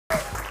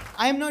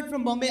I am not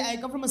from Bombay. I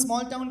come from a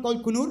small town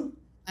called Kunur.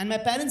 And my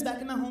parents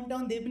back in my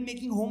hometown, they've been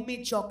making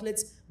homemade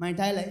chocolates my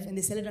entire life. And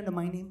they sell it under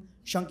my name,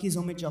 Shanky's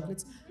Homemade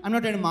Chocolates. I'm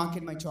not trying to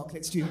market my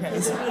chocolates to you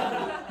guys.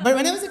 But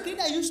when I was a kid,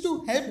 I used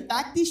to help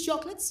pack these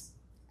chocolates.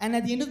 And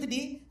at the end of the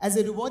day, as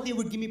a reward, they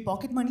would give me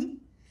pocket money.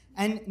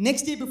 And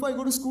next day before I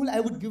go to school,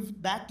 I would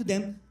give back to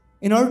them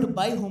in order to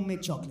buy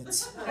homemade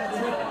chocolates.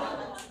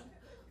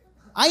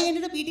 I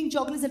ended up eating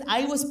chocolates that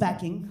I was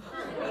packing.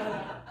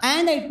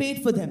 And I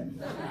paid for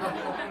them.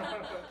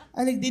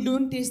 I like, they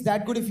don't taste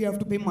that good if you have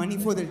to pay money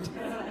for it.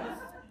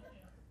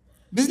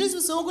 Business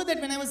was so good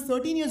that when I was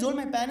 13 years old,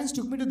 my parents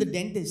took me to the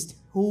dentist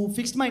who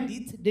fixed my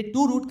teeth, did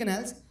 2 root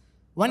canals,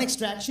 1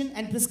 extraction,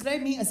 and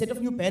prescribed me a set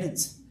of new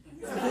parents.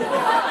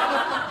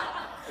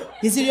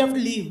 He said, you have to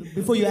leave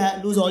before you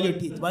lose all your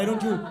teeth. Why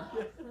don't you?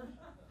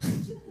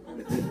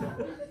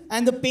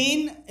 And the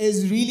pain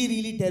is really,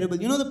 really terrible.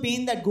 You know the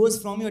pain that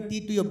goes from your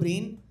teeth to your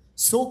brain?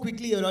 So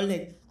quickly, you're all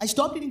like, I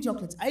stopped eating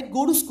chocolates. I'd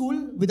go to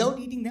school without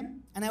eating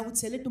them, and I would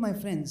sell it to my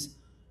friends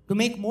to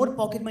make more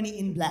pocket money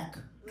in black.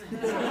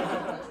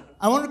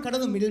 I want to cut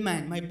out the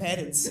middleman, my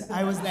parents.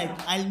 I was like,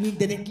 I'll meet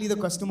directly the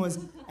customers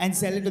and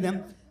sell it to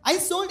them. I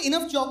sold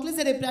enough chocolates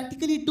that I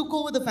practically took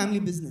over the family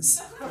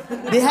business.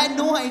 They had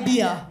no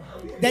idea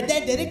that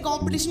their direct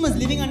competition was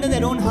living under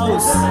their own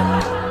house.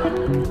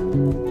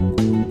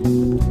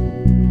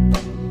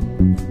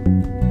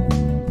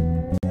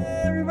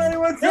 Hey everybody,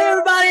 what's Hey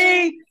up?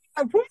 everybody!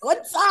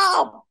 What's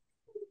up?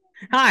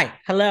 Hi,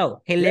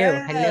 hello.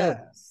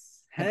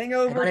 Yes.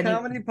 Hangover Everybody-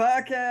 Comedy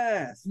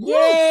Podcast.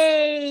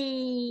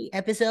 Yay!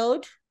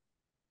 Episode?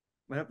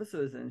 What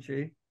episode is it,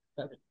 She?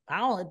 I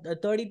don't know,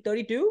 30,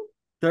 32?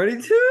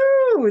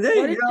 32.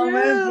 There you go, man.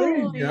 There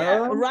you 32. Yeah,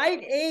 go.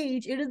 right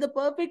age. It is the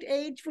perfect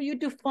age for you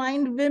to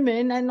find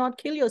women and not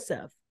kill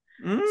yourself.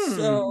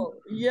 So,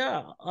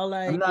 yeah.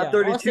 I'm not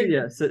 32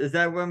 yet. So is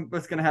that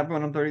what's going to happen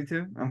when I'm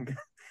 32?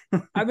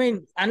 I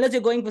mean, unless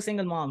you're going for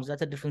single moms,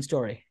 that's a different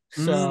story.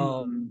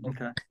 So,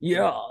 okay.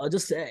 yeah, I'll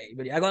just say.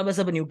 But I got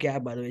myself a new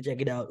cab, by the way.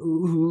 Check it out.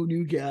 Ooh,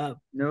 new cab.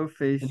 No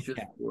face, just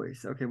Yeah.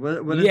 voice. Okay,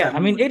 what does Yeah, that I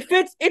mean, mean?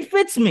 it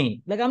fits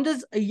me. Like I'm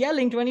just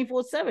yelling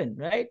 24/7,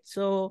 right?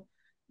 So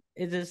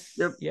it is,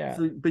 Yep. yeah.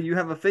 So, but you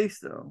have a face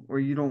though, or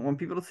you don't want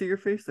people to see your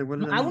face. Like, what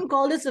does that I mean? wouldn't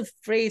call this a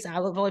phrase. I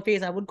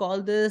would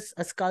call this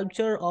a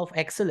sculpture of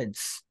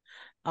excellence.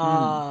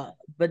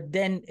 But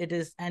then it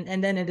is,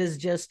 and then it is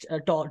just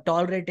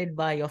tolerated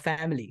by your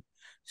family.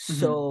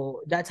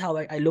 So that's how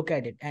I look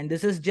at it. And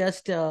this is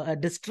just a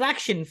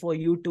distraction for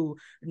you to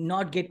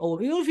not get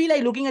over. You feel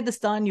like looking at the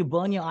sun, you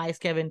burn your eyes,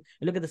 Kevin.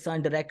 You look at the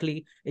sun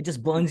directly, it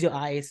just burns your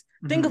eyes.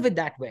 Think of it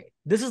that way.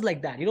 This is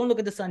like that. You don't look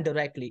at the sun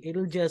directly.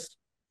 It'll just,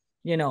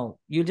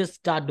 you just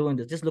start doing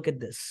this. Just look at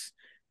this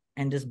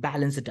and just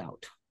balance it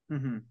out.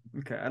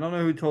 Okay, I don't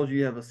know who told you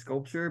you have a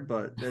sculpture,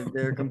 but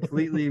they're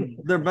completely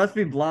they must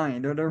be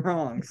blind or they're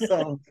wrong.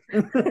 So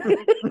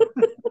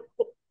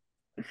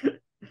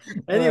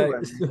anyway,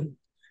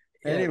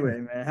 anyway,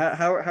 man,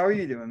 how are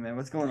you doing, man?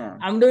 What's going on?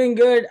 I'm doing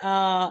good.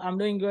 I'm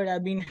doing good.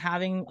 I've been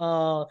having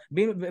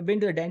been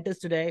to the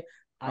dentist today.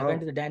 I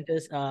went to the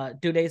dentist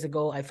 2 days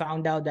ago. I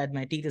found out that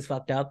my teeth is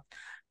fucked up.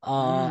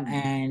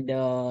 And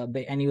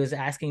he was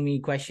asking me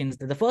questions.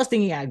 The first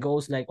thing he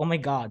goes like, "Oh my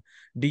God,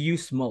 do you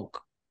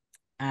smoke?"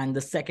 And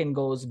the second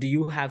goes, "Do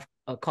you have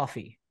a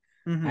coffee?"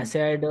 I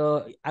said,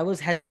 I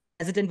was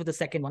hesitant with the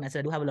second one. I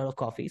said, I do have a lot of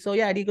coffee. So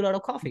yeah, I drink a lot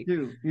of coffee.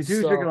 You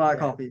do drink a lot of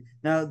coffee.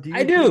 Now, do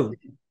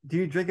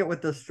you drink it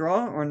with the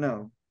straw or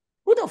no?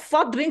 Who the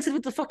fuck drinks it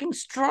with the fucking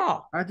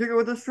straw? I drink it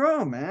with a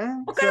straw,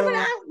 man. What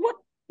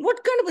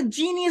kind of a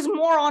genius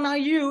moron are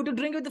you to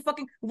drink with the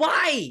fucking...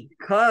 Why?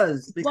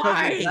 Because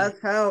Why?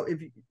 that's how if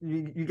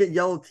you get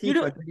yellow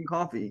teeth by drinking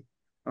coffee.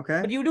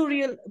 Okay. But you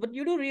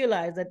do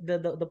realize that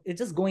the it's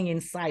just going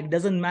inside. It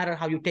doesn't matter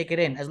how you take it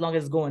in as long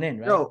as it's going in,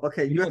 right? No,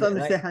 okay. You have to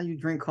understand how you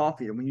drink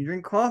coffee. When you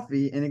drink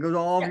coffee and it goes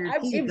all over your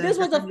teeth. If this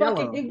was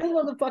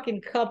a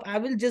fucking cup, I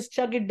will just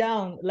chug it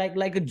down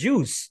like a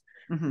juice.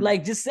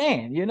 Like just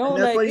saying, And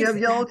that's why you have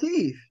yellow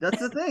teeth. That's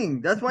the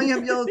thing. That's why you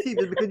have yellow teeth,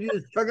 is because you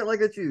just chug it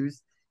like a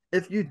juice.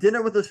 If you did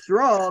it with a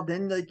straw,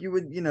 then like you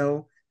would,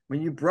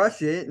 when you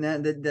brush it,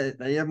 and that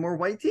you have more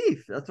white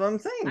teeth. That's what I'm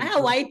saying. I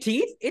have white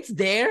teeth. It's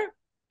there.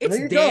 It's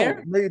No, you there.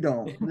 don't.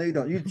 No, you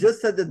don't. You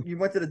just said that you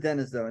went to the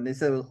dentist though, and they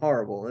said it was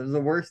horrible. It was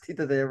the worst teeth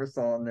that they ever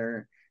saw in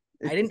there.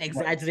 I didn't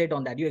exaggerate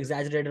on that. You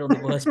exaggerated on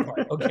the worst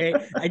part. Okay,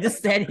 I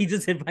just said he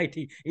just hit my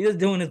teeth. He's just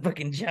doing his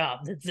fucking job.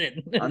 That's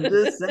it. I'm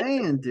just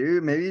saying,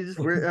 dude. Maybe you just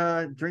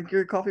drink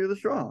your coffee with a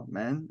straw,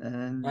 man.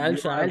 And I'll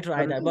try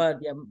that. But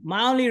yeah,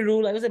 my only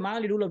rule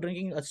of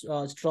drinking a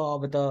straw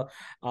with a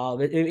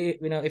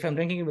if I'm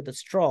drinking it with a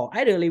straw,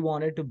 I really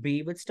want it to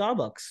be with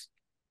Starbucks.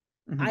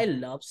 I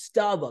love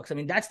Starbucks. I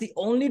mean, that's the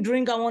only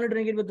drink I want to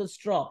drink it with a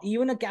straw.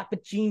 Even a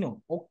cappuccino.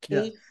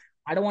 Okay. Yes.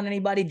 I don't want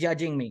anybody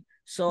judging me.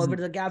 So if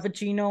it's a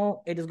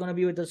cappuccino, it is going to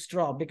be with a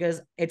straw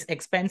because it's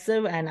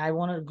expensive and I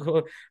want to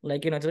go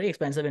it's very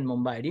expensive in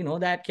Mumbai. Do you know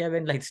that,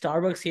 Kevin? Like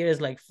Starbucks here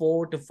is like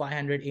 400 to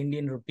 500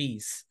 Indian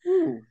rupees.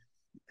 Ooh,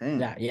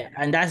 damn. Yeah.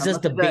 And that's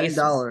just the base.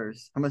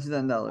 Dollars. How much is that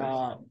in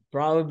dollars?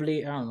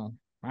 Probably, I don't know.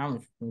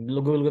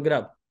 Look it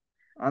up.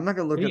 I'm not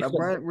gonna look it up.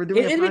 We're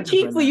doing It'll be podcast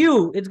cheap right for now.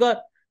 you. It's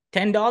got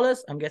 $10.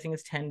 I'm guessing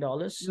it's $10.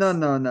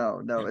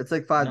 No. It's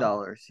like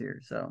 $5 here.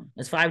 So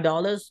it's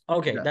 $5.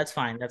 Okay, yeah. that's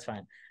fine. That's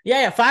fine.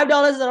 Yeah.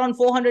 $5 is around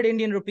 400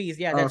 Indian rupees.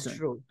 Yeah, that's Okay.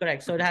 true.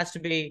 Correct. So it has to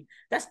be.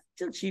 That's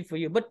still cheap for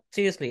you. But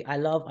seriously, I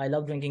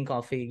love drinking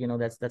coffee.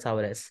 That's how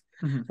it is.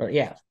 But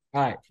yeah.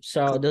 All right.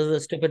 So this is a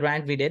stupid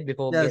rant we did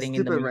before getting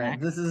in the main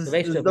act. This is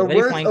very stupid, the very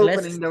worst pointless.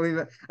 opening that we've.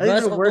 I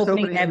think the worst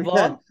opening that we've ever.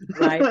 had.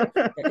 Right.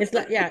 It's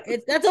like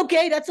that's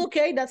okay. That's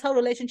okay. That's how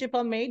relationships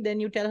are made.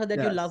 Then you tell her that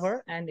you Yes. love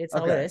her, and it's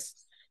how Okay. it is.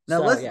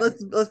 Now So,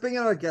 let's bring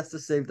in our guest to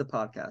save the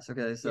podcast.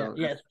 Okay, so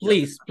yes,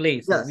 please.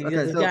 yes. Okay,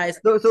 This so, guy's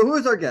so who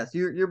is our guest?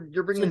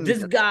 You're bringing so in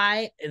this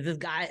guy is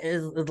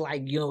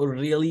like a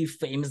really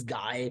famous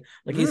guy.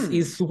 Like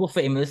he's super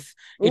famous.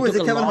 Oh, is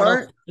it Kevin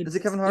Hart? Is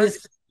it Kevin Hart?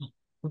 It's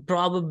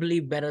probably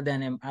better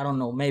than him. I don't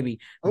know,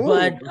 maybe, Ooh,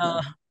 but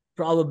okay.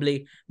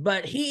 probably.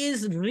 But he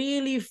is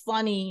really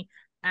funny,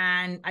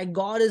 and I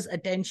got his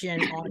attention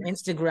on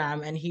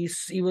Instagram, and he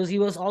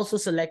was also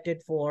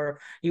selected for.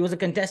 He was a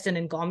contestant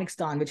in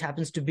Comicstan, which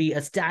happens to be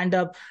a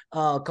stand-up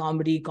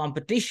comedy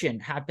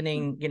competition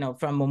happening,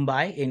 from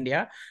Mumbai,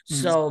 India.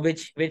 So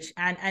which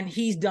and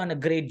he's done a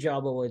great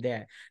job over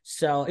there.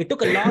 So it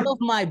took a lot of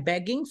my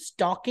begging,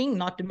 stalking,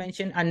 not to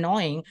mention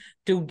annoying,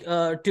 to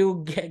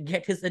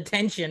get his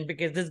attention,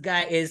 because this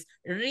guy is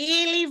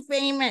really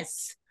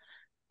famous.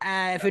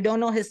 If you don't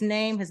know his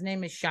name is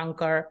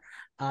Shankar.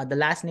 The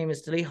last name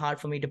is really hard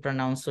for me to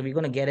pronounce, so we're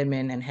gonna get him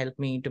in and help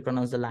me to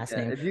pronounce the last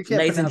name. If you So, can't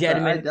ladies and pronounce that,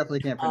 I gentlemen, definitely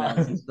can't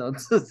pronounce it. So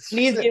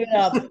please give it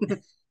up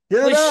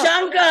Give for it up.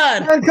 Shankar.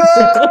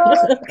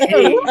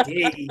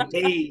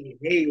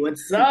 Hey,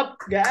 what's up,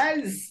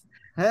 guys?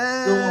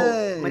 Hey.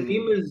 So, my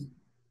name is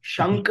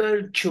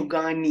Shankar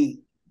Chugani.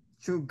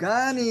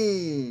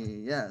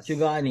 Chugani. Yes.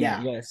 Chugani.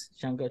 Yeah. Yes.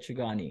 Shankar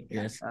Chugani.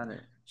 Yes. Got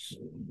it.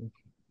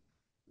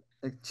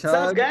 Like What's up,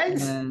 chug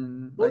guys?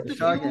 and Both like of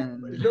chug you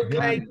and look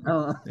like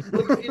oh.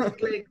 both of you look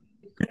like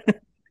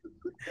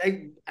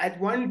at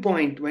one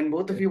point when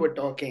both of you were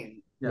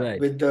talking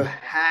Right. with the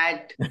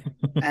hat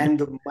and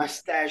the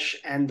mustache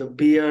and the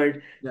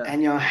beard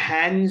and your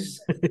hands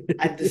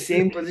at the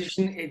same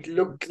position, it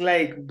looked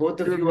like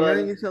both of You're you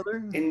mirroring are each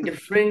other? in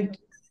different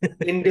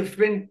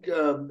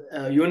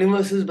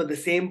universes, but the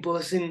same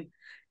person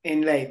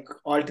in like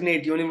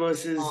alternate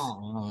universes.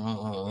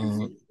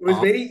 It was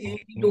very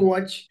easy to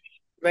watch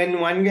when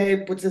one guy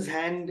puts his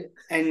hand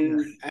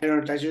and I don't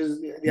know, touches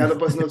the other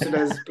person also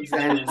puts his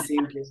hand in the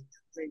same place.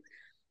 Like,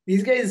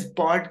 these guys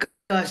podcast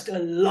a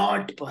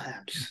lot,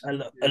 perhaps. A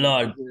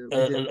lot.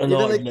 Even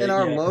like in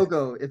our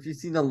logo, if you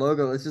see the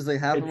logo, it's just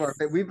like half of our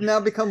face. We've now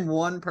become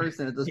one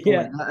person at this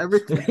point. Not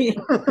everything.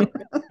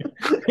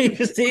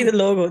 You see the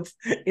logo,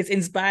 it's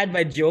inspired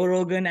by Joe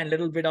Rogan and a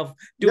little bit of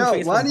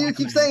Two-Face. Why do you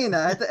keep saying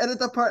that? I have to edit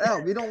that part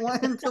out. We don't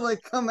want him to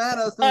like come at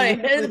us.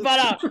 Edit the part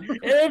out.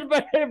 Edit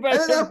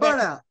that part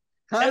out.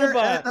 Edit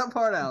that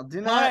part out.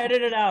 Do not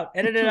edit it out.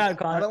 Edit it out,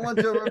 Connor. I don't want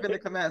Joe Rogan to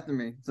come after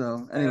me.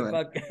 So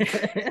anyway.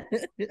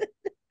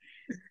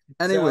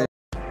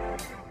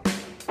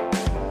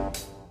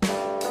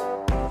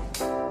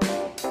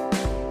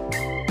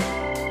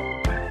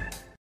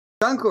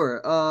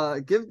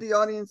 Shankar, give the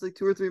audience like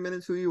 2 or 3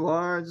 minutes who you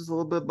are, just a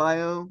little bit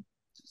bio.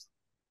 Just,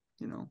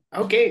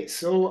 Okay,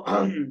 so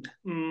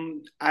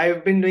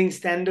I've been doing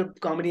stand-up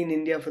comedy in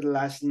India for the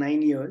last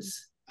 9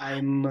 years.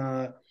 I'm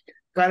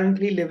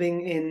currently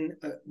living in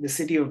the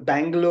city of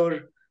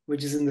Bangalore,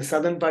 which is in the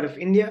southern part of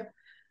India.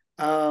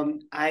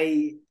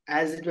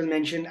 As it was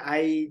mentioned,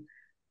 I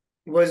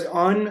was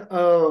on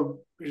a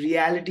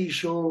reality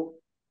show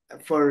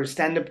for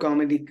stand-up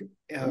comedy,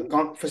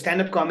 for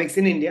stand-up comics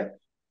in India.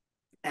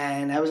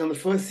 And I was on the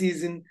first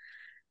season,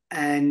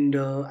 and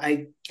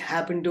I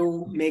happened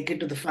to make it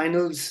to the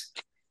finals.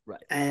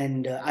 Right.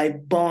 And I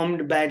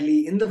bombed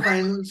badly in the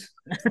finals.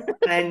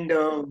 And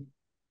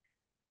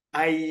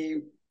at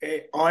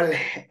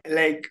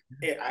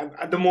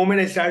the moment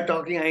I started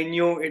talking, I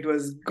knew it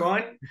was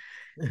gone.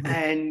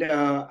 And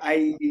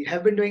I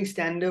have been doing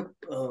stand-up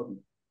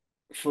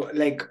for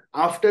like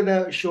after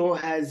the show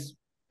has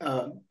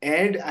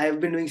aired. I have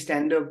been doing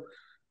stand-up.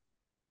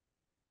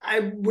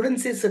 I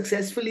wouldn't say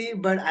successfully,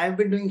 but I've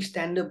been doing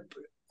stand-up,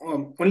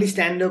 only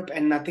stand-up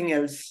and nothing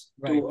else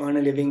to earn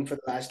a living for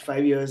the last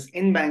 5 years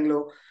in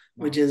Bangalore,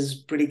 which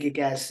is pretty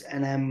kick-ass.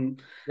 And I'm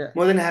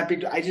more than happy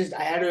to. I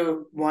had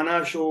a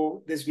 1-hour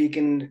show this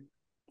weekend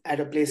at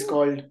a place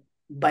called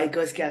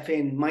Bikers Cafe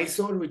in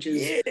Mysore, which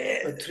is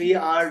a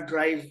 3-hour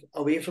drive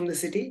away from the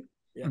city.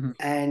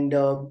 And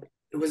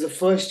it was the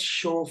first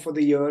show for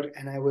the year,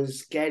 and I was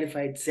scared if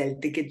I'd sell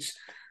tickets.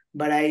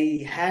 But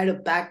I had a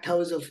packed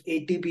house of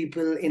 80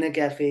 people in a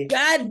cafe.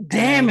 God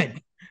damn it.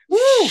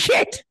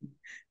 Shit.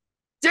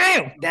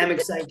 Damn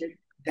excited.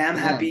 Damn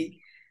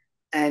happy.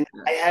 And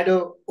I had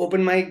a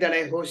open mic that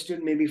I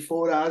hosted maybe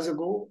 4 hours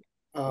ago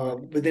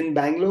within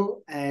Bangalore.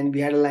 And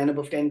we had a lineup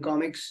of 10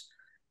 comics.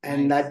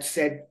 And that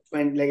set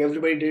went like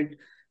everybody did.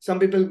 Some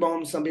people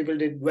bombed, some people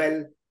did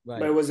well.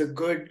 But it was a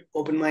good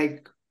open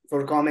mic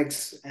for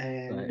comics.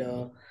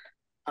 And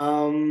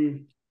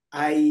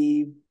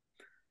I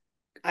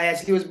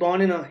actually was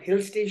born in a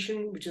hill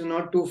station, which is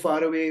not too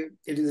far away.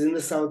 It is in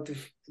the south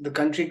of the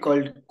country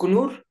called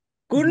Kunur.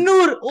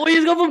 Kunnur. Oh,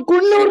 he's come from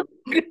Kunnur.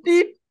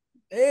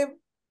 Hey.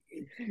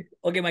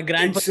 Okay, my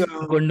grandfather is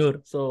from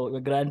Kunnur. So my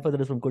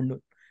grandfather is from Kunnur.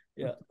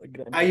 Yeah, my Are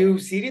grandfather. you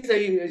serious?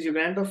 Is your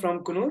grandpa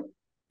from Kunur?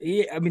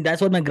 Yeah, I mean,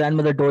 that's what my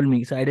grandmother told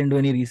me. So I didn't do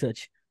any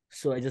research.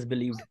 So I just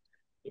believed.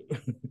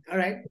 All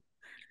right.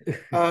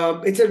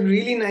 It's a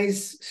really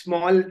nice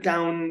small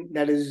town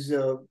that is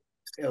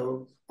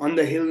on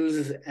the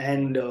hills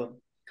and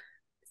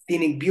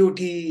scenic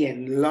beauty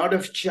and a lot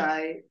of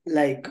chai,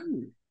 like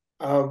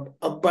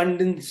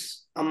abundant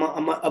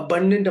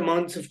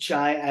amounts of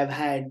chai I've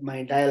had my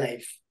entire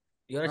life.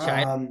 You're a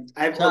child.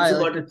 I've Chai, also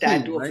like got a the tea,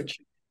 tattoo of a right?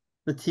 chai.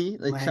 The tea,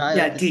 like My chai,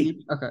 yeah, like the tea.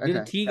 tea. Okay, You're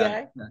a okay, tea got guy?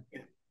 it. Yeah.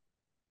 Yeah.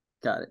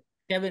 Got it.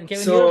 Kevin, you're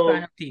a fan So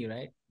of tea,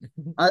 right?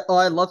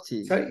 I love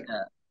tea. sorry.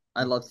 Yeah,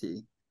 I love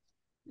tea.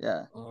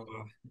 Yeah,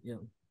 Yeah.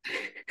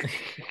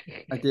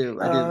 I do.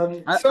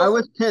 I So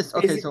was pissed.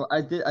 Okay, basic, so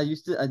I did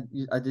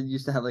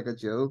used to have like a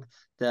joke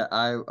that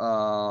I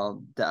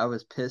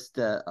was pissed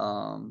that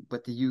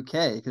with the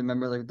UK. Because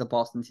remember like the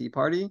Boston Tea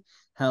Party,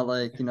 how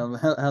like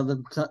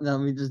how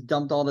we just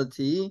dumped all the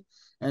tea,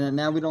 and then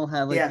now we don't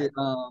have like yeah.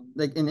 the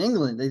like in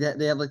England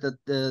they have like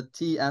the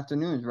tea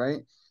afternoons,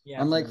 right?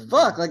 Yeah, I'm like afternoon.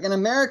 fuck, like in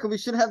America we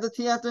should have the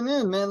tea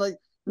afternoon, man. Like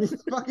these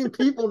fucking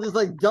people just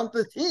like dump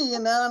the tea,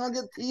 and now I don't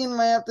get tea in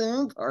my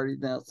afternoon parties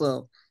now.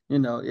 So.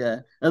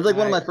 Yeah. That's like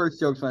one of my I, first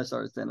jokes when I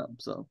started stand up.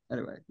 So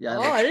anyway, yeah,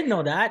 Oh, I didn't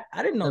know that.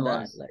 I didn't know it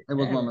that. was. Like, It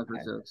was one damn, of my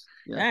first jokes.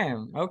 Yeah.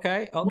 damn.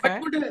 Okay, what okay.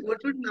 would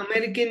an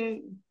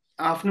American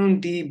afternoon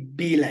tea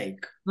be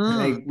like? Hmm.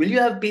 Like, will you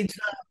have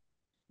pizza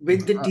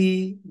with the Uh,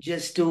 tea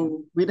just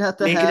to we'd have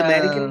to make it have.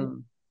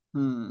 American?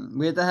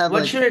 We had to have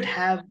What like should it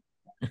have?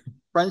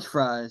 French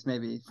fries,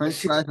 maybe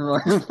French Tea fries with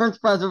our French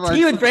fries with our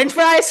Tea with French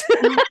fries?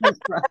 French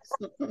fries.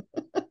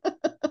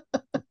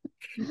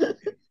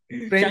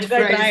 French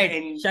Shankar, try fries it.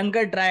 and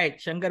Shankar, try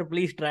it. Shankar,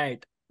 please try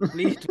it.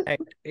 Please try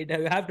it.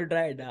 You have to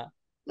try it.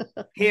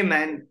 hey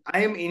man,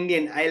 I am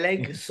Indian. I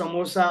like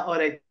samosa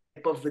or egg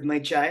puff with my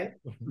chai,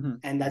 Mhm.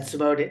 and that's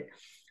about it.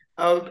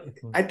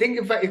 I think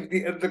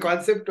if the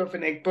concept of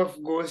an egg puff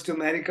goes to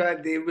America,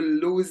 they will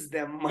lose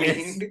their Yes,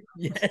 mind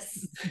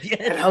yes, at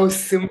yes, how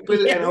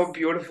simple and how yes.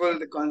 beautiful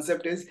the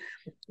concept is.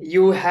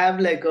 You have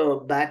like a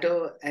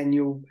batter and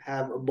you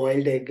have a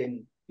boiled egg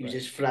and you Right,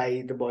 just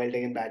fry the boiled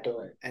egg and batter,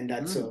 right. and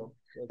Mm.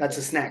 that's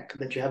a snack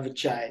that you have with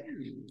chai,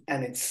 Ooh.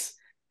 and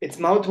it's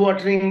mouth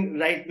watering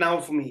right now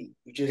for me,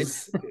 which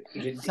It's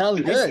is Sounds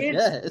I good. ridiculous. feel,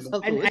 Yeah, it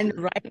sounds and delicious.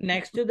 right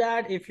next to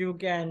that, if you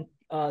can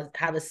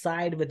have a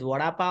side with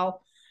vada pav,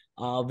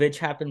 which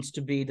happens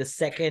to be the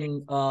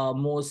second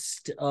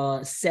most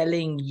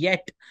selling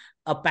yet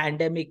a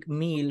pandemic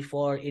meal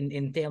for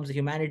in terms of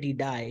humanity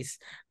dies.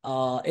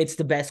 It's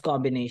the best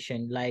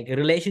combination. Like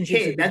relationships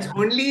Hey, with that's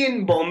only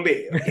in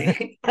Bombay,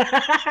 okay?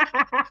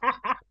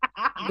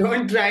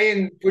 Don't try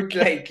and put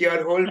like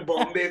your whole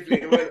Bombay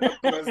flavor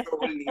across the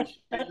whole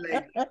nation.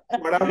 Like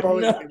vada pav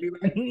is no,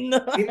 everywhere. no.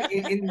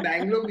 In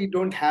Bangalore, we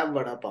don't have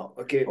vada pav.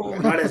 Okay, Oh.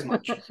 not as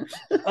much. Not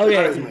as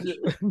Okay, much.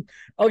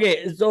 okay.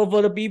 So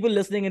for the people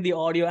listening in the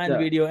audio and Yeah.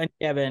 video, and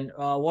Kevin,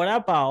 vada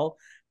pav.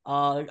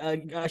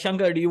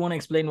 Shankar, do you want to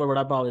explain what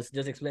vada pav is?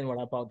 Just explain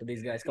vada pav to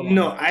these guys. Come on.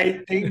 No,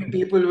 I think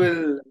people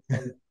will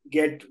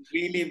get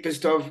really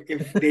pissed off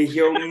if they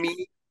hear me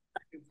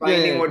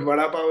defining Yeah. what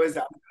vada pav is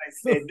after I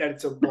said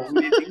that's a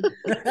Bombay thing.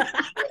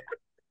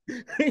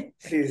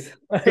 Please.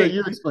 So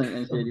you explain,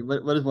 and Shady.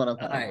 What is one of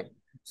All them? right.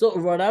 So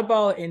vada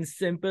pav in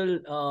simple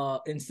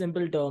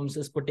terms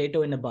is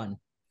potato in a bun.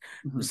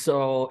 Mhm.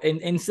 So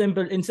in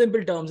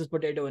simple terms is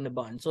potato in a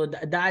bun. So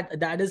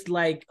that is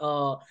like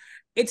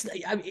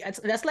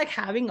that's like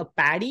having a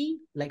patty,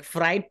 like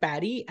fried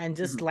patty, and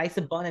just Mhm. slice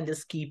a bun and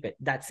just keep it.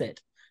 That's it.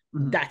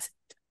 Mhm. That's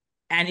it.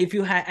 And if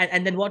you have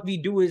and then what we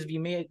do is we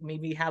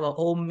maybe have a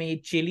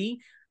homemade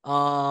chili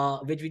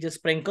which we just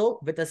sprinkle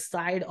with a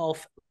side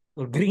of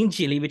green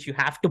chili, which you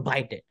have to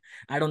bite it.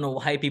 I don't know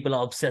why people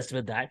are obsessed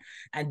with that.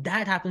 And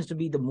that happens to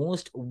be the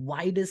most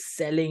widest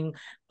selling,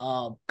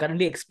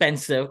 currently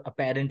expensive,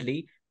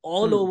 apparently,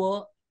 all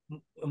over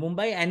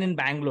Mumbai and in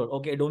Bangalore.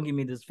 Okay, don't give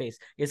me this face.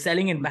 It's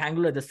selling in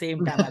Bangalore at the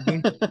same time. I've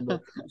been to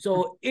Bangalore.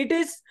 So it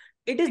is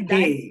that.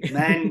 Hey,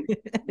 man,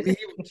 we've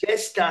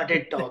just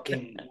started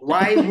talking.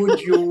 Why would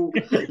you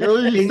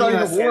You're pin starting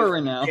a yourself war right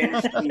to now.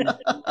 tension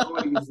for no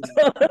reason?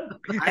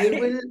 I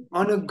will,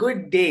 on a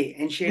good day,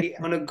 and Shady,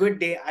 on a good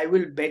day, I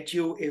will bet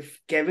you if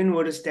Kevin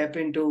were to step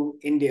into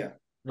India,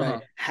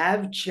 Right.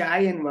 have chai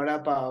and vada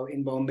pav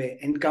in Bombay,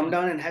 and come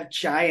down and have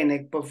chai and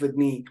egg puff with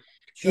me,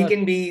 he Sure.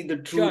 can be the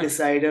true Sure.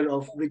 decider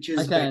of which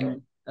is better.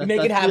 Again, We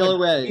make it that's the happen. other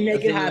way. We make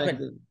That's it the other way I happen.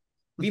 do.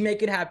 We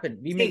make it happen.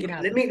 We make See, it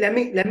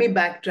happen. let me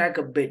backtrack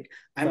a bit.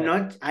 I'm Right.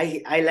 not.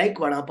 I like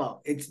vada pav.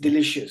 It's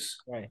delicious.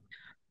 Right.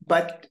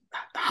 But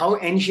how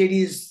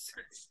Enshedi is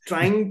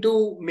trying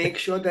to make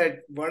sure that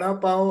vada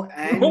pav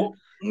and No,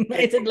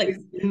 I said like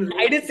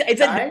I didn't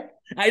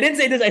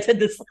say this. I said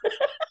this.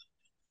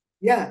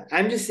 Yeah,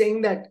 I'm just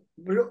saying that,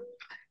 bro.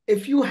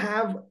 if you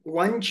have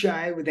one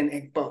chai with an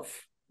egg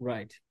puff,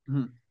 Right.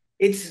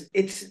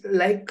 it's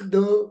like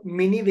the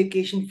mini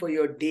vacation for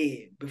your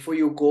day before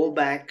you go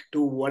back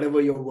to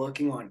whatever you're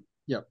working on,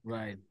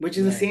 Right. which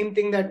is the same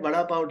thing that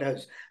Vada Pav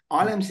does.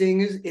 All I'm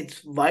saying is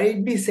it's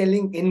widely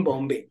selling in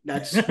Bombay.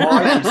 That's all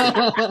I'm saying.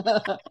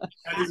 That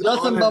is Just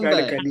all in I'm trying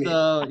to Bombay. convey.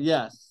 So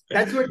yes.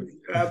 That's what,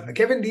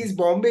 Kevin, these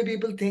Bombay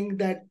people think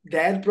that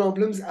their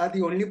problems are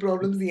the only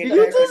problems the You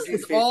entire just country is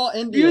It's facing. all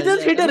India. You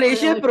just Yeah, hit a everybody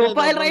racial only cares about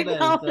profile right Bombay.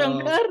 now, So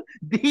Shankar.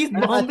 These and I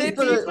Bombay think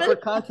people. for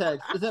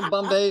context, isn't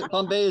Bombay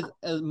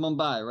is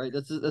Mumbai, right?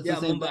 That's Yeah, the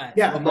same thing. Mumbai.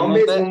 Yeah, So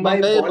Bombay is Mumbai, Bombay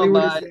is Bollywood is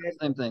Mumbai, there.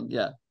 same thing.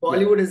 Yeah.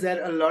 Bollywood is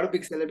there. A lot of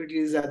big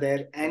celebrities are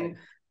there. And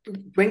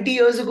 20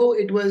 years ago,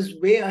 it was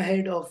way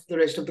ahead of the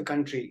rest of the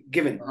country,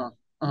 given. Uh-huh.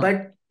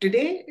 But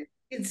today,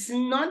 it's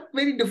not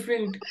very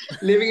different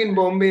living in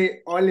Bombay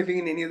or living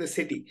in any other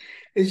city.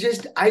 It's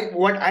just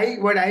what I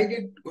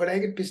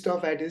get pissed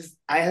off at is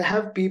I'll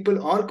have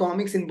people or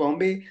comics in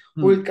Bombay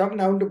who will come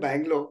down to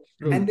Bangalore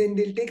and then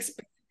they'll take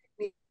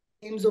specific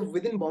names of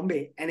within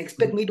Bombay and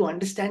expect me to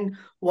understand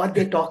what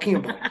they're talking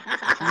about.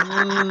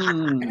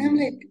 And I'm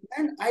like,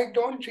 man, I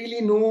don't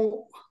really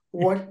know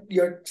what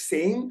you're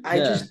saying. I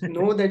just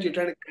know that you're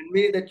trying to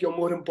convey that you're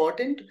more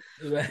important.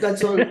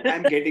 That's all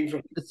I'm getting from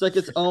it. It's like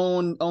its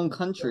own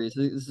country. It's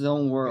its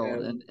own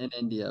world in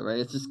India, right?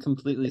 It's just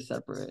completely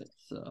separate.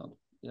 So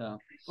yeah.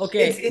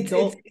 Okay,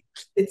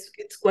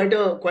 It's quite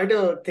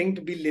a thing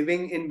to be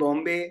living in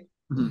Bombay.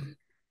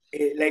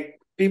 Like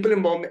people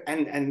in Bombay,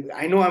 and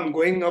I know I'm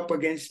going up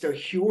against a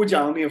huge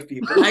army of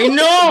people. I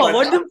know.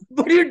 but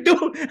What do you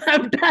do?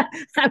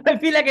 I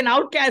feel like an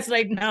outcast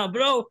right now,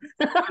 bro.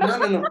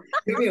 no.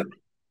 Hear me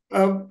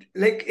out.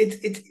 Like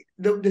it's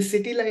the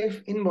city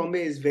life in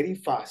Bombay is very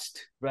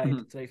fast. Right.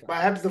 It's very fast.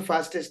 Perhaps the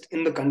fastest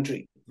in the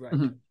country.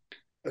 Right.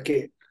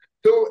 Okay.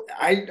 So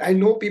I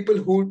know people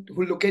who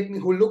look at me,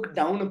 who look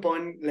down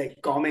upon like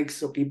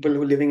comics or people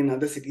who are living in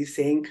other cities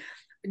saying,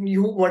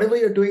 you whatever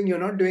you're doing, you're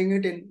not doing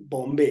it in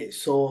Bombay.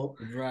 So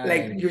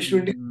like you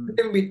shouldn't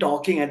even be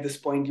talking at this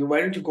point.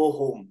 Why don't you go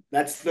home?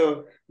 That's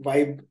the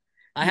vibe.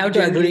 I have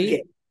to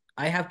agree.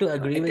 I have to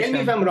agree with Tell me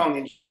if I'm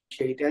wrong,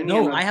 Shay. Tell me.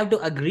 No, I have to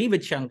agree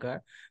with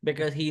Shankar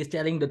because he is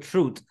telling the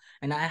truth.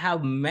 And I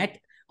have met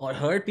or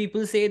heard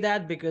people say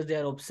that because they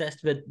are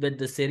obsessed with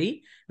the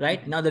city,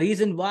 right? Now, the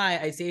reason why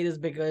I say it is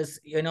because,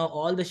 you know,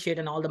 all the shit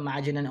and all the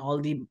magic and all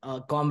the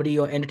comedy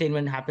or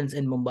entertainment happens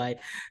in Mumbai.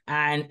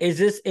 And it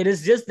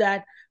is just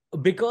that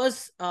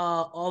because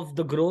of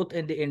the growth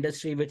in the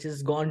industry, which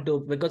has gone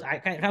to, because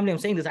I'm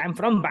saying this, I'm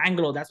from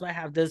Bangalore. That's why I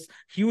have this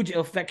huge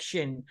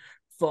affection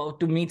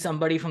to meet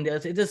somebody from there.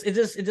 It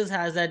just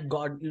has that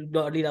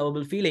godly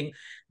lovable feeling.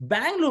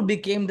 Bangalore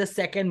became the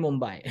second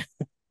Mumbai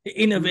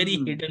in a very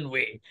hidden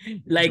way,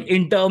 like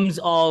in terms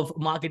of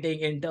marketing,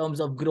 in terms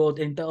of growth,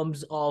 in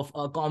terms of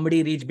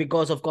comedy reach,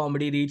 because of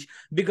comedy reach,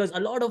 because a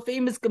lot of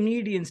famous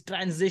comedians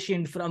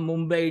transitioned from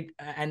Mumbai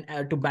and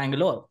to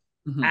Bangalore.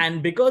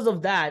 And because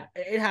of that,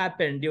 it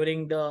happened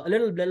during the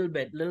little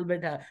bit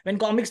when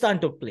Comic Stan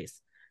took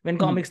place.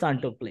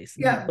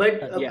 Yeah,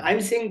 but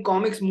I'm saying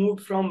comics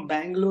moved from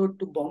Bangalore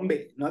to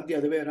Bombay, not the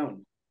other way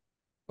around.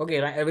 Okay,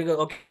 right.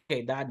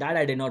 Okay, that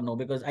I did not know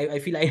because I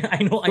feel I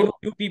know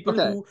few people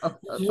who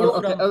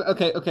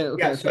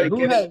Yeah, sorry,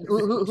 Kevin.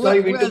 Sorry,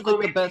 we took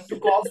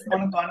off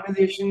on a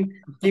conversation,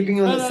 keeping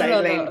you on the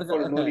sideline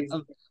for no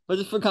reason. But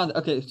just for context,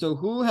 okay, so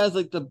who has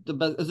like the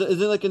best?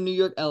 Is it like a New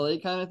York, LA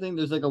kind of thing?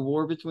 There's like a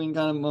war between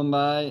kind of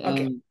Mumbai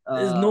and.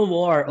 There's no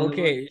war.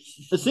 Okay.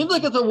 It seems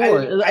like it's a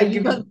war.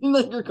 You guys seem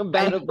like you're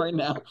combative right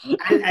now.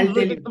 I'll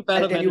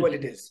tell you what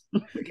it is.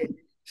 Okay.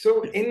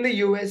 So in the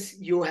US,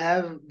 you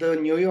have the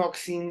New York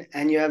scene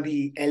and you have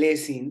the LA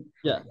scene.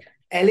 Yeah.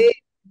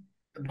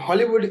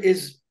 Hollywood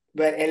is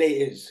where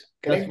LA is.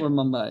 Correct? That's where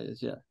Mumbai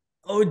is. Yeah.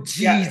 Oh,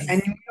 jeez. Yeah,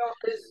 and New York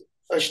is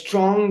a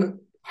strong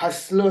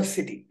hustler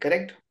city.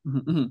 Correct?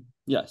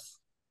 Yes.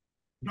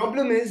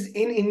 Problem is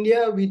in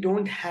India we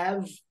don't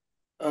have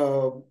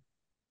a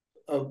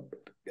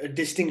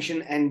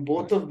distinction, and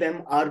both of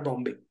them are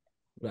Bombay.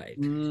 Right.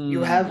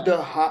 You have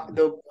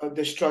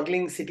the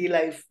struggling city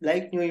life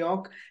like New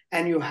York,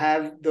 and you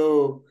have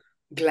the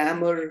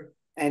glamour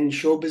and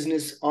show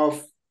business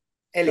of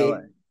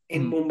LA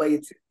in Mumbai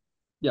itself.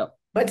 Yeah.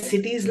 But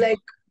cities like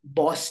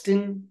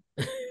Boston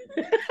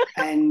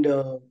and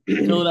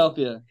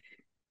Philadelphia,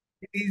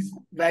 cities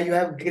where you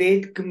have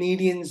great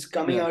comedians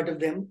coming out of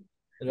them.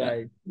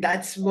 Right.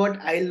 That's what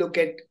I look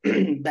at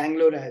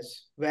Bangalore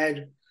as,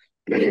 where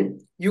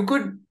you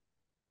could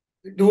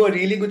do a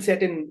really good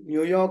set in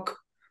New York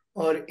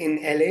or in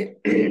LA.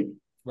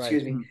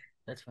 Excuse me.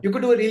 That's fine. You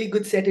could do a really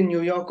good set in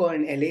New York or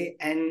in LA,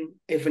 and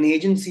if an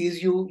agent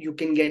sees you, you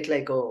can get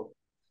like a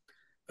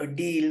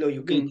deal, or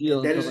you can.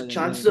 There is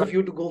chances of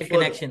you to go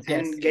further.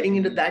 And getting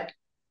into that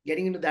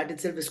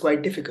itself is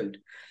quite difficult.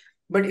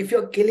 But if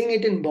you're killing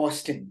it in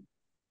Boston,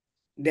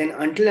 then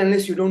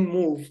unless you don't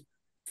move,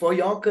 for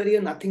your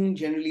career, nothing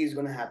generally is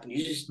going to happen.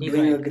 You're just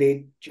doing a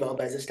great job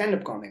as a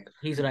stand-up comic.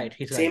 He's right.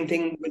 Same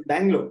thing with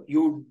Bangalore.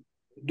 You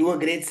do a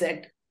great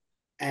set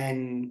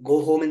and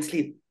go home and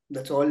sleep.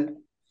 That's all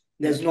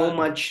There's no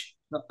much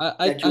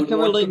I that you would can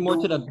want relate to more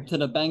do. to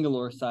the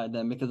Bangalore side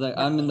then, because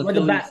I'm in the But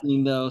Philly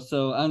scene though,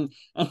 so I'm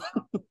so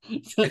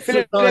sorry,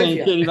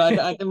 Philadelphia. Kitty, but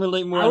I can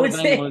relate more I on the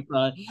would Bangalore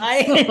say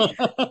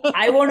side.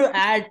 I want to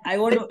add. I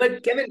want to.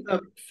 But Kevin,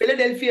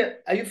 Philadelphia,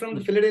 are you from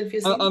the Philadelphia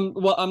scene?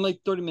 I'm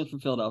like 30 minutes from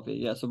Philadelphia,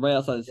 yeah, so right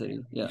outside the city,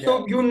 yeah.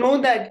 So you know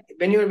that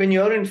when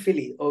you're in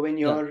Philly, or when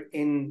Yeah.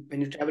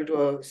 when you travel to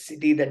a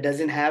city that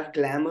doesn't have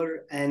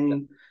glamour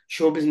and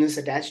show business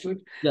attached to it,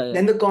 Yeah.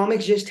 then the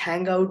comics just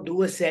hang out,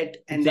 do a set,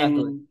 and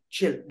Exactly. then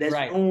chill. There's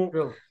Right. no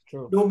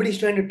True. nobody's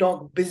trying to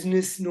talk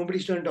business,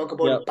 nobody's trying to talk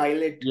about a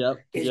pilot.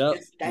 It's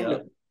just stand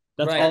up.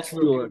 That's Right, all That's New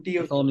the York. beauty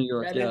of That's all New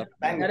York. That Yeah.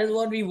 that is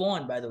what we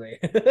want, by the way.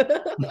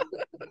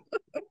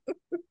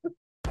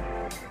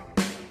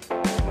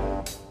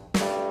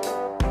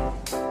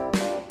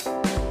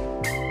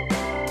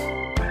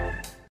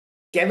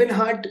 Kevin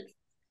Hart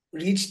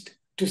reached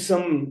to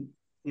some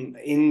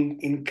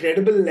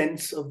incredible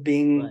lengths of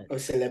being Right. a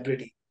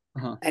celebrity.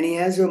 Uh-huh. And he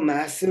has a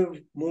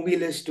massive movie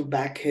list to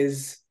back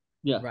his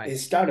Right.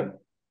 stardom.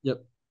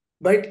 Yep.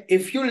 But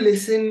if you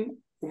listen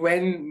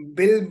when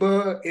Bill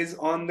Burr is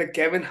on the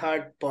Kevin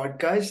Hart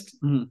podcast,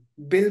 Mhm.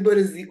 Bill Burr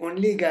is the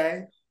only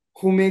guy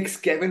who makes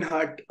Kevin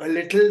Hart a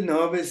little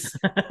nervous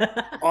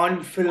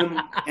on film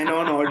and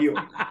on audio.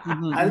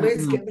 Mhm,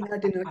 Otherwise, mhm. Kevin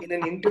Hart in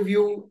an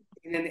interview,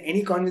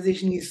 any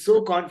conversation, he's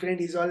so confident.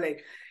 He's all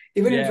like,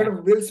 even in front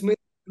of Will Smith,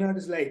 Kevin Hart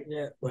is like,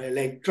 well,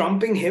 like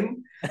trumping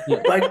him.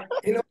 Yeah. But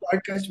in a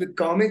podcast with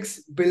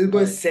comics, Bill Burr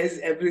Right. says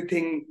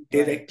everything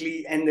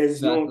directly, and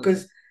there's no, Exactly.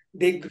 because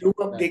they grew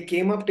up, Right. they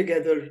came up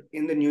together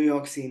in the New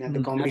York scene at the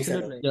Mhm. Comedy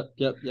Cellar.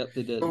 Absolutely. Yep,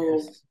 they did.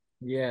 So,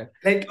 Yeah.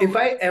 like, if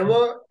I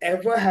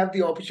ever have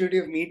the opportunity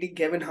of meeting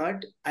Kevin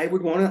Hart, I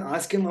would want to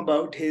ask him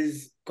about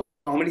his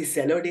Comedy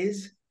Cellar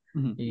days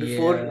Mhm.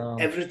 before Yeah.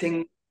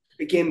 everything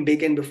became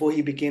big and before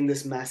he became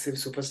this massive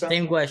superstar.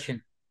 Same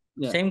question.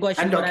 Yeah. Same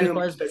question. I'm but talking I'll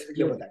first-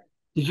 specifically about that.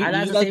 Did you I'll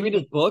ask the guys same read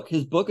his thing. book?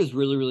 His book is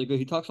really, really good.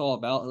 He talks all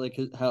about like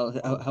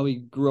how he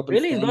grew up in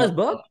Really? He's got his stand-up.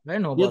 book? I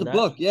didn't know He has about a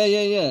that. book.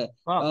 Yeah.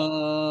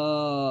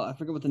 Wow. I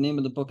forget what the name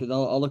of the book is.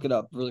 I'll look it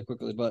up really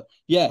quickly. But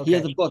yeah, he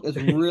has Okay. a book. It's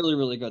really,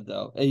 really good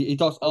though. He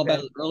talks all about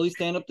Okay. his early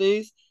stand-up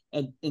days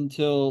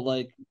until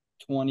like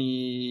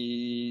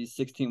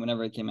 2016,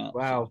 whenever it came out.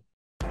 Wow.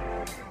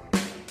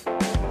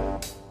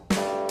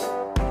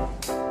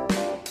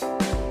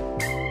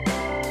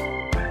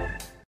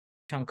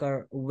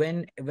 Shankar,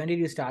 when did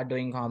you start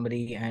doing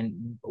comedy,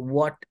 and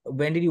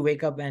when did you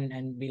wake up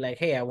and be like,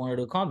 hey, I want to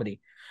do comedy?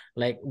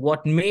 Like,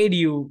 what made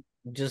you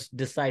just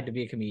decide to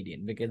be a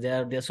comedian? Because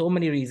there's so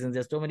many reasons,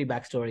 there's so many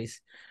backstories.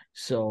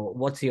 So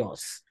what's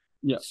yours?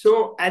 Yeah.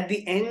 So at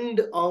the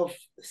end of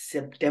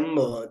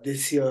September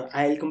this year,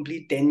 I'll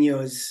complete 10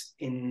 years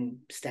in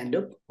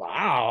stand-up.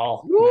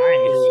 Wow.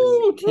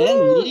 Woo, Nice. 10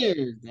 Woo.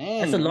 years.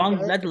 Dang.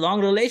 That's a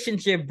long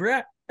relationship,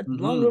 bruh. That's a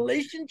long Mhm.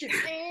 relationship.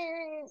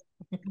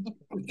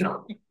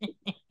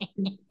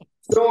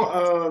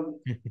 So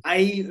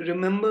I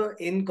remember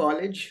in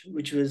college,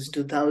 which was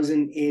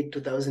 2008,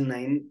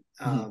 2009,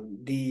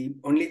 the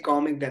only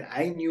comic that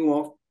I knew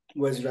of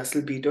was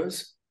Russell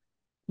Peters.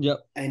 Yep.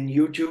 And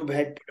YouTube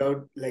had put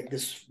out like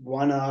this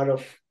 1 hour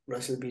of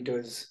Russell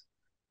Peters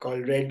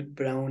called Red,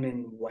 Brown,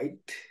 and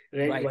White.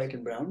 Red, Right. White,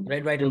 and Brown.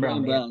 Red, white, and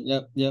brown.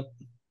 Yeah. Yep.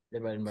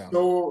 Red, white, and brown.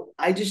 So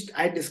I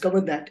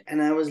discovered that,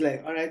 and I was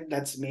like, all right,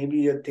 that's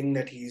maybe a thing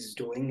that he's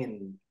doing.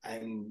 And I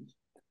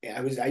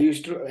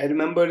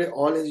remember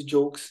all his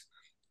jokes.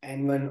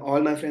 And when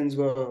all my friends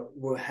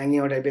were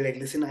hanging out, I'd be like,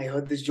 listen, I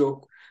heard this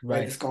joke by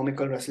Right. this comic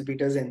called Russell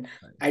Peters, and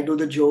Right. I do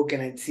the joke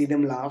and I'd see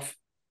them laugh.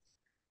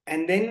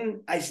 And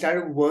then I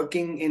started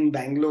working in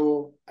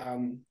Bangalore,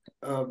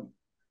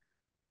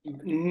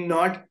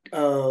 not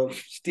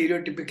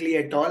stereotypically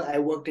at all. I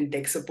worked in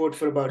tech support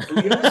for about 2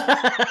 years.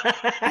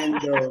 And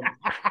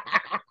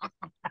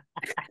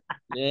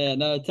Yeah,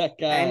 no, tech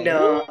guy. and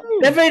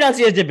Definitely not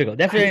stereotypical.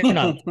 Definitely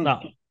not. No.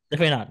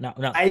 Definitely not.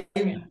 No.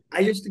 I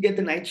used to get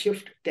the night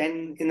shift,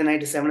 10 in the night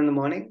to 7 in the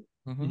morning,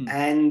 Mhm.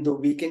 and the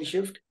weekend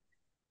shift.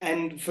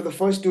 And for the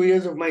first 2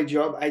 years of my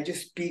job, I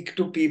just speak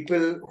to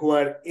people who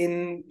are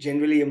in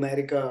generally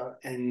America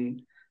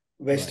and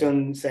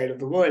Western side of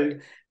the world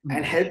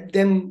and help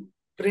them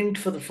print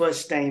for the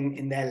first time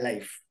in their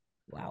life,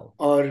 Wow.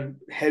 or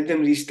help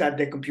them restart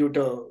their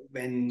computer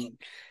and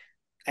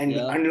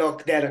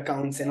unlock their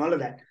accounts and all of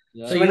that.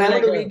 Yeah. So So when you're I'm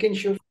like on a a- weekend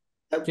shift,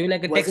 So you're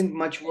like a tech. wasn't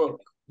much work.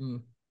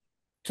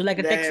 So like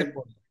a tech There-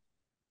 support.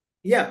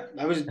 Yeah,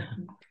 I was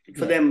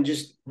for Yeah. them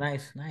just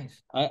Nice.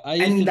 I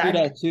used And to do that-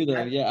 that too though.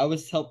 that- Yeah, I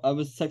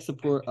was tech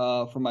support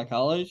for my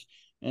college,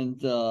 and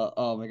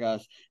oh my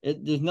gosh,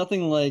 there's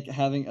nothing like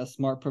having a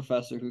smart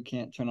professor who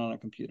can't turn on a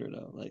computer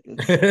though. Like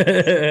it's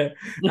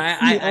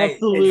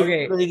absolute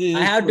Okay. crazy.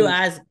 I have to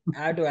ask.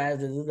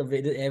 This is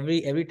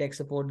every tech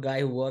support guy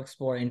who works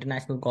for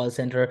international call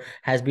center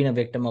has been a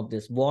victim of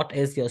this. What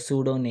is your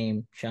pseudo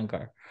name,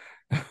 Shankar?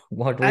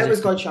 What was I it? was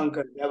called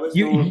Shankar. There was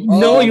You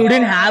no. you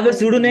didn't have a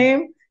pseudonym?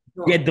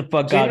 No. Get the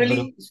fuck out, bro.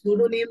 Generally,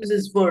 pseudonyms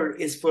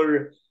is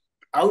for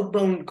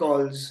outbound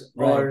calls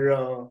Right.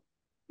 or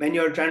when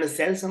you're trying to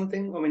sell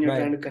something or when you're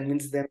Right. trying to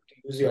convince them to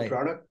use your Right.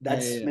 product,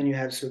 that's yeah. when you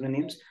have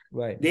pseudonyms.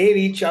 Right. They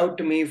reach out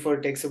to me for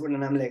tech support,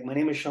 and I'm like, my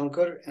name is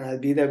Shankar, and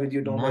I'll be there with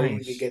you. Don't worry,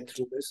 Nice. we get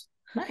through this.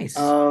 Nice.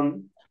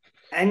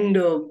 And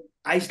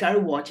I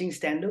started watching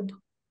stand-up,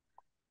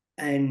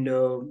 and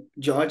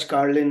George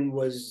Carlin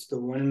was the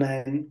one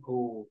man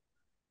who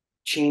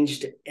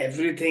changed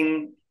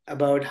everything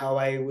about how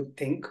I would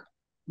think.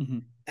 Mm-hmm.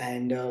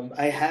 And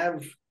I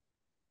have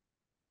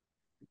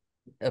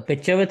A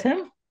picture with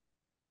him?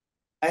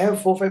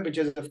 4-5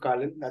 pictures of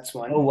Carlin. That's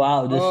one. Oh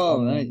wow,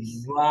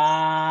 Nice.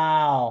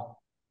 Wow.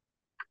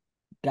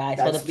 Guys,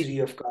 That's 3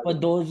 of for Carlin.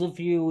 those of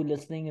you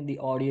listening in the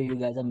audio, you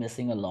guys are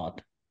missing a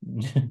lot.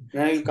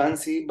 Now you can't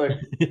see, but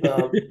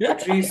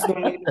Patrice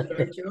O'Neill is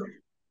right here.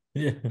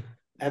 Yeah.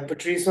 I have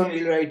Patrice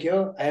O'Neill right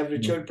here. I have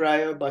Richard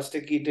Pryor,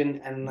 Buster Keaton,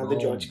 and another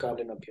George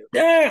Carlin up here.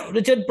 Yeah,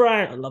 Richard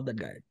Pryor. I love that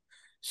guy.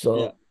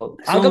 So how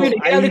So come you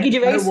have Ricky I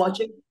Gervais? started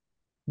watching.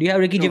 Do you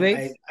have Ricky No, Gervais?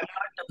 I'm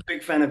not a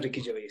big fan of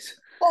Ricky Gervais.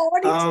 Oh,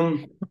 what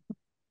is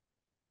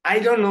I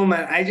don't know,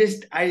 man. I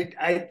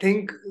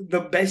think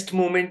the best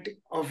moment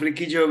of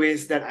Ricky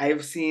Gervais that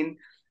I've seen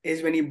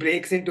is when he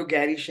breaks into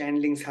Gary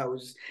Shandling's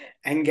house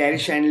and Gary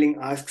Shandling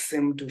asks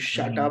him to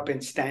shut up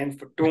and stand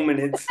for 2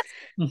 minutes.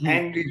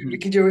 And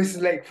Ricky Gervais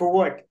is like, for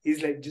what?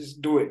 He's like,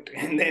 just do it.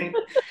 And then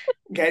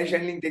Gary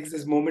Shandling takes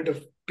this moment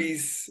of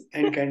peace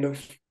and kind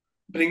of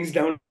brings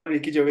down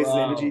Ricky Gervais'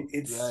 energy.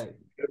 It's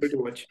incredible to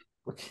watch.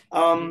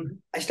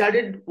 I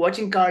started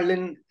watching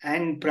Carlin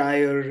and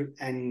Pryor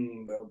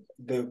and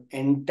the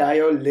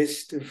entire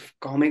list of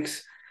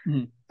comics.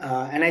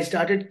 And I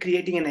started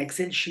creating an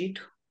Excel sheet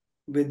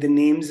with the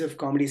names of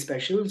comedy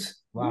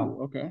specials. Wow.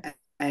 Okay.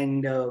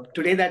 And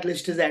today that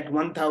list is at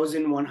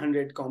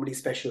 1,100 comedy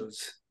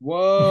specials.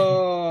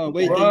 Whoa.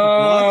 Wait,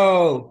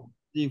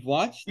 you've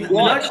watched?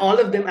 Not all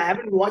of them. I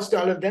haven't watched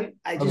all of them.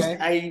 I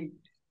Okay.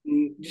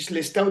 just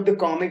list out the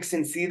comics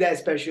and see their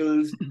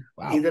specials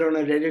either on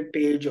a Reddit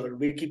page or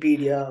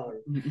Wikipedia, or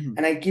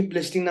and I keep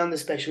listing down the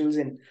specials,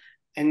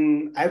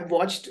 and I've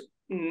watched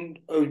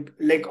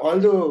like all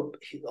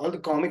the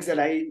comics that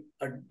I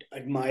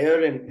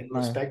admire and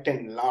respect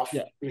and laugh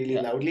really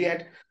loudly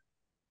at.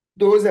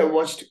 Those I've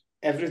watched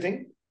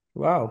everything.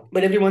 Wow.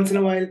 But every once in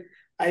a while,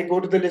 I go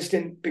to the list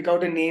and pick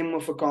out a name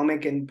of a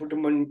comic and put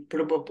them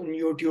up on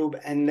YouTube,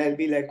 and there'll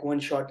be like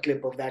one short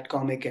clip of that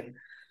comic, and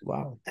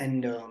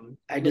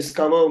I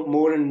discover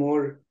more and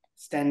more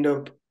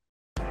stand-up.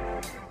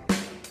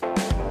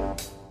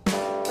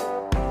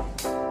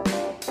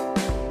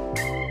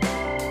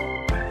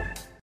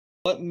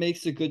 What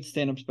makes a good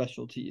stand-up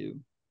special to you?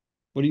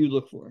 What do you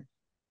look for?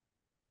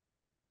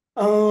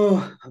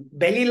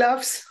 Belly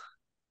laughs,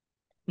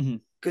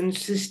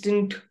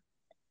 consistent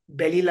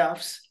belly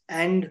laughs,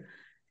 and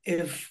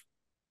if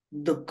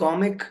the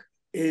comic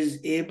is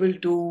able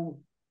to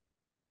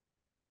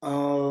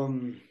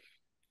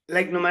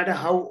like, no matter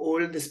how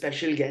old the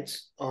special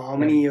gets or how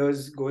many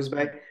years goes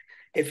by,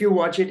 if you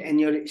watch it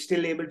and you're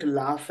still able to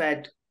laugh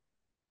at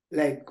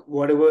like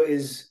whatever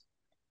is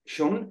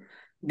shown,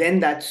 then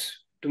that's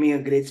to me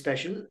a great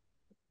special.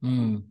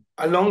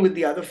 Along with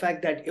the other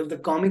fact that if the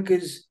comic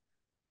is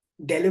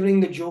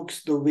delivering the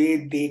jokes the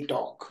way they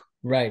talk,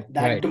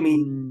 that to me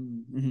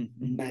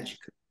magic.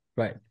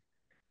 Right.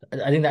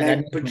 I think that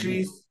like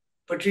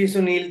Patrice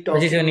O'Neill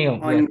talking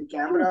on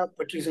camera,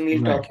 Patrice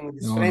O'Neill talking with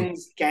his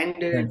friends,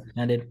 candid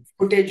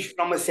footage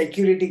from a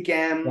security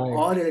cam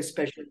or a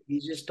special.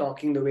 He's just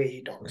talking the way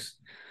he talks.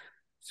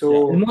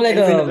 So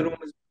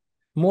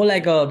more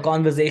like a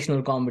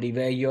conversational comedy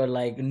where you're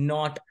like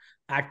not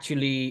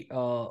actually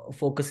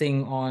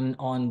focusing on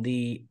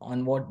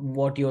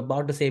what you're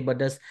about to say, but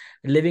just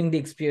living the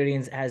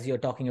experience as you're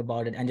talking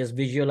about it and just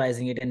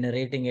visualizing it and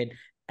narrating it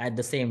at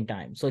the same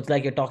time. So it's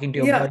like you're talking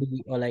to your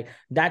buddy or like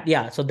that.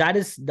 Yeah. So that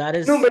is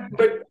no,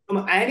 but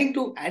adding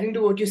to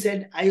what you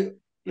said, I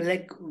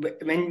like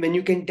when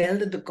you can tell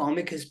that the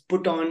comic has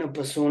put on a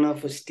persona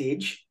for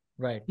stage,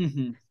 right?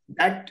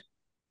 That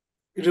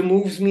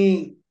removes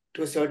me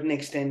to a certain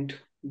extent,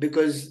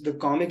 because the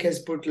comic has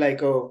put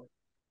like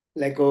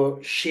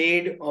a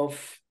shade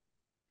of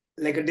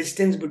like a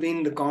distance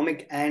between the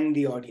comic and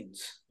the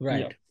audience.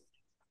 Right.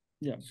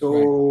 Yeah.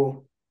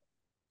 So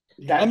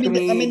that I mean,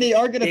 to me they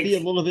are going to be a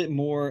little bit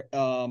more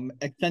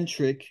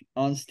eccentric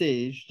on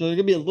stage. So they're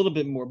going to be a little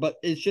bit more, but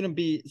it shouldn't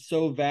be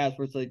so vast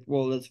where it's like,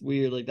 whoa, that's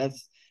weird. Like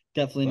that's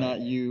definitely not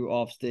you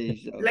off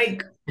stage. Though.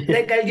 Like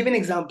I'll give an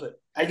example.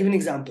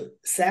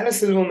 Sarah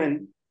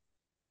Silverman,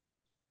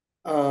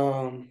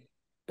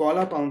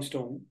 Paula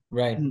Poundstone,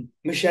 right,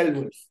 Michelle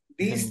Wolf.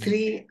 These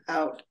three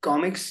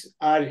comics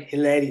are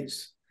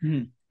hilarious.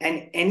 And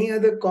any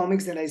other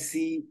comics that I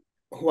see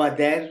who are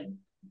there,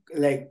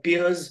 like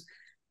peers,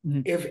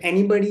 if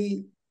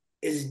anybody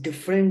is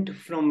different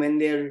from when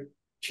they're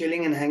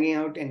chilling and hanging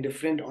out and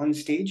different on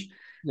stage,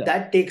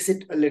 that takes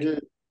it a little.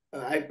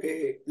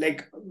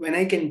 Like when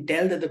I can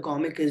tell that the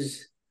comic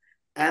is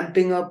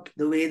amping up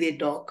the way they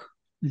talk,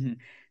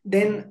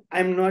 then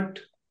I'm not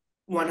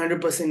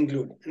 100%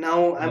 glued.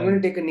 Now I'm going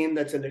to take a name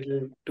that's a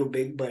little too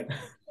big, but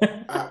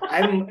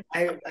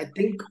I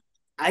think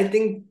I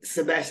think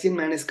Sebastian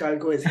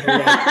Maniscalco is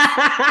hilarious.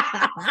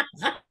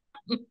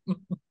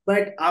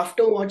 But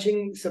after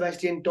watching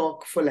Sebastian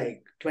talk for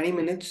like 20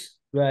 minutes,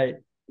 Right.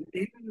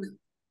 then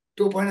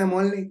to a point I'm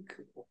all like,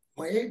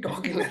 why are you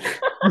talking like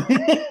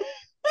that?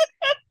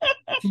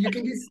 You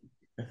can just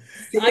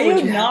say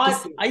what you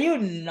have to say. Are you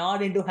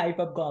not into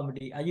hype-up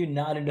comedy? Are you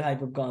not into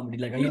hype-up comedy?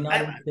 Like, are you No,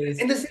 not into this?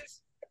 in the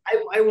sense,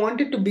 I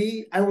wanted to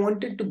be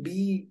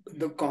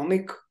the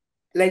comic.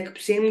 Like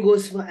same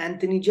goes for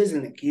Anthony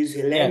Jeselnik. He's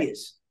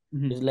hilarious.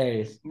 It's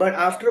hilarious. But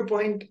after a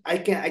point, I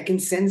can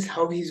sense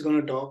how he's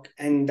gonna talk,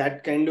 and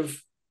that kind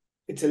of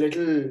it's a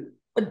little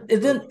But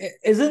isn't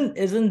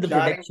the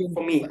jarring prediction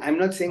for me. I'm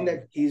not saying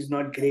that he's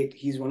not great.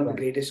 He's one of the Right.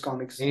 greatest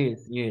comics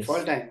Yes. of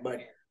all time. But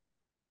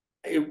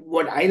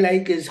what I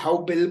like is how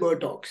Bill Burr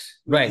talks.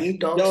 When Right. he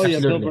talks, Oh yeah,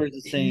 Bill Absolutely. Burr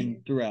is the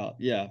same throughout.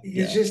 Yeah,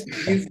 he's yeah.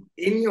 he's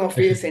in your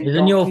face and He's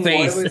in your talking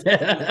face. whatever is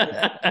coming out of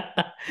him.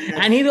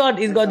 And he's got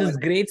That's how I this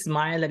like it. great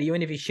smile that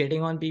even if he's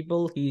shitting on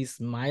people, he's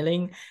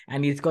smiling,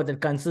 and he's got that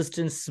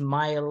consistent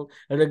smile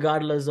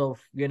regardless of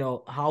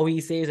how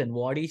he says and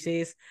what he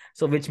says.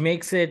 So which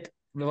makes it,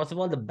 first of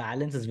all, the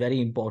balance is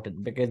very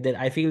important, because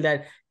I feel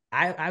that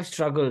I've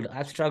struggled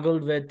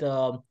with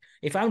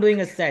if I'm doing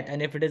a set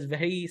and if it is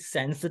very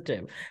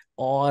sensitive,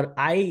 or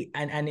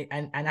and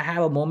I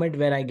have a moment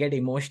where I get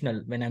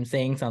emotional when I'm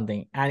saying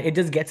something and it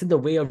just gets in the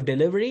way of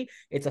delivery,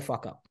 it's a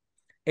fuck up.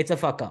 It's a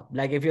fuck up.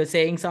 Like if you're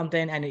saying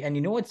something and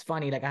it's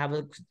funny, like I have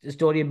a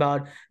story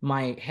about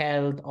my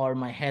health or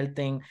my health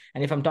thing,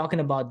 and if I'm talking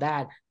about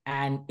that,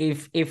 and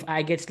if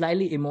I get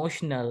slightly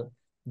emotional,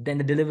 then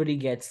the delivery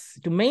gets,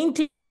 to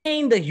maintain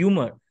the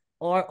humor,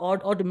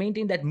 or to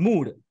maintain that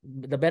mood,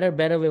 the better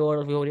way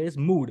of it is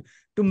mood.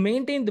 To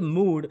maintain the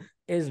mood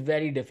is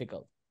very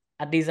difficult.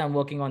 At least I'm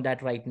working on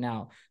that right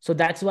now. So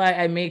that's why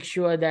I make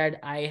sure that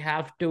I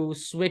have to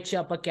switch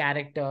up a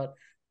character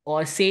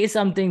or say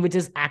something which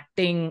is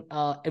acting,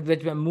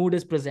 which my mood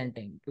is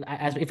presenting.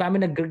 As if I'm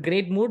in a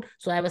great mood,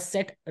 so I have a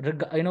set,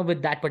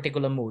 with that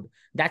particular mood.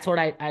 That's what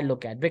I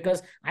look at,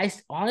 because I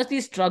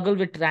honestly struggle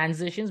with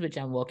transitions, which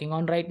I'm working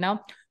on right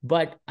now.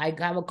 But I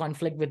have a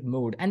conflict with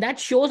mood, and that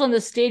shows on the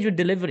stage with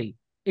delivery.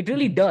 It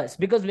really does,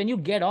 because when you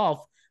get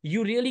off,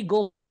 you really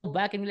go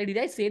back and be like, did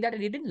I say that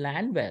and it didn't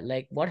land well?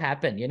 Like, what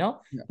happened? Yeah.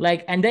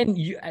 Like, and then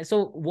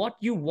so what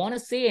you want to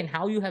say and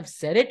how you have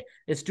said it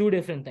is two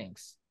different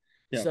things.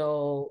 Yeah.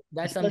 So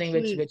that's something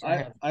which Especially, I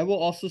have. I will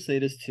also say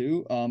this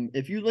too.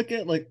 If you look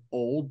at like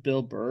old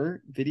Bill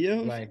Burr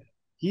videos, Right.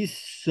 he's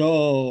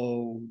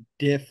so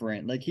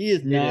different. Like he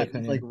is not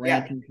different, just like Yeah.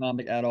 ranting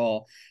comic at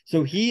all.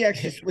 So he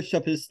actually switched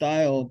up his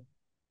style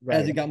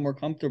as he Right. got more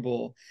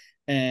comfortable,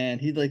 and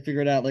he like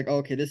figured out like,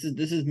 okay, this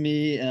is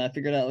me, and I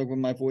figured out like what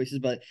my voice is.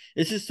 But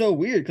it's just so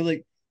weird because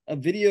like a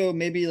video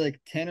maybe like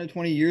 10 or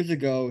 20 years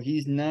ago,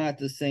 he's not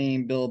the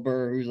same Bill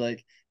Burr who's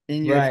like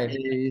in your Right.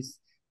 face.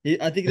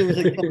 I think there was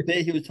like some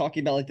bit he was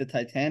talking about like the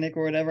Titanic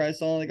or whatever I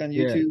saw like on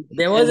Yeah. YouTube.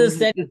 There was And a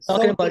set it's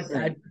talking so about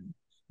different.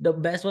 the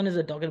best one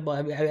is talking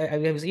about.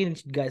 Have you seen,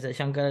 guys?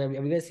 Shankar, have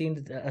you guys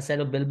seen a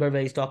set of Bill Burr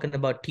where he's talking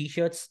about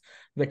t-shirts,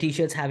 where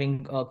t-shirts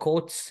having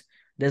quotes?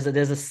 There's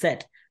a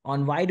set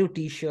on why do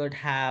t-shirt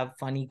have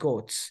funny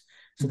quotes.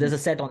 So there's a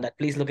set on that.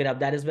 Please look it up.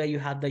 That is where you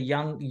have the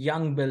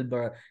young Bill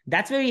Burr.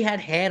 That's where he had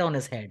hair on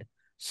his head.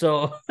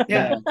 So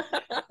Yeah.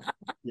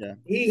 Yeah.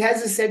 He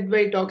has a set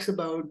where he talks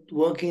about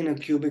working in a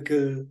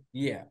cubicle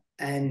yeah.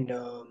 and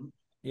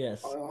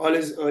Yes. all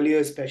his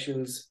earlier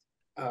specials.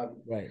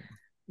 Right.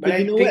 But I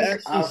you know what think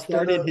actually after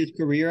started the his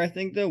career? I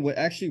think though, what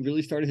actually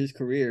really started his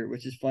career,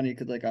 which is funny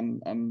because like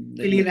I'm like,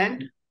 Philly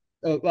rant,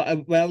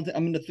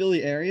 I'm in the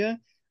Philly area.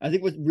 I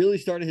think what really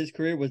started his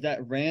career was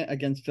that rant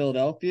against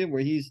Philadelphia,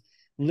 where he's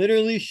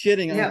literally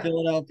shitting on Yeah.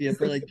 Philadelphia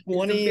for like It's the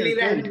 20 or Philly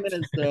 30 rant.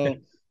 minutes though.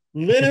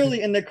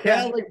 Literally, and the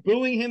crowd Yeah. like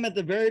booing him at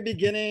the very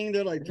beginning.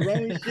 They're like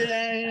throwing shit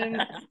at him,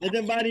 and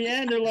then by the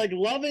end, they're like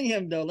loving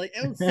him though. Like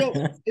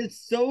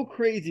it's so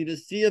crazy to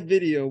see a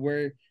video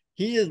where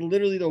he is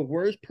literally the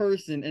worst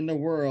person in the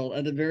world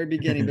at the very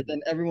beginning, but then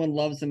everyone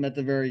loves him at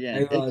the very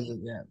end.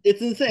 Yeah.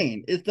 It's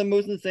insane. It's the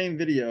most insane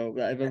video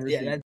that I've ever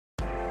Yeah, seen.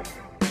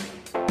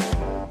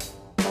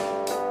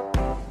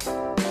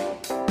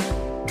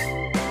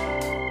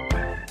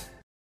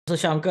 So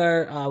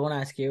Shankar, I want to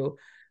ask you,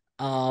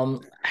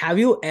 have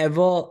you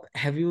ever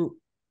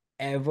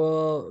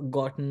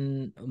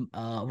gotten,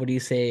 what do you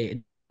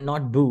say,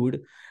 not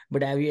booed,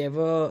 but have you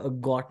ever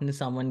gotten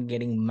someone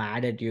getting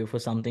mad at you for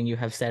something you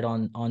have said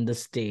on the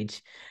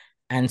stage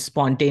and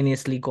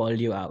spontaneously called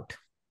you out?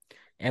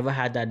 Ever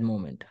had that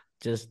moment?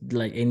 Just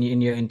like in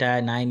your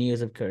entire 9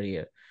 years of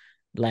career,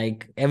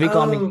 like every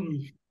comic,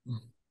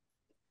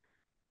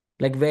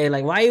 like where,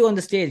 like, why are you on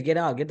the stage? Get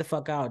out, get the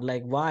fuck out.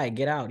 Like, why?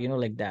 Get out,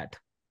 like that.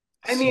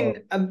 I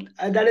mean,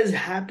 that has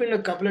happened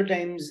a couple of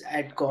times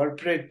at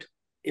corporate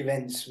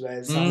events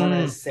where someone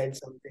has said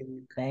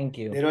something. Thank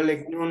you. They're all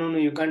like, no,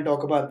 you can't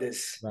talk about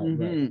this. Right.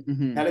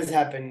 That has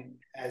happened.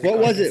 As What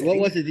was it? setting. What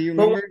was it? Do you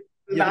But remember?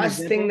 the You have an last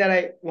thing example? that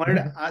I wanted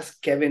to ask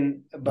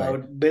Kevin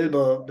about Bill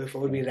Burr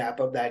before we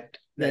wrap up that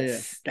Yeah.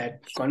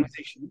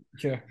 conversation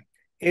Sure.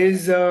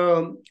 is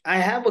I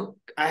have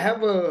I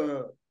have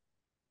a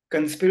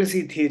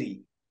conspiracy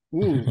theory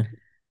Ooh,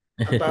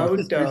 about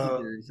conspiracy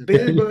theories. Okay.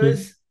 Bill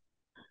Burr's.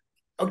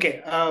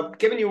 Okay,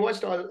 Kevin, you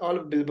watched all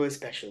of Bill Burr's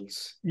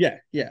specials. Yeah,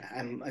 yeah.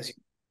 I'm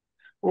assuming.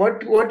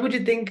 What would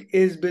you think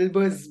is Bill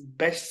Burr's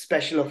best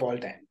special of all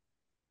time?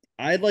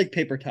 I like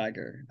Paper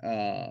Tiger.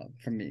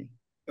 From me.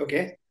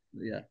 Okay.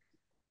 Yeah.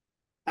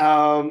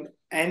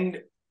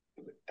 And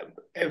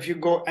if you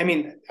go, I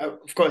mean,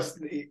 of course,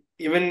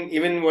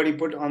 even what he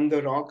put on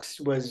the rocks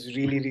was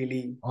really,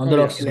 really On the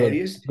rocks is good.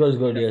 hilarious.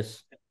 Good,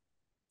 yes.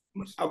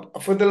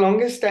 For the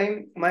longest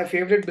time, my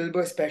favorite Bill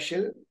Burr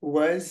special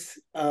was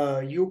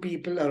 "You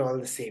People Are All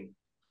the Same,"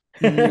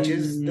 which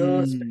is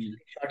the special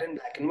shot in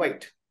black and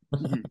white.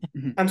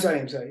 I'm sorry.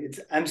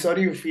 I'm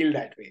sorry you feel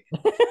that way.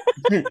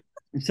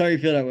 I'm sorry you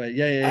feel that way.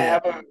 Yeah, I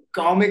have a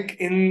comic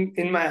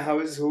in my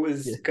house who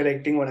is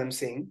correcting what I'm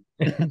saying.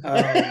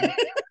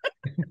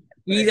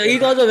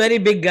 He's also a very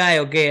big guy.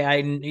 Okay,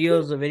 he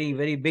was a very,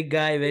 very big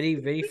guy, very,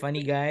 very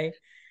funny guy,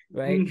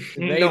 right?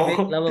 Very No,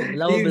 big,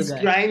 lovable he's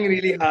guy. trying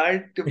really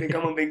hard to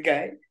become a big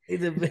guy,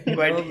 He's a big, but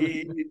lovable.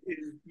 he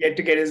is yet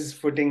to get his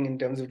footing in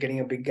terms of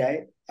getting a big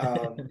guy.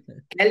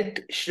 Kelt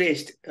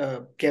Shresht,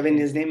 Kevin,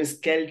 his name is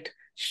Kelt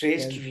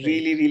Shresht. Kelt Shresht.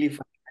 Really, really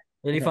fun.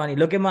 Really funny.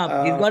 Look him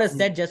up. He's got a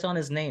set just on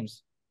his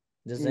names.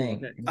 Just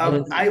saying.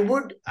 I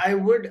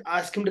would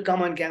ask him to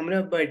come on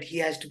camera, but he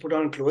has to put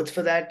on clothes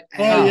for that.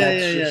 And Oh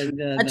that's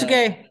yeah. That's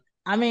okay.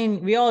 I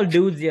mean, we all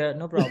dudes here,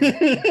 no problem.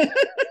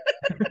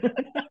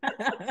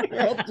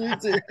 We're all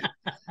dudes here.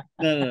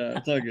 No,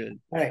 it's all good.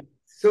 All right.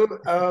 So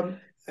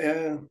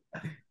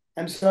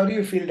I'm sorry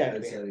you feel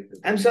that way.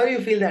 I'm sorry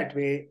you feel that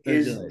way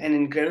is an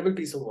incredible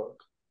piece of work.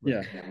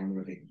 Yeah.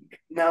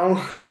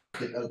 Now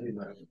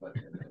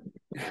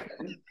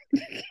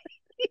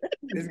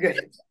this guy.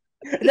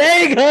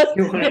 There he goes.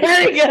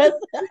 There he goes.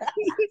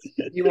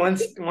 He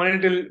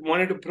wanted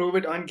to prove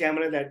it on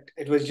camera that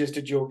it was just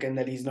a joke and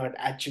that he's not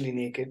actually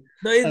naked.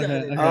 No, he's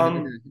Okay.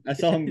 not. I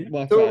saw him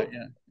walk by.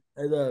 Yeah.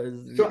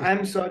 So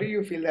I'm sorry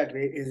you feel that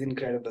way is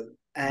incredible,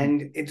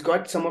 and it's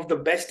got some of the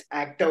best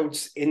act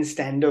outs in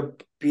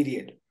stand-up.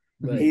 Period.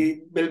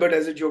 Right. Bill Burr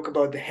does a joke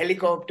about the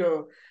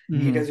helicopter.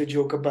 He does a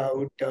joke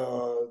about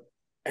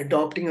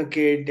adopting a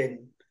kid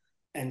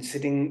and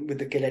sitting with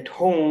the kid at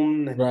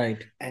home.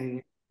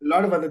 And a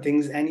lot of other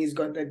things, and he's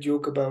got that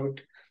joke about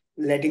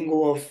letting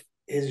go of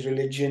his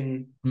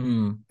religion,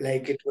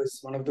 like it was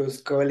one of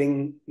those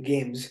curling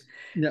games.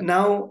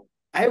 Now,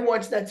 I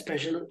watched that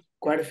special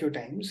quite a few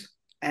times,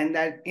 and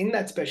that in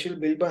that special,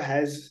 Bill Burr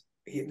has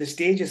the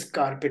stage is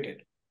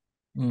carpeted.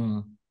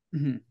 Now,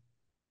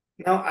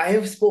 I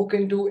have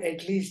spoken to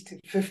at least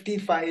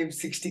 55,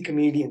 60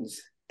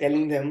 comedians,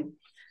 telling them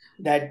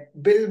that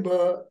Bill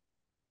Burr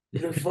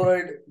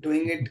preferred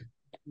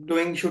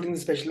shooting the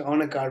special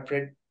on a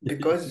carpet,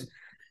 because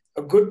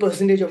a good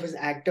percentage of his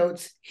act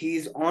outs,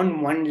 he's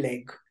on one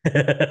leg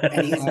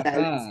and his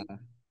balance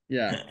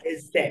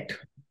is set.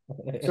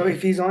 So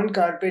if he's on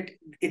carpet,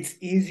 it's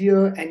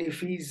easier, and if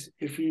he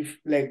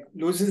like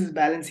loses his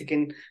balance, he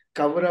can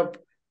cover up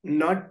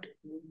not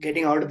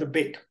getting out of the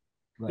bit.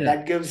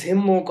 That gives him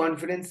more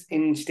confidence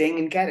in staying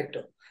in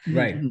character.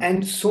 Right.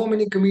 And so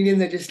many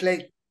comedians are just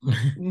like,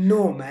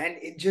 no, man,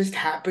 it just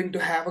happened to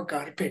have a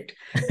carpet.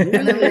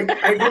 And I'm like,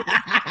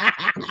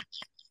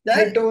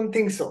 I don't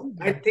think so.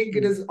 I think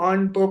it is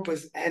on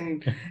purpose.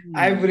 And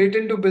I've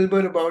written to Bill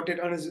Burr about it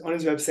on his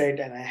website,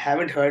 and I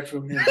haven't heard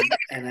from him.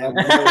 And I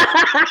wonder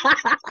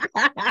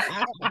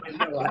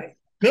why.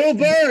 Bill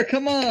Burr,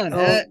 come on.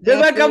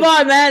 Bill Burr, come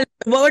on, man.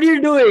 What are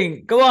you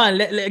doing? Come on,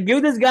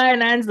 give this guy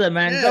an answer,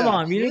 man. Come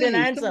on, we need an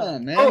answer. Come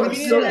on, man. Oh,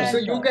 so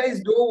you guys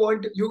don't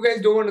want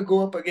to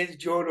go up against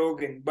Joe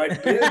Rogan,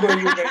 but Bill Burr,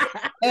 you guys.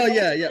 Oh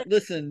yeah.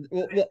 Listen,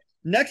 well,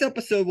 next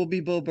episode will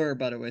be Bill Burr,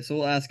 by the way, so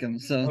we'll ask him.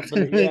 So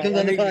when he comes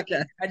on the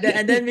podcast,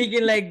 and then we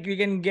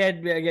can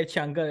get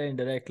Shankar in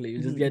directly.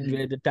 You just get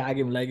to tag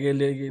him, tag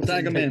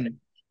him in.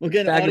 We'll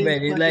get tag him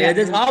in. He's like,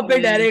 just hop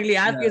in directly.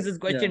 Ask us this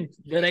question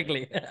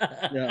directly.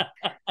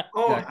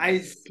 I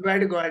swear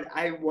to God,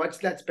 I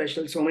watched that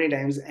special so many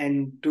times,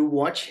 and to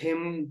watch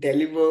him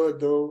deliver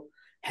the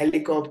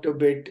helicopter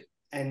bit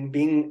and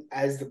being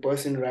as the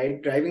person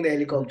driving the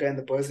helicopter and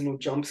the person who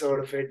jumps out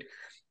of it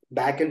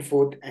back and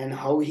forth, and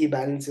how he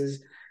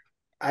balances.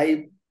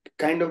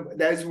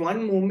 There's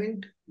one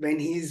moment when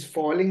he's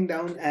falling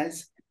down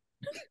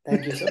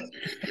thank you, sir.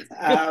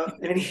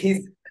 When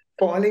he's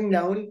falling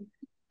down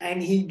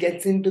and he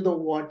gets into the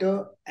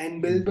water,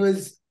 and Bill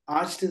Burr's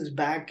arched his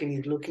back and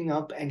he's looking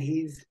up, and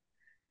he's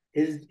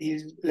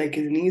like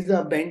his knees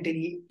are bent and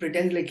he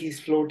pretends like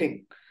he's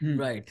floating.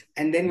 Right.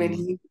 And then when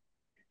he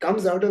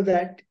comes out of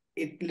that,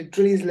 it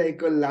literally is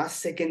like a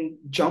last second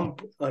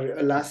jump or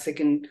a last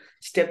second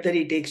step that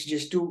he takes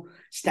just to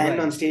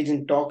stand on stage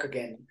and talk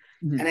again.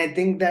 And I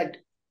think that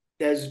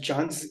there's a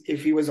chance,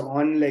 if he was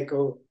on like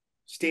a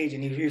stage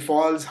and if he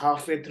falls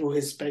halfway through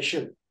his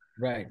special,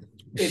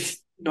 it's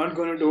not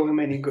going to do him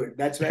any good.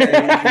 That's why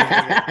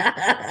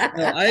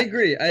I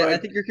agree. I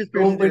think your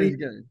conspiracy theory is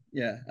good.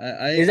 Yeah.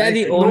 Is that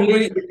the only?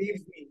 Nobody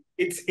believes me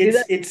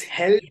It's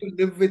hell to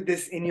live with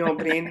this in your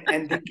brain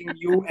and thinking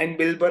you and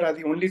Wilbur are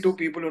the only two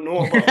people who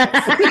know about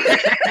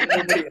this.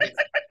 Nobody else.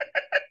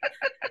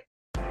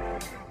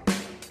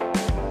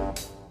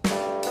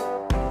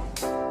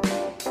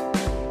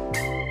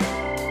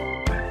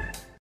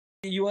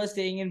 You are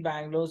staying in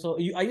Bangalore, so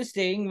are you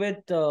staying with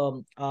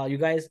you're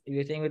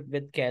staying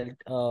with Kelt,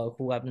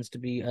 who happens to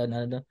be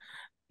another.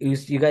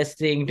 You guys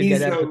staying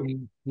together?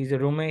 He's a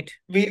roommate.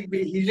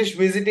 He's just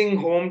visiting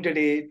home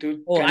today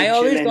to Oh, kind I of chill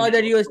always and thought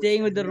that you were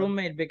staying with the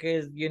roommate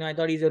because I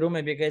thought he's a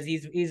roommate because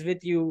he's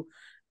with you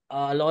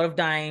a lot of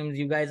times.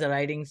 You guys are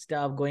writing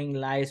stuff, going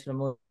live,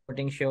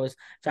 promoting shows.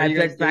 So Are I you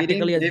guys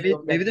practically dating?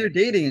 assumed Maybe that. they're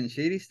dating and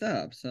shady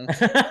stuff. So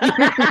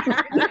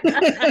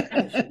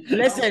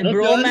Listen, Don't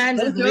bromance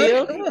judge, is don't judge.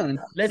 real. Come on.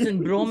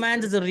 Listen,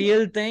 bromance is a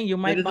real thing. You It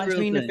might is a punch real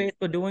me in the thing. face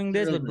for doing It's a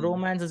this, real but thing.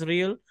 bromance is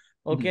real.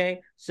 Mhm. Okay,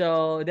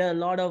 so there are a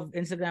lot of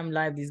Instagram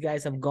live these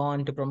guys have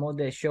gone to promote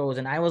their shows,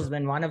 and I was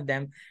in one of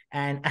them.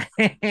 And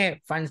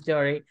fun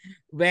story,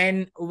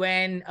 when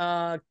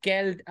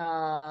Kelt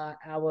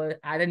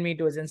added me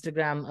to his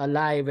Instagram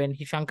live, when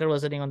Shankar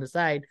was sitting on the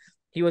side,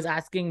 he was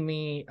asking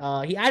me,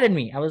 he added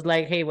me. I was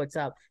like, hey, what's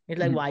up? He's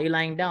like, Mhm. why are you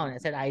lying down? I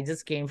said, I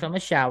just came from a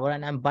shower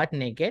and I'm butt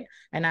naked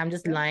and I'm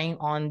just lying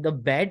on the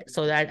bed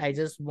so that I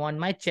just want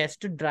my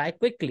chest to dry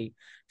quickly.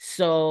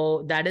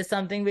 So that is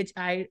something which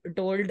I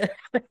told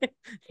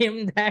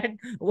him that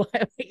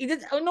he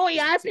just, oh no, he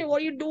asked me,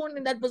 what are you doing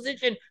in that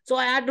position? So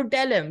I had to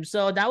tell him.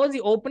 So that was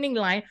the opening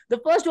line, the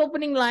first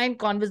opening line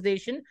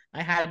conversation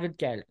I had with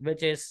Kel,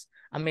 which is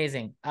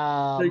amazing.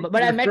 So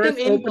But I your met him first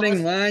in opening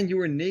person. line, you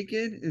were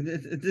naked.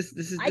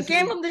 I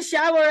came from the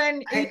shower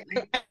and I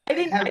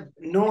didn't. have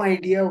no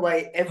idea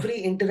why every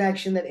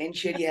interaction that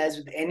Enshedi has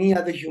with any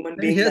other human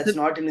being Yes, that's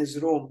not in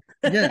his room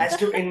yes. has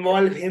to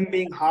involve him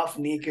being half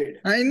naked.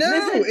 I know.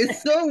 Listen.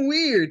 It's so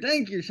weird.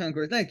 Thank you,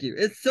 Shankar. Thank you.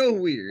 It's so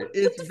weird.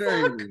 It's the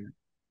very fuck? weird.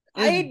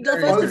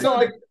 First of Also,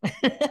 all,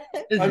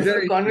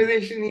 the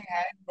conversation he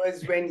had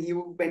was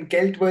when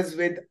Kelt was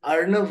with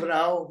Arnav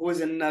Rao, who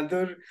is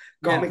another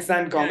Comic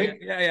San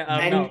comic,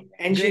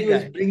 and she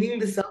was bringing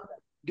this up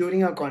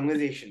during our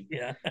conversation.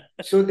 Yeah.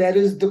 So there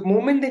is the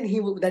moment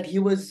that he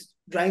was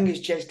drying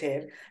his chest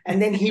hair,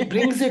 and then he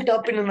brings it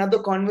up in another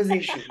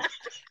conversation,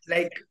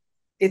 like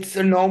it's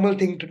a normal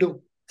thing to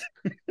do.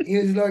 He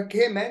was like,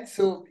 "Hey man,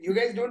 so you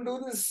guys don't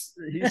do this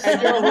He's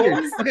at your so weird.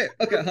 homes?" Okay,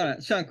 hold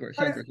on. Shankar.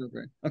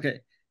 Okay.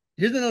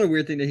 Here's another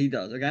weird thing that he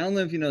does. Okay, I don't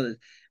know if you know this.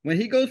 When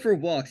he goes for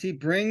walks, he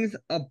brings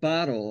a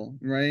bottle,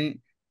 right?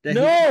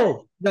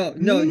 No. No.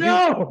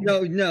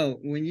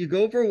 When you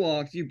go for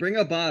walks, you bring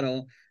a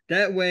bottle.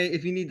 That way,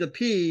 if you need to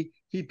pee,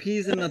 he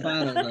pees in the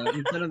bottle though,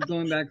 instead of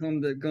going back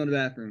home to go to the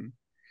bathroom.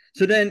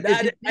 So then,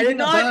 if he pees in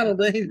the bottle,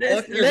 then he's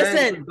walking around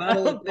with a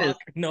bottle of piss.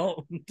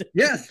 No.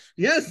 Yes.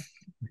 That's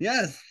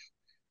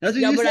what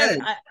Yeah, you but said.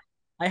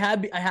 I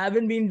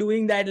haven't been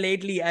doing that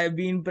lately. I've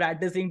been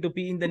practicing to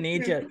pee in the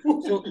nature.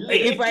 So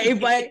if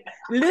I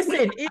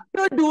listen, if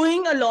you're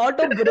doing a lot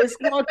of brisk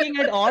walking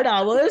at odd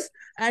hours,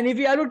 and if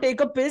you have to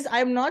take a piss,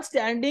 I'm not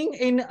standing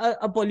in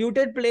a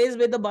polluted place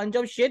with a bunch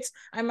of shits.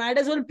 I might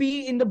as well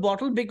pee in the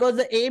bottle because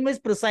the aim is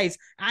precise,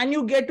 and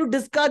you get to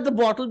discard the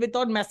bottle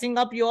without messing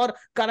up your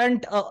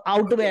current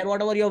outwear,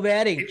 whatever you're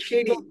wearing.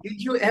 Shady, did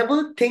you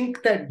ever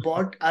think that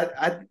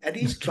are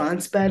these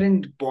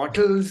transparent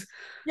bottles?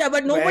 Yeah,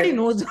 but nobody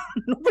knows.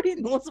 Nobody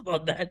knows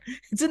about that.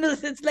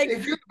 It's like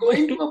if you're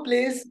going to a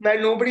place where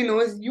nobody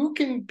knows, you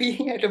can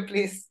be at a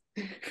place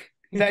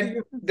that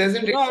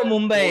doesn't. You know how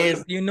Mumbai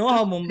is. You know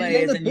how Mumbai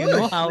is, and you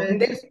know how. Man,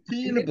 just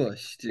pee in the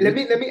bush, dude.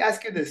 Let me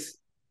ask you this: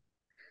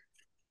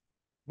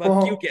 Fuck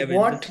for you, Kevin.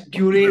 what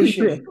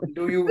duration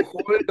do you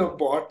hold a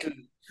bottle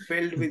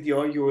filled with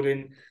your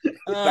urine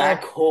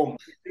back home?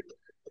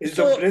 Is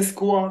the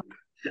brisk walk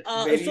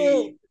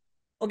very?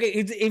 Okay,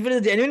 if it is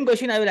a genuine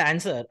question, I will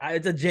answer.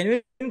 It's a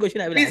genuine question,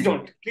 I will Please answer.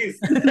 don't. Please.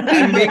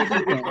 I'm being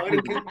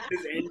rhetorical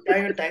this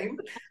entire time.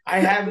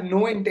 I have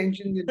no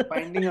intentions in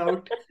finding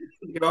out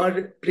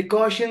your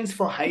precautions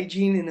for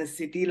hygiene in a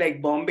city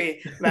like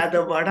Bombay, where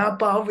the vada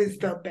pav is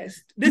the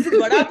best. This is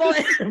vada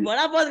pav.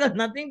 Vada pav has got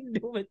nothing to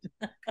do with.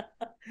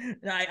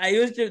 I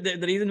used to. The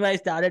reason why I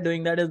started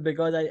doing that is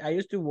because I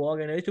used to walk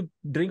and I used to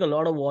drink a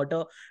lot of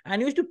water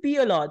and I used to pee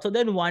a lot. So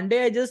then one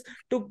day I just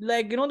took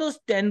those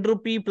 10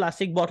 rupee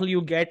plastic bottle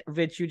you get,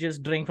 which you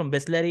just drink from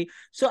Bisleri.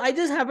 So I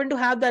just happened to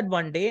have that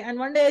one day, and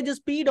one day I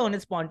just peed on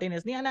it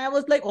spontaneously, and I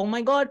was like, oh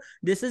my god,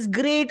 this is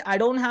great. I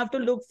don't have to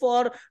look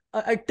for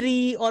a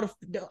tree or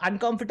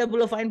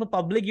uncomfortable or fine for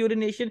public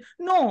urination.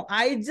 No,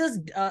 I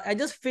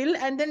just fill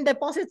and then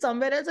deposit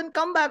somewhere else and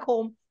come back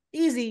home.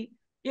 Easy,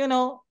 you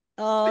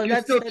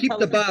still keep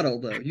the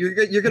bottle though. You're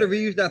gonna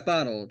reuse that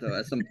bottle though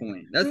at some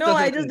point. No,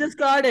 I just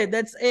discard it.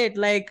 That's it.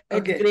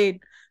 It's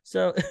great.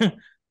 So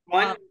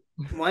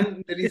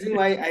the reason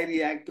why I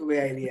react the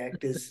way I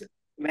react is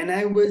when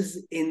I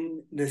was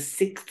in the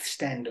 6th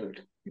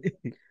standard.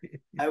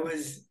 I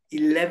was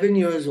 11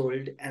 years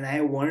old and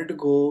I wanted to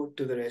go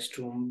to the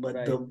restroom, but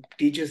the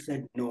teacher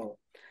said no.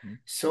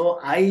 So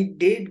I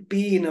did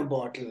pee in a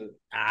bottle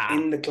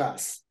in the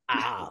class.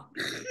 Ah.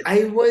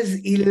 I was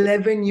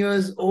 11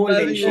 years old,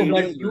 11 and years No,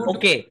 but old, man.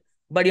 okay.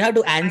 But you have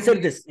to answer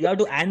And this. You have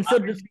to answer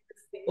this.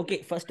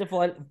 Okay, first of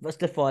all,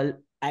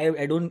 I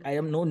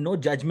am no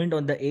judgment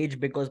on the age,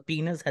 because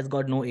penis has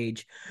got no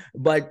age.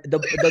 But the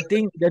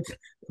thing that's,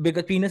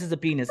 because penis is a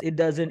penis, it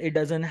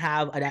doesn't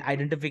have an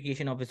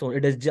identification of its own.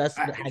 It is just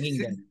I, hanging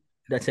there.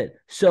 That's it.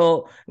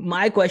 So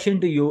my question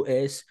to you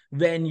is,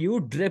 when you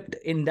dripped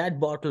in that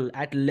bottle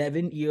at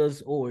 11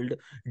 years old,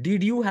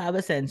 did you have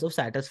a sense of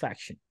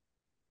satisfaction?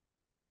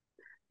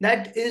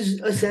 that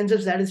is a sense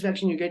of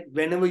satisfaction you get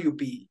whenever you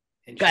pee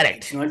and shit.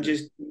 It's Correct. not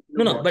just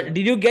the No, but bottle.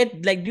 did you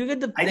get the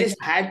I like? just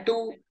had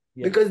to,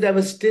 Yeah. because there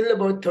was still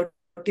about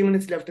 30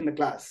 minutes left in the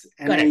class,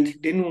 and I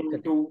Correct. didn't want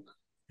Correct. to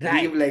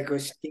leave Right. like a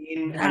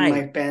stain on my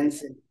Right.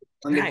 pants and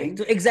on the Right. thing.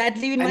 So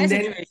exactly in my And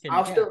then situation. Yeah.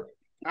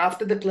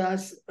 after the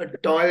class, a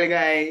tall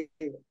guy,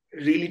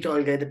 really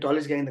tall guy, the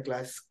tallest guy in the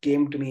class,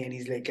 came to me and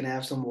he's like, "Can I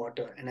have some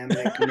water?" And I'm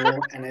like, "No."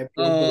 And I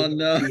poured Oh the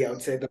no. pee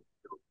outside the.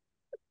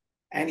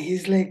 And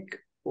he's like,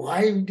 "Why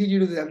did you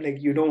do this?" I'm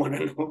like, "You don't want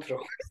to know, bro.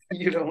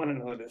 You don't want to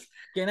know this."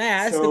 Can I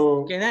ask So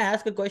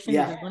a question which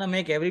yeah, is gonna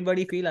make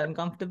everybody feel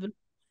uncomfortable?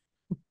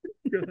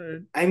 Go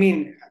ahead. I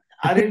mean,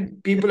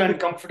 aren't people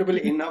uncomfortable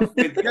enough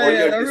with Yeah, all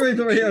yeah, your everybody's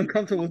already description?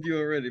 uncomfortable with you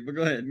already, but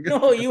go ahead.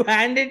 No, you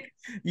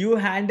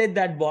handed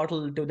that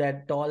bottle to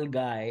that tall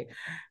guy.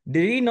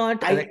 Did he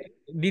not I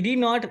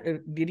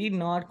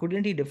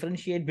couldn't he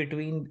differentiate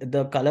between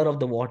the color of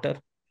the water?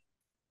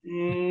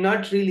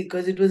 Not really,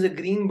 because it was a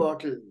green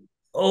bottle.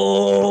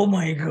 Oh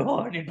my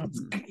God, it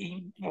was Mhm.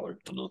 green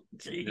bottle.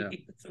 Yeah.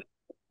 Jeez.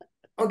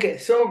 Okay,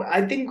 so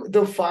I think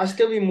the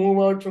faster we move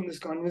out from this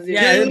conversation,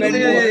 Yeah, Yeah, yeah, everybody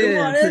yeah, move yeah, on. yeah, Move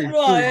yeah. on. Let's Please, move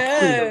on. please,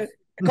 please.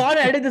 Yeah. Can't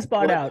edit this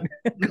part what out.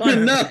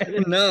 Can't No, edit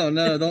it.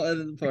 no, don't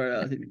edit the part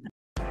out.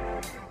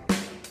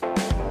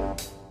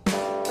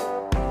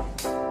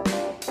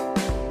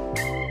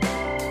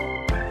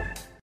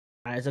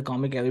 As a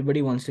comic,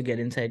 everybody wants to get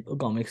inside a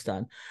comic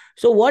star.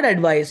 So what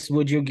advice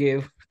would you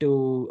give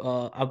to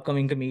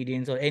upcoming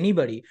comedians or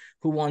anybody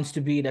who wants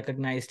to be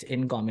recognized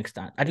in comic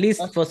star, at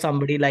least for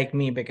somebody like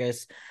me,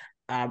 because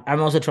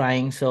I'm also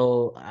trying.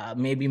 So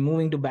maybe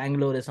moving to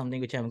Bangalore is something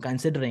which I'm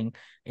considering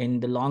in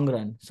the long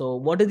run. So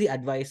what is the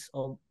advice,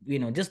 of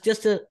just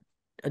a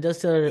tip or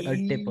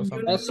you're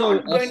something? Also,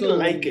 not going to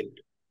like it.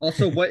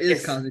 what is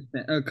Yes.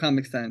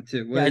 Comic Stand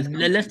too? What Yeah, is Comic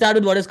let's Stand? start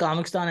with what is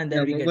comic star, and Yeah,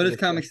 then we get what to is this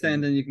Comic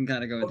Stand? question. Then you can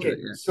kind of go into Okay, it.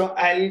 Yeah. so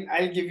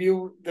I'll give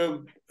you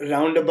the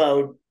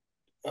roundabout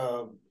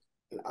uh,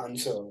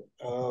 answer.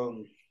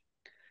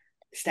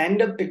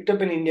 Stand-up picked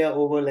up in India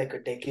over like a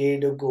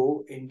decade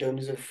ago in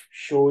terms of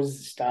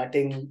shows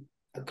starting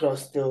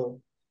across the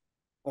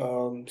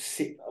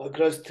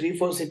across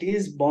 3-4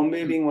 cities.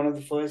 Bombay being one of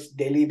the first,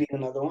 Delhi being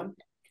another one,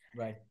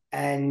 Right.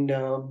 and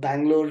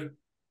Bangalore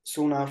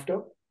soon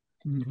after.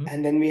 Mm-hmm.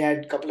 And then we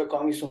had a couple of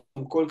comics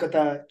from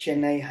Kolkata,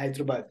 Chennai,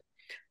 Hyderabad.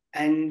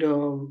 And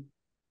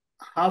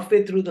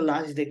halfway through the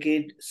last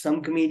decade,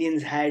 some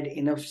comedians had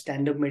enough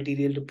stand-up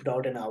material to put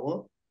out an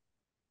hour,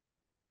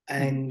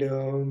 and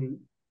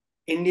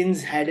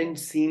Indians hadn't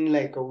seen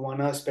like a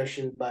 1 hour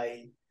special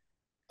by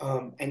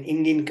an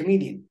Indian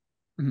comedian.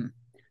 Mhm.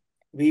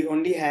 We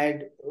only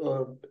had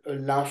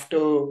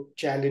laughter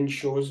challenge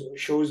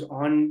shows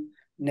on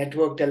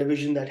network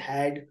television that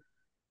had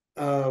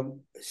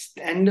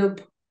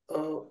stand-up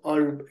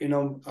or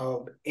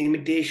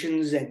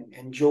imitations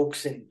and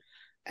jokes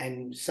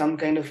and some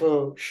kind of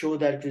a show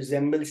that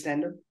resembled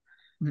stand-up.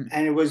 Mhm.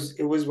 And it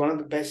was one of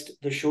the best.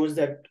 The shows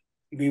that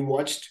we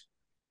watched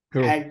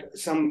True. had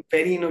some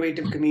very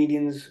innovative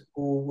comedians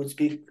who would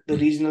speak the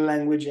regional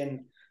language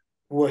and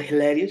who were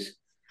hilarious.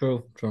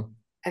 True. True.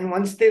 And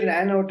once they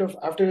ran out of,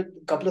 after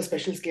a couple of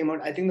specials came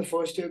out, I think the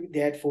first year they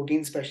had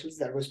 14 specials.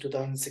 That was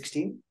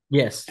 2016.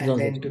 Yes. And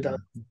then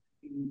 2016.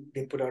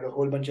 they put out a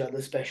whole bunch of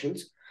other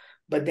specials.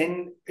 But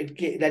then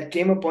that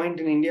came a point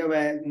in India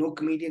where no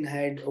comedian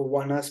had a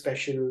 1 hour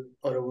special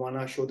or a 1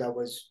 hour show that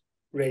was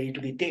ready to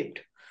be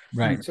taped.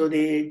 Right. So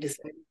they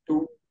decided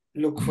to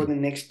look for the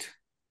next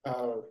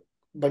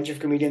bunch of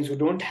comedians who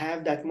don't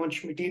have that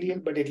much material,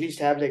 but at least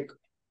have like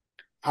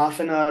half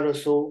an hour or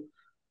so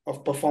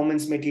of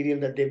performance material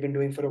that they've been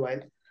doing for a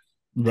while.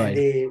 And Right.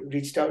 they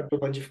reached out to a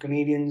bunch of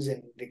comedians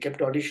and they kept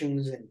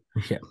auditions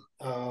Yeah.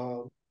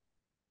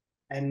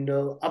 and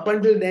up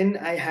until then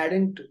I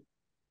hadn't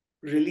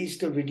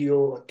released a video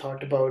or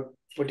thought about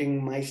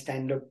putting my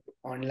stand-up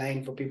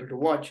online for people to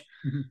watch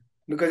Mhm.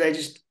 because I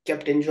just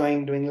kept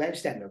enjoying doing live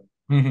stand-up.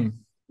 Mm-hmm.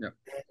 And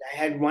I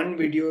had one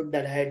video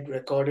that I had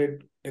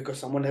recorded because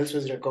someone else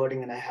was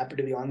recording and I happened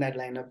to be on that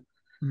lineup.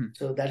 Mhm.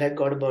 So that had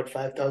got about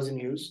 5,000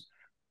 views.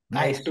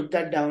 Nice. I took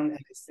that down and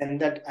I sent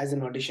that as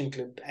an audition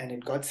clip and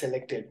it got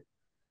selected.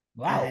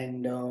 Wow.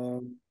 And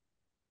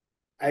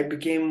I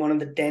became one of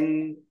the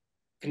 10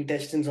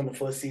 contestants on the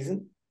first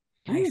season.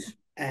 Nice.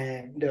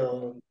 And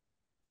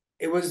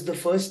it was the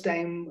first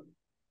time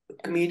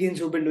comedians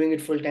who've been doing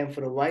it full time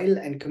for a while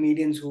and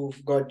comedians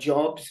who've got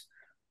jobs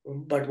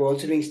but were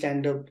also doing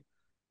stand up.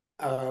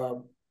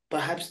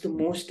 Perhaps the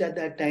most at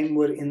that time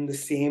were in the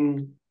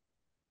same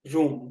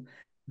room.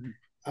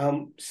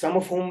 some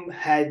of whom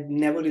had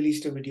never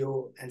released a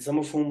video, and some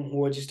of whom who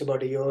were just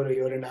about a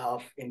year and a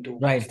half into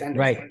Right,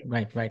 stand-up.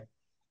 right.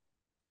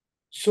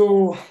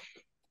 So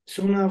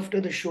soon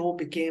after, the show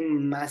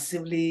became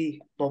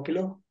massively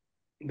popular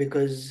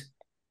because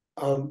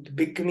the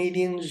big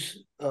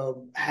comedians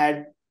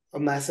had a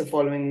massive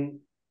following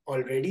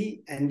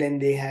already, and then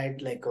they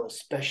had like a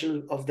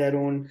special of their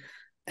own,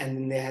 and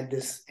then they had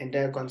this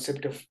entire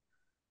concept of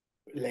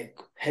like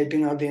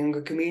helping out the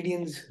younger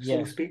comedians, so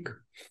Yeah. to speak.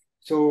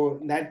 So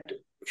that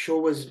show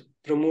was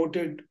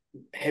promoted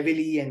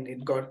heavily, and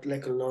it got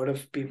like a lot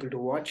of people to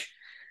watch.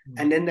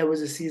 And then there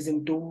was a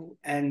season 2,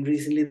 and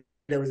recently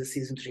there was a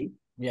season 3.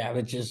 Yeah,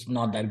 which is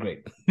not that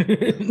great.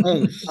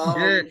 Oh Um,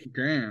 shit!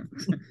 Damn.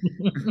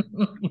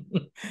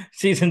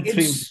 Season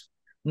 3, it's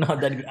not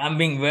that good. I'm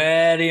being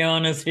very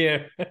honest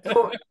here.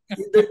 so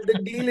the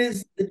deal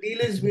is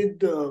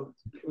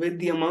with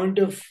the amount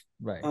of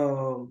Right,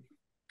 uh,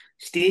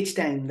 stage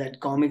time that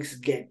comics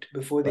get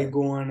before they right.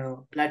 go on a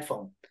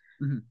platform.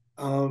 Mhm.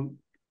 Um,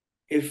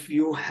 if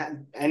you have,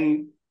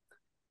 and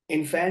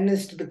in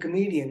fairness to the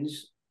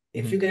comedians,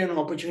 if you get an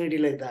opportunity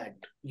like that,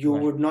 you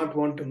Right. would not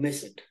want to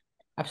miss it.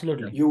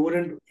 Absolutely. You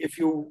wouldn't,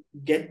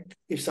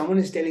 if someone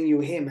is telling you,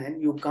 hey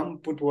man, you come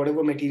put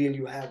whatever material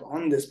you have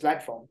on this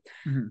platform,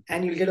 Mhm.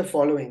 and you'll get a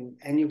following,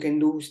 and you can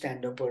do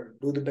stand up or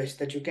do the best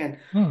that you can.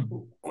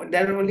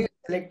 There are only a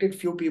selected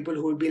few people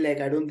who would be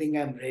like, I don't think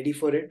I'm ready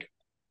for it.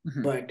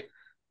 Mhm. But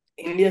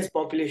India's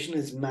population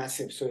is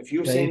massive. So if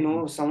you say Very no,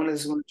 true. someone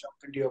else is going to jump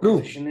into your True.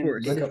 position Of and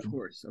course, take Very up. of true.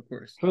 course, of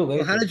course. True, very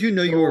So how true. did you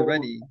know you were So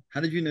ready?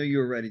 How did you know you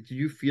were ready? Did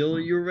you feel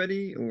you were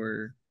ready,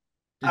 or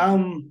did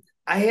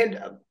I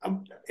had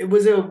it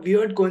was a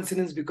weird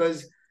coincidence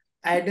because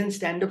I had done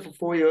stand up for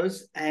 4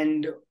 years,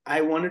 and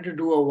I wanted to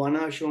do a 1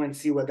 hour show and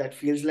see what that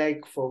feels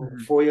like. For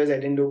Mhm. 4 years, I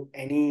didn't do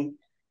any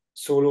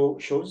solo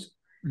shows,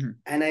 Mhm.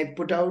 and I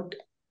put out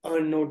a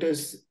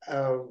notice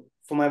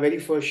for my very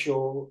first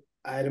show.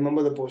 I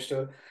remember the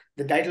poster.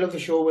 The title of the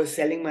show was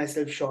 "Selling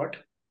Myself Short,"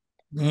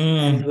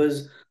 and it Mm.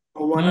 was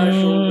a 1 hour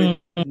show with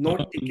Mm.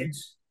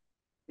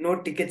 no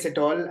tickets at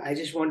all. I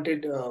just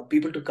wanted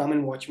people to come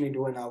and watch me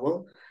do an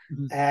hour,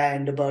 Mhm.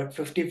 and about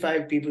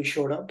 55 people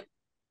showed up, and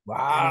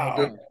I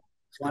did Wow. Wow,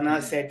 it's good one to hour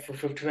know. set for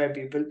 55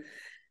 people,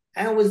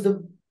 and it was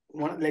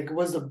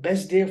the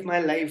best day of my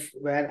life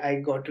where I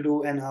got to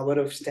do an hour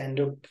of stand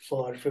up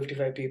for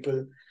 55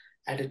 people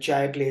at a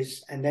chai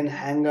place, and then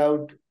hang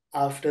out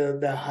after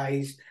the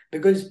highs,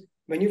 because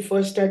when you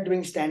first start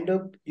doing stand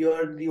up,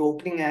 you're the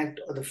opening act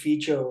or the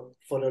feature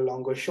for a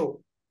longer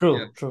show.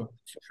 Yeah, True.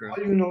 So true.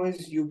 all you know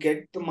is you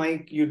get the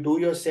mic, you do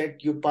your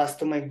set, you pass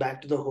the mic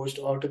back to the host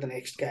or to the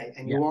next guy,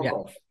 and you Yeah, walk yeah.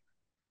 off.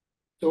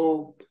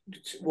 So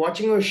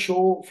watching a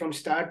show from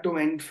start to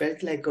end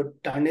felt like a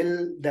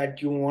tunnel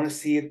that you want to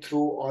see it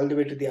through all the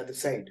way to the other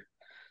side.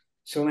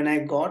 So when I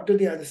got to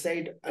the other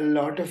side, a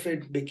lot of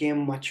it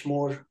became much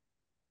more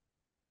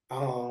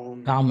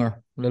um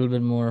Calmer, a little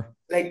bit more.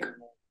 like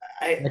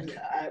I, Like,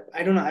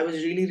 I don't know, I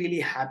was really, really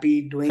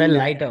happy doing felt that.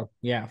 lighter.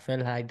 Yeah,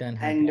 felt lighter and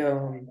happy. And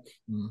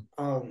Mm.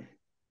 um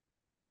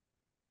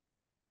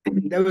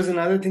there was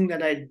another thing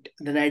that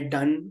I'd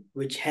done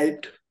which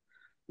helped,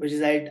 which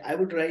is I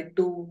would write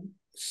to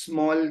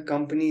small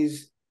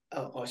companies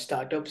or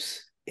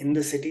startups in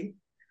the city.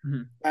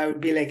 Mhm. I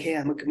would be like, hey,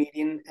 I'm a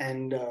comedian,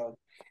 and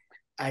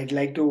I'd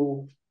like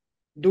to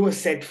do a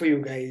set for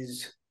you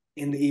guys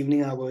in the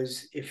evening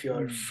hours. If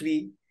you're Mhm.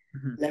 free,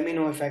 Mhm. let me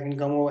know if I can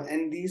come over.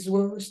 And these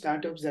were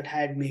startups that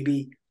had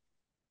maybe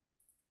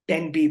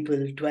 10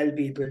 people, 12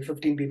 people,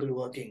 15 people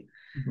working.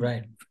 Mhm.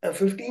 Right. A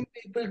 15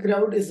 people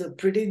crowd is a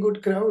pretty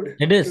good crowd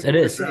It to is. It do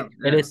a is. set.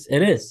 Yeah. It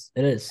is.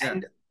 Yeah.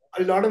 And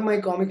a lot of my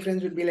comic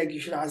friends would be like, you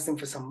should ask them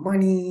for some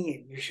money,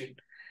 and you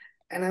should.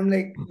 And I'm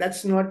like,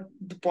 that's not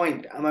the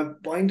point. My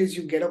point is,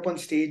 you get up on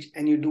stage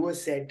and you do a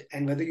set,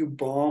 and whether you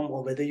bomb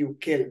or whether you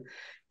kill,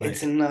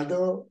 it's Right.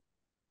 another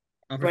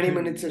 20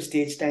 minutes Opportunity. of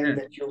stage time Yeah.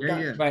 that you've Yeah.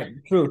 done. Yeah. Right.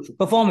 True.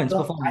 Performance. So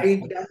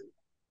Performance.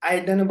 I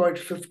had done about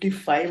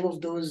 55 of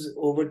those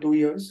over 2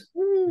 years.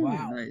 Ooh,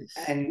 Wow. nice.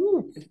 And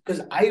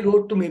because I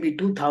wrote to maybe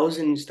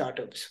 2,000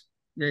 startups,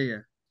 Yeah.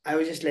 Yeah. I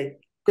was just like,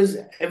 because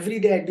every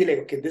day I'd be like,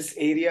 okay, this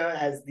area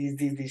has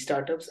these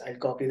startups. I'll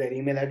copy their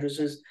email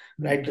addresses,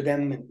 write to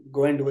them, and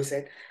go and do a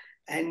set.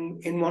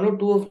 And in one or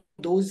two of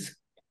those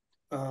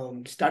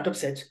startup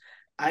sets,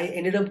 I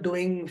ended up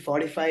doing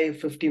 45,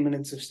 50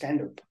 minutes of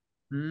stand up.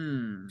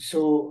 Hmm.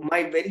 So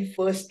my very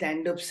first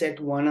stand up set,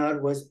 1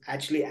 hour, was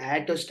actually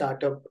at a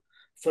startup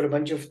for a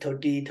bunch of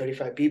 30,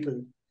 35 people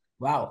who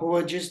Wow.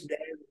 were just there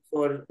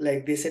for,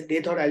 like, they said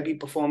they thought I'll be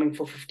performing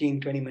for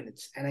 15, 20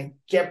 minutes. And I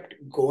kept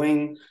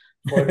going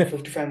for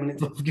 55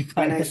 minutes.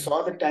 When I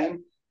saw the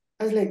time,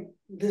 I was like,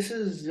 this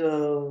is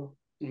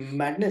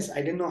madness.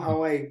 I didn't know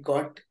how I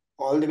got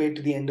all the way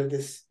to the end of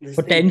this thing.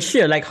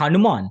 Potential, like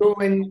Hanuman. So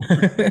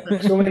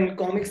when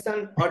Comic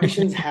Stan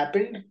auditions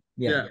happened,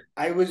 Yeah. Yeah.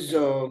 I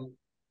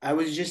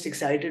was just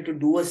excited to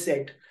do a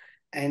set.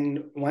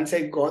 And once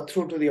I got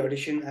through to the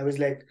audition, I was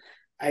like,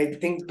 I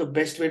think the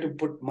best way to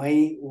put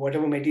my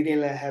whatever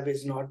material I have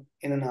is not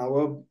in an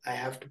hour, I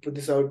have to put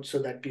this out so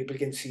that people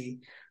can see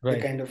the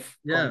Right. kind of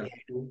Yeah. comedy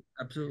I do.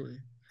 Absolutely.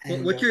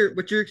 And What's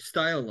your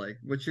style like?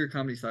 What's your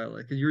comedy style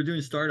like? Because you were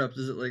doing startups.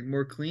 Is it like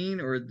more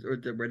clean, or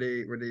were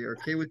they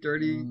okay with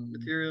dirty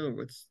material, or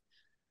what's?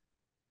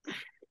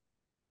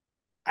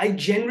 I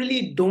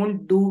generally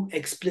don't do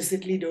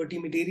explicitly dirty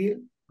material.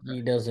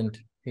 He doesn't.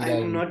 He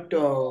I'm doesn't.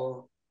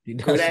 not He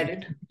good at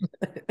doesn't.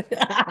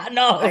 it.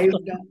 No.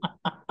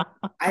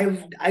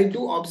 I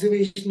do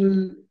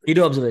observational You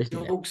do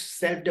observation. jokes,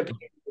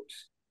 self-deprecating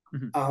jokes,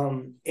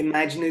 Mhm.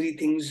 imaginary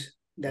things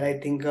that I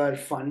think are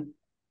fun.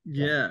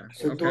 Yeah.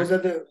 So Okay.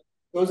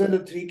 those are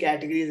the three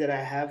categories that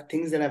I have: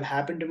 things that have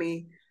happened to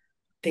me,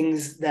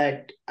 things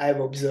that I've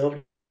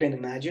observed and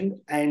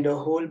imagined, and a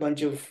whole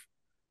bunch of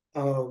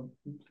uh,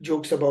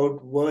 jokes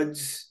about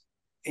words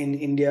in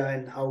India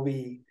and how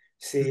we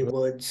say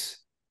words,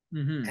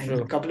 Mm-hmm. and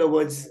True. a couple of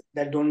words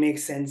that don't make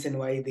sense and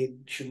why they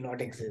should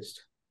not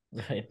exist.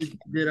 Right.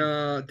 Did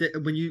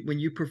when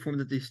you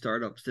performed at these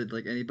startups, did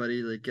like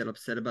anybody like get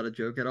upset about a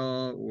joke at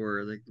all,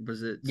 or like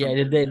was it? Yeah.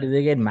 something- Did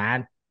they get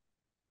mad?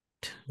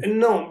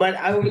 No, but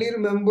I only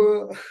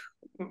remember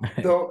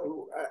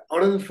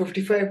out of the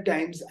 55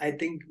 times, I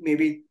think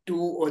maybe 2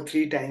 or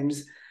 3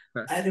 times,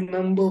 Okay. I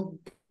remember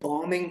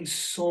bombing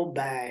so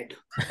bad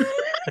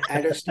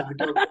at a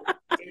startup.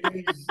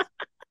 It is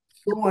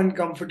so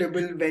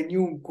uncomfortable when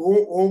you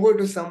go over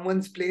to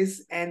someone's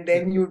place and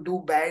then you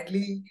do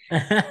badly.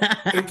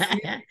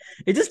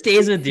 It just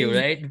stays It with you,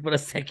 feels, right? For a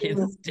second,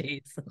 it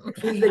stays. it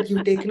feels like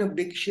you've taken a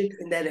big shit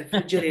in that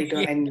refrigerator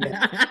and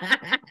left.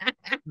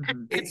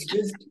 Mhm. It's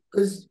just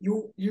because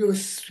you're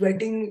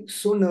sweating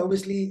so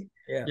nervously.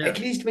 Yeah. Yeah. At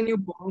least when you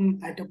bomb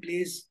at a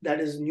place that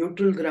is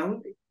neutral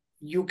ground,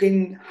 you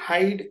can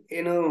hide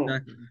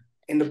Exactly.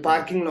 in the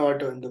parking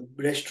lot or in the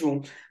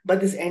restroom. But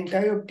this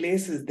entire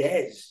place is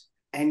theirs,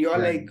 and you're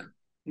Right. like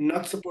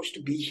not supposed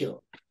to be here.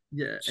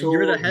 Yeah, and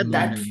you're the So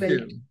headliner that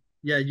felt, too.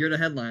 Yeah, you're the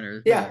headliner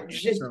as yeah, well.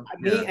 it's just So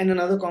me yeah. and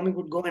another comic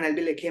would go, and I'll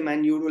be like, hey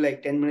man, you do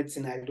like 10 minutes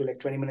and I'll do like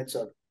 20 minutes,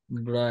 or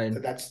Right.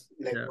 that's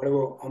like Yeah.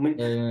 whatever, how many,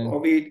 Yeah. or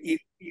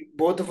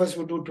both of us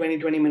would do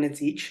 20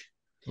 minutes each.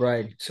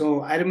 Right.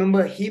 So I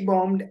remember he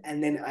bombed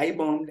and then I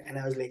bombed, and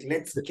I was like,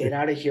 let's get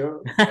out of here.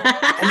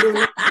 And they were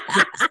like,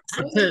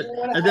 hey, you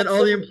wanna And then have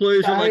all the some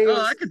employees were like, chai or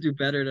 "Oh, I could do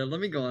better. Then let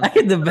me go on." I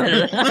can do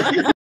better.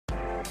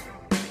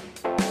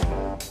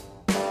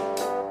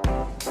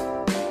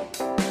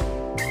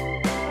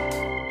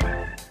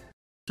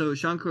 So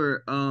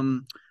Shankar,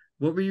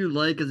 what were you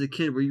like as a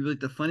kid? Were you like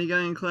the funny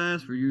guy in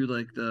class? Were you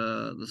like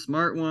the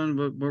smart one?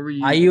 What were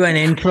you? Are you an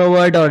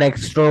introvert or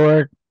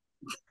extrovert?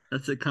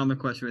 That's a common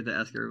question we have to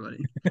ask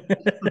everybody.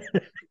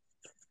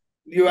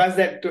 you ask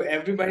that to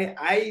everybody.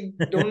 I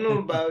don't know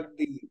about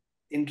the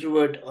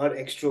introvert or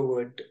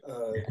extrovert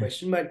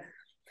question, but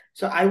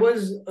so I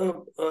was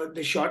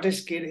the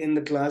shortest kid in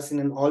the class in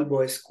an all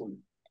boys school.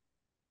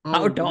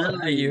 How Oh, tall are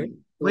really? you?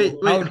 Wait,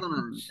 So, hold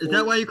on. Is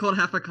that why you called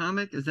half a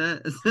comic? Is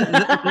that?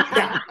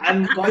 yeah,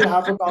 I'm called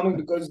half a comic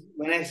because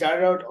when I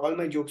started out, all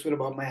my jokes were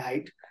about my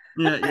height.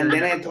 Yeah, And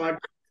then yeah. I thought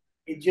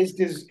it just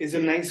is a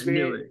nice I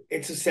knew way. it.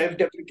 It's a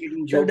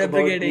self-deprecating joke about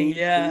Self-deprecating, me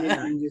yeah.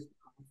 being just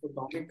half a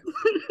comic.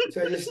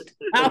 So I just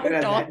How took it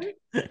as tall?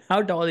 that.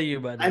 How tall are you,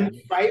 by the I'm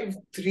way?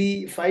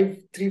 5'3",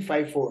 5'3",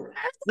 5'4".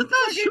 That's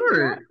not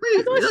short.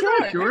 Wait, That's not that's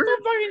short. not short.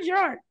 That's not fucking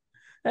short.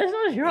 That's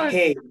not short.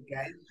 Hey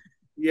guys,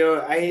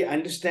 I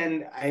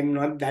understand I'm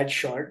not that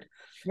short,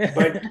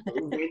 but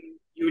when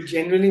you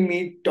generally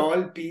meet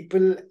tall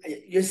people,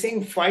 you're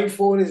saying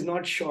 5'4" is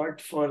not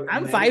short for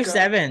I'm America.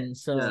 5'7",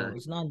 so Yeah.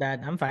 it's not that.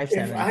 I'm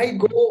 5'7". If I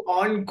go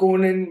on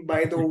Conan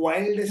by the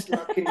wildest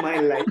luck in my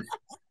life,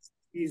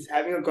 he's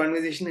having a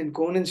conversation and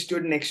Conan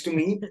stood next to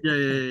me,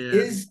 Yeah.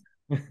 his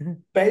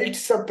belt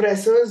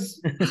suppressors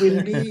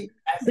will be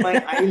at my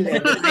eye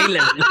level. Eye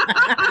level.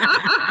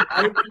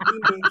 I will be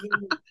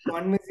making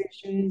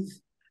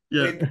conversations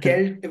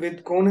Yeah.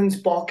 with Conan's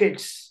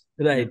pockets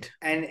Right.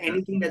 and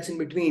anything that's in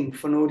between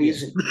for no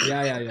Yes. reason.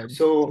 Yeah.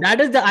 So That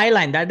is the eye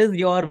line. That is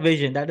your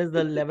vision. That is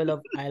the level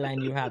of eye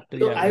line you have to.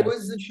 So Yeah. I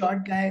was the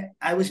short guy.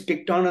 I was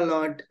picked on a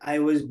lot. I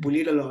was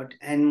bullied a lot.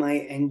 And my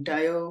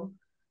entire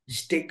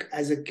stick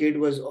as a kid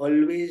was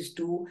always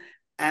to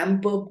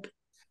amp up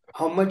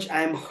how much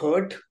I'm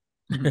hurt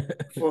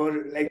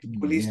for like the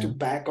police to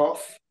back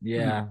off.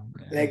 Yeah.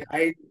 Like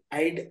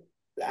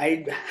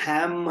I'd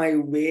ham my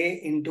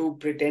way into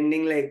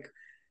pretending like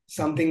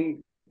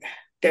something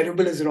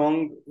terrible is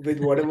wrong with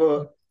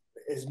whatever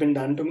has been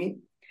done to me.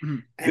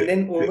 And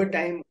then over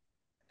time,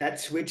 that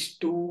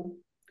switched to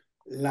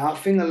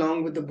laughing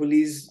along with the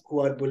bullies who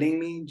are bullying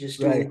me just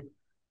to Right.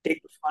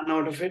 take the fun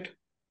out of it.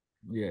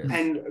 Yes.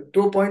 And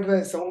to a point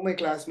where some of my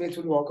classmates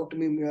would walk up to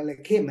me and be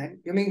like, hey man,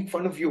 you're making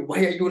fun of you.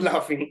 Why are you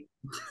laughing?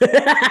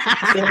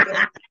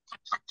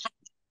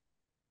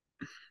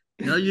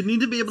 No, you need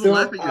to be able to So,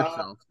 laugh at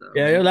yourself, though.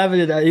 Yeah, you're laughing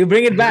at that. You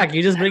bring it back.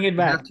 You just bring it You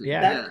back. have to.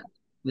 Yeah.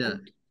 Yeah.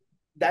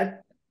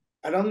 that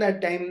around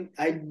that time,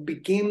 I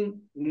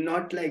became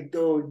not like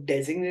the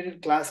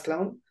designated class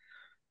clown,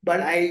 but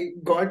I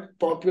got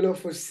popular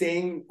for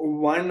saying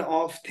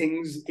one-off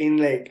things in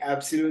like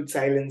absolute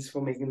silence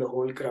for making the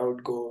whole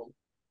crowd go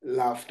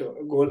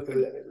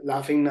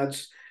laughing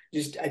nuts.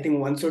 Just I think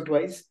once or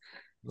twice.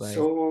 Right.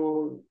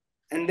 So,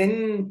 and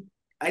then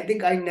I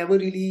think I never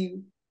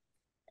really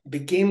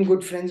became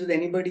good friends with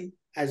anybody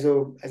as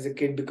a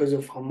kid because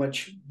of how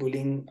much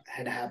bullying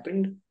had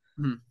happened.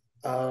 Mhm.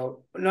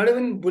 Not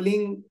even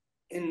bullying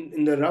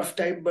in the rough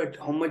type, but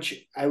how much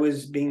I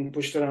was being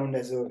pushed around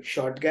as a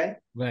short guy.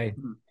 Right.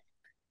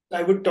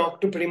 I would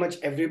talk to pretty much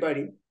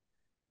everybody,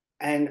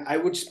 and I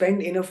would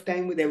spend enough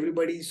time with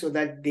everybody so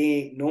that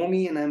they know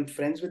me and I'm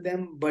friends with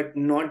them, but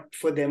not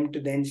for them to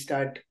then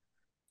start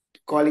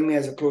calling me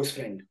as a close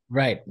friend.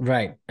 Right.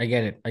 Right. I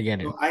get it. I get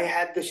it. So I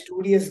had the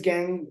studious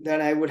gang that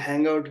I would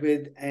hang out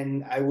with,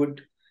 and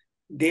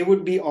they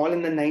would be all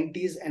in the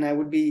 90s, and I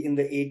would be in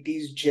the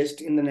 80s, just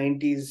in the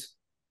 90s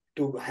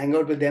to hang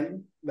out with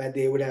them, where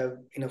they would have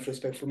enough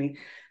respect for me.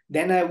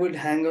 Then I would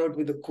hang out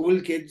with the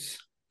cool kids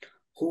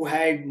who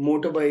had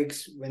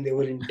motorbikes when they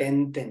were in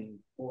 10th and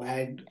who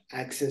had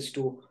access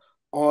to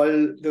all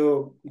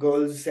the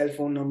girls' cell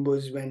phone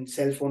numbers when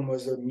cell phone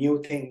was a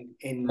new thing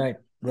Right.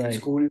 in Right.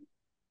 school.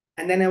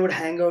 And then I would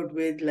hang out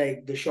with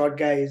like the short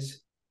guys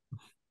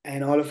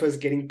and all of us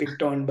getting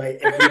picked on by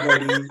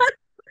everybody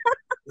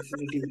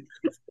vicinity.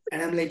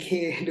 And I'm like,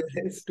 hey, do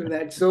this, do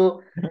that.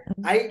 So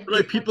I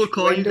Like pretty people much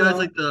call you went guys around.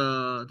 like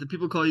the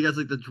people call you guys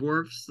like the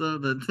dwarfs, the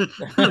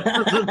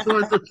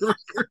dwarfs.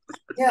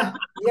 Yeah.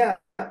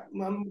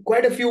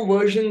 Quite a few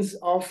versions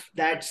of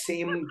that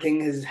same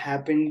thing has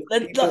happened.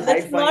 People high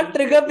Let's not five,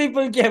 trigger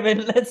people,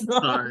 Kevin. Let's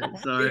not.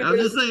 Sorry. I'm people,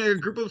 just saying a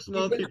group of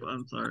small people, people.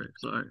 I'm sorry.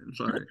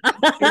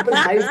 people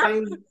high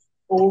five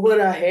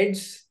over our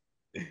heads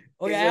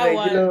Okay, is a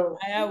regular.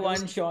 I have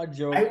one short I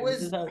joke.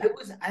 This is was, how. I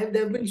was, I've,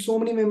 there have been so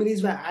many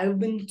memories where I've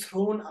been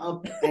thrown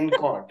up and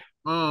caught.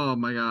 Oh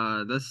my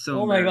god, that's so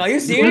Oh my God, are you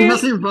embarrassing.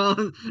 There's serious? nothing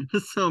wrong.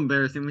 It's so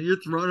embarrassing when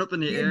you're thrown up in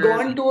the We'd air.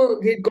 gone to a,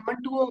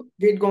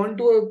 we'd gone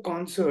to a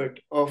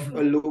concert of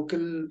a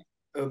local,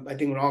 I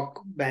think,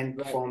 rock band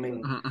Right.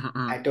 performing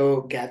Uh-huh. at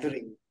a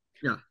gathering.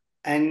 Yeah.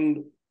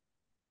 And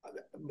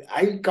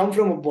I come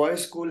from a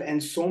boys' school,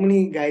 and so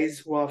many guys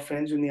who are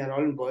friends with me are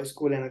all in boys'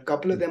 school, and a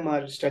couple of them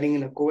are studying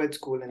in a co-ed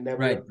school, and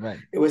Right. Right.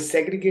 it was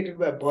segregated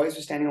where boys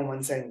were standing on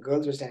one side and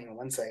girls were standing on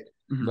one side.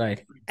 Mhm.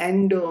 Right.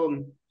 And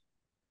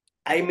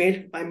I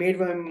made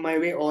my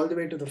way all the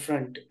way to the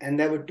front, and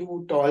there were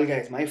two tall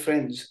guys, my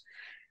friends,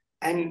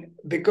 and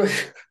because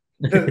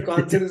the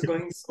concert is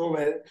going so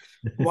well,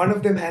 one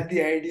of them had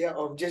the idea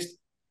of just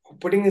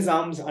putting his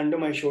arms under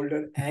my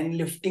shoulder and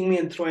lifting me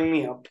and throwing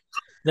me up,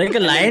 Like a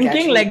and then Lion King,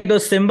 catching me. like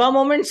those Simba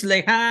moments,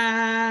 like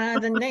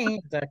the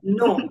name.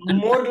 No,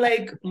 more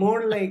like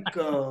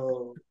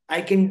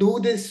I can do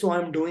this, so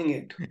I'm doing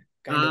it,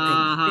 kind of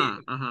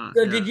thing.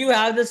 So Yeah. did you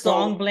have the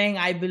song So playing?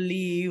 I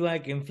believe I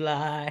can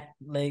fly.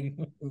 Like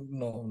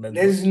no, that's not.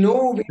 there's no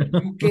way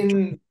you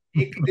can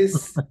make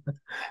this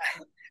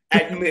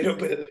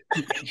admirable,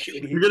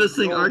 actually. You're gonna There's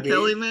sing no R.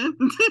 Kelly, way. man?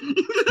 You're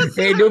gonna Hey,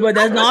 sing dude, but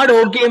that's not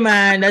okay,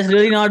 man. That's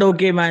really not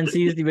okay, man.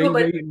 Seriously, No,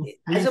 but very,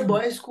 as a please.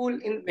 boys' school,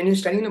 when you're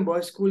studying in a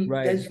boys' school,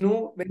 Right. there's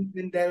no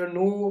when there are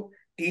no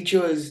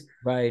teachers,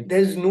 Right.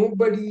 there's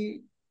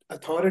nobody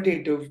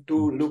authoritative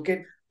to look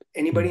at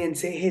anybody and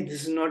say, "Hey,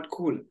 this is not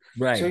cool."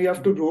 So Right. you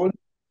have to roll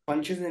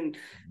punches and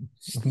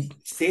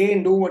say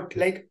and do what.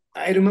 Like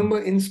I remember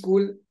in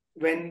school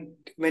when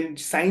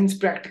science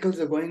practicals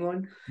are going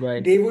on,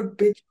 Right. they would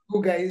pitch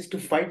two guys to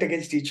fight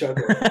against each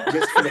other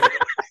just for that.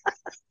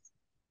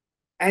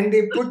 And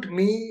they put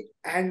me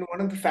and one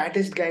of the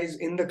fattest guys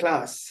in the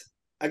class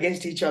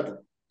against each other.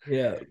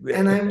 Yeah.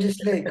 And I'm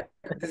just like,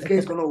 this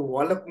guy's gonna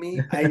wallop me.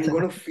 I'm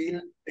gonna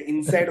feel the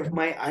inside of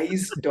my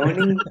eyes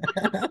turning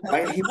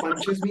while he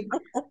punches me.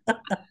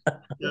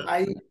 Yeah.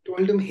 I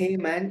told him, hey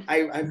man,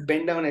 I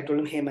bent down, I told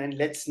him, hey man,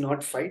 let's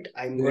not fight.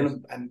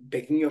 I'm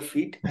begging your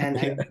feet. And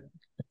I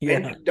Yeah.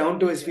 went down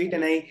to his feet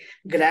and I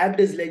grabbed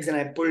his legs and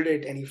I pulled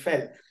it and he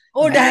fell.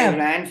 Oh, And I damn.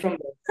 ran from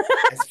there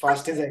as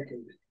fast as I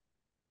could.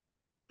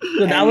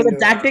 So that was And a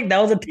tactic. That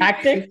was a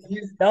tactic.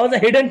 he's, That was a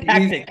hidden he's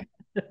tactic.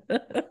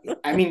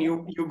 I mean,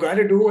 you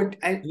gotta do it.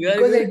 And You gotta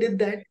because do I it. did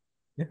that,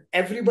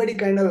 everybody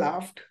kind of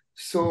laughed.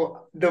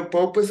 So the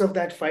purpose of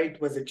that fight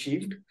was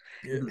achieved.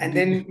 And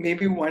then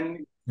maybe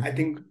I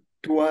think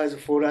 2 hours or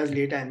 4 hours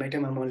later, I met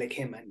him. I'm all like,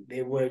 hey man,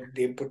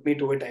 they put me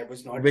to it. I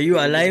was not Were you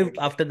willing to do alive it.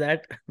 after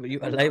that? Were you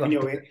On alive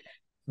your after way.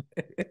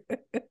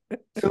 that?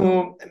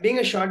 So being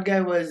a short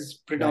guy was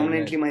Right,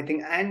 predominantly my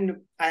thing. And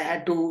I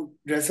had to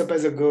dress up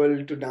as a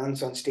girl to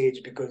dance on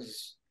stage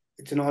because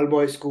it's an all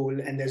boys school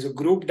and there's a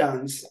group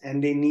dance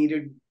and they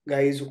needed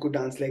guys who could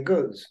dance like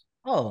girls.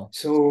 Oh,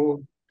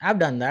 So I've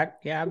done that.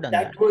 Yeah, I've done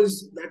that.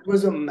 that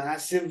was a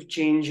massive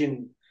change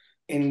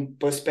in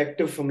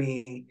perspective for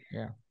me.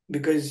 Yeah.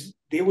 Because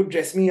they would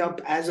dress me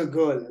up as a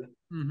girl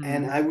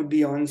and I would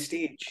be on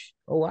stage.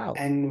 Oh, wow.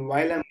 And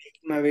while I'm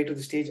making my way to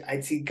the stage,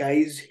 I'd see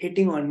guys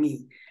hitting on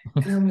me.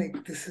 And I'm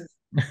like, this is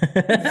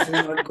This is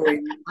not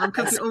going I'm as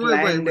confused. Oh,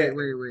 planned.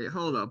 wait.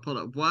 Hold up.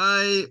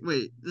 Why?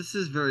 Wait, this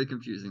is very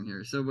confusing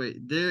here. So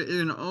wait, they're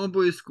in an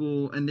all-boys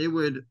school, and they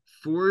would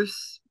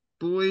force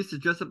boys to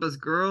dress up as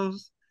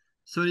girls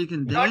so they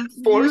can Not dance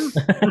with you? force,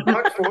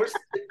 not force.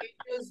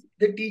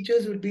 The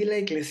teachers would be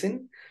like,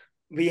 listen,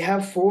 we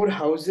have 4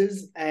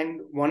 houses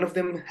and one of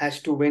them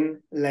has to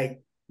win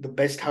like the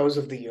best house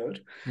of the year.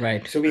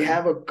 Right. So we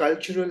have a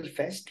cultural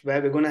fest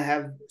where we're going to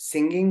have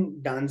singing,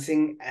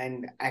 dancing,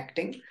 and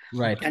acting.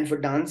 Right. And for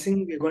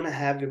dancing, we're going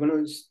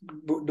to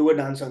do a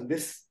dance on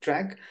this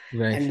track.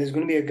 Right. And there's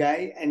going to be a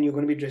guy, and you're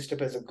going to be dressed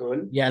up as a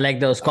girl. Yeah, like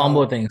those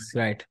combo things.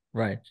 Right.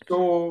 Right.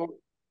 So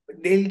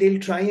they'll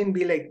try and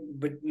be like,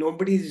 but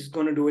nobody's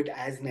going to do it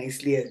as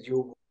nicely as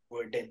you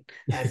would and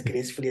as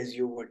gracefully as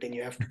you would, and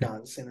you have to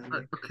dance. And I'm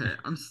like, Okay,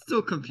 I'm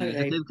still confused.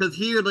 Alright. Okay, because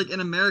here, like in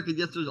America,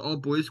 yes, there's all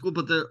boys school,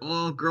 but they're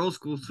all girls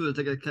schools too. It's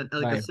like a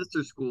Right.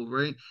 sister school,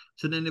 right?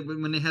 So then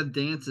when they have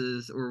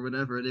dances or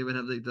whatever, they would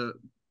have like the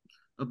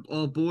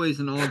all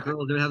boys and all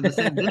girls. They would have the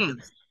same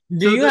dance.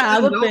 Do you there's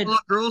have a no pitch? all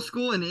girls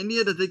school in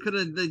India that they could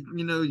have like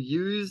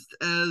used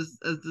as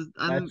the,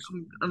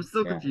 I'm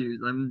still Yeah.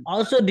 confused.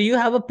 Also, do you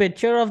have a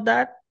picture of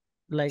that?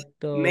 Like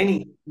the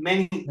many.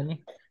 Many?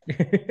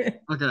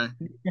 Okay.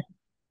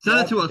 Send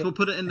Yeah, it to us. okay. We'll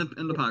put it in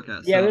the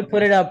podcast. Yeah, so. we'll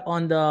put it up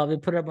on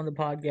the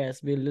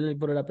podcast. We'll literally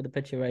put it up in the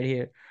picture right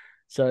here.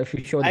 So if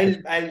you show the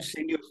picture. I'll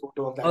send you a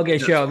photo of that. Okay,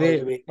 picture sure. all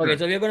the way. Okay,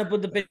 so we're gonna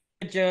put the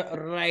picture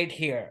right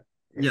here.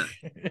 Yeah.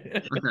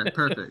 Okay,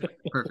 perfect.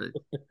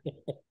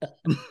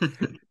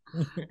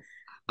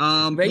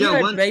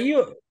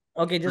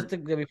 Okay, just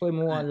before we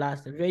move on,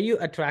 were you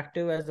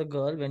attractive as a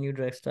girl when you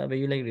dressed up? Were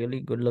you like really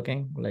good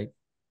looking? Like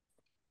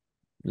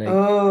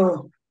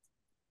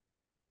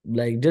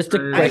just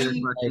a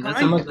question.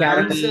 That's I'm a a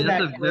character.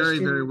 very,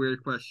 very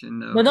weird question.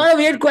 No, No, not a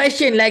weird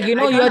question. Like, you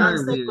know, I you're can't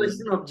answer the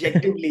question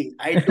objectively.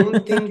 I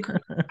don't think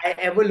I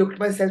ever looked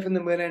myself in the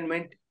mirror and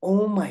went,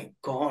 "Oh my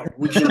God,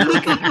 would you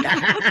look at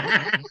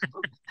that?"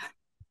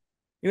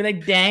 You're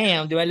like,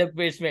 damn, do I look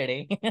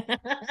pretty?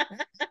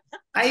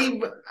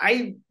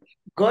 I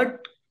got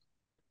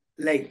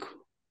I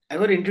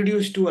got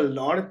introduced to a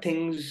lot of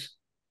things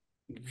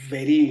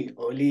very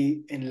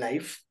early in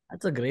life.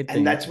 That's a great thing.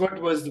 And that's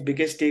what was the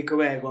biggest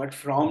takeaway I got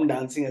from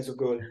dancing as a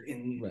girl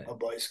in a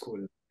boys'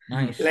 school.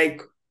 Nice.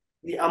 Like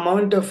the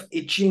amount of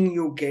itching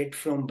you get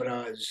from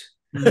bras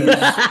is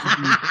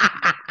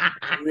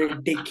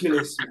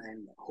ridiculous,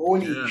 man.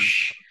 Holy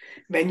sh!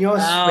 When you're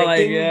sweating, oh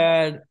my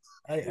God.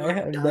 I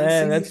have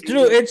that. That's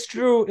true. It's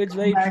true. It's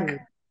very true.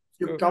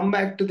 You come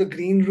back to the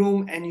green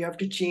room and you have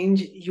to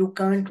change. You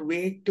can't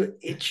wait to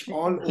itch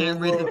all over. Can't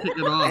wait to take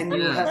it off. And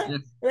you have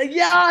like,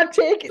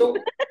 take it.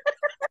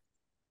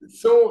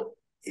 So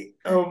you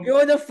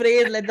know the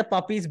phrase "let the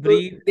puppies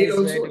breathe." They'd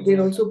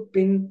also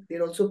pin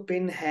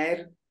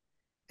hair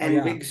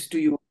and wigs to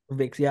you.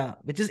 Wigs, yeah,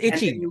 which is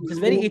itchy. Which is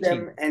very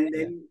itchy. And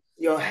then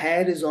your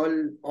hair is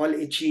all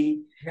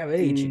itchy. Yeah,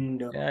 very itchy.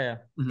 Yeah.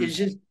 It's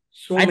just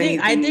so I many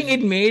think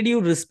it made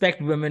you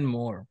respect women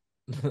more.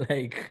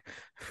 Like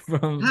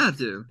had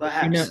to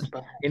perhaps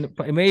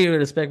it made you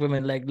respect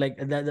women like that's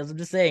what I'm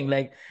just saying.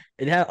 Like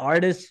it had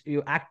artists,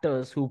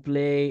 actors who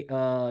play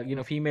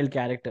female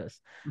characters.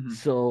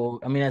 So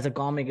I mean, as a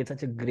comic, it's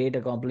such a great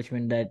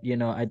accomplishment that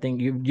I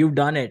think you've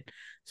done it.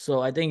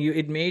 So I think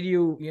it made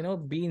you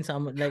be in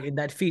some like in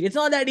that field. It's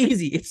not that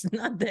easy. It's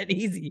not that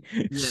easy.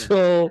 Yeah.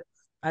 So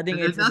I think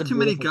there's not too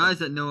many guys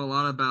that know a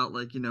lot about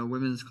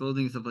women's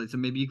clothing and stuff like that. So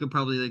maybe you could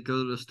probably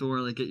go to the store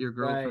and get your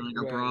girlfriend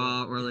a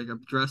bra or a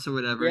dress or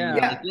whatever.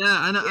 Yeah,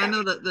 I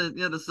know that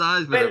the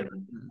size. Well,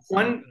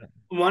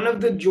 one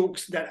of the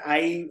jokes that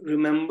I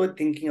remember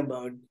thinking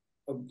about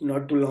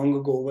not too long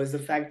ago was the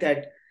fact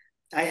that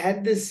I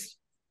had this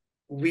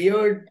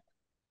weird,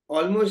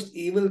 almost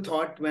evil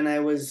thought when I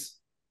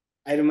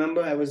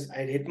remember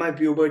I'd hit my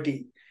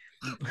puberty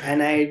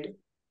and I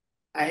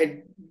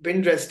had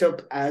been dressed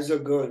up as a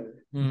girl.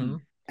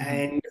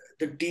 And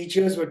the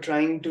teachers were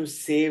trying to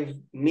save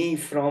me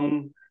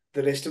from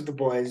the rest of the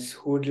boys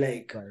who would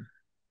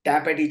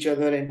tap at each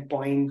other and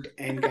point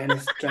and kind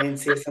of try and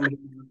say something.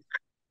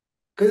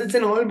 Because it's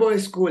an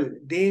all-boys school.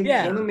 They're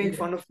going to make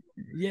fun of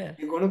you. Yeah.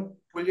 They're going to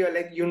pull your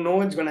leg. You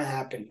know it's going to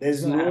happen.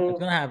 It's going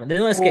to happen. There's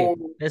no escape.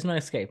 There's no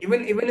escape.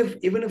 Even if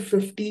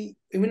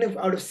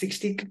out of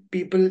 60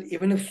 people,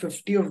 even if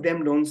 50 of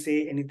them don't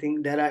say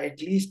anything, there are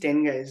at least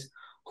 10 guys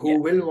who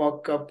will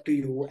walk up to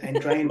you and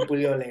try and pull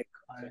your leg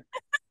or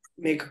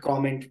make a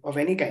comment of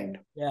any kind.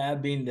 Yeah,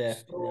 I've been there.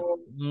 So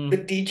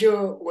the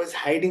teacher was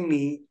hiding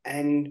me,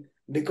 and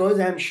because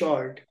I'm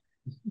short,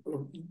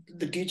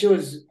 the teacher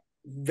was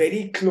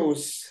very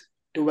close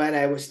to where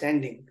I was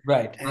standing.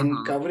 Right.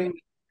 And covering,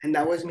 and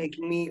that was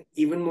making me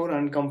even more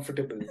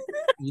uncomfortable.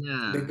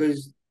 Yeah.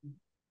 Because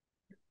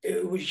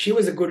she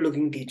was a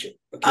good-looking teacher.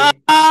 Okay.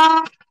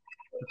 I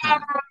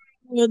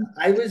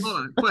was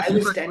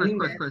standing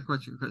there.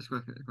 Question.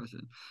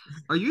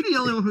 Are you the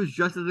only one who's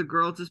dressed as a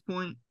girl at this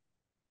point?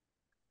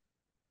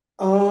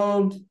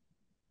 Or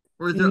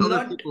is there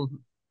other people?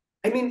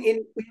 I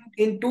mean,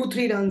 in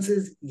 2-3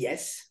 dances,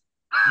 yes.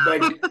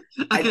 But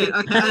I Okay, think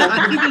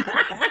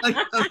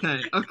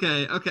okay, I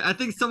think okay. I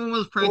think someone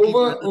was pranking you.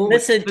 over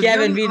Listen, If you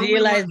Kevin, guys we only want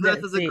realize to dress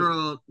that. as a See,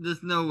 girl,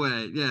 there's no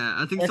way. Yeah,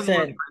 I think someone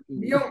was listen,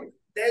 pranking you you.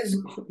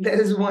 know,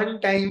 there's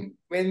one time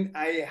when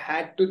I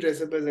had to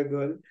dress up as a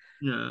girl,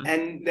 Yeah.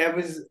 and there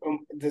was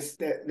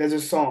there's a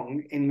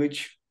song in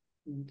which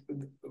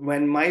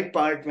when my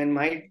part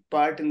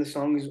in the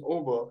song is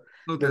over,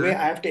 the Okay. way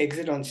I have to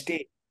exit on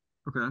stage,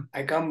 Okay.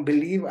 I can't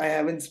believe I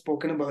haven't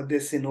spoken about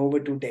this in over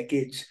 2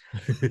 decades.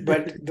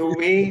 But the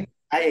way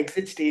I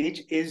exit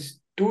stage is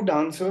two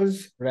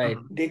dancers, right,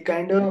 they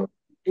kind of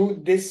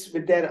do this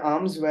with their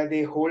arms where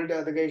they hold the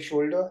other guy's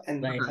shoulder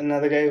and right, Okay.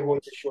 another guy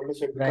holds his shoulder.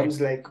 So it right. becomes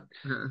like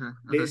Okay. Okay.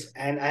 Okay. this.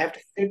 And I have to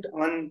sit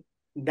on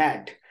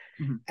that.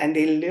 Mhm. And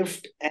they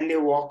lift and they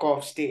walk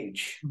off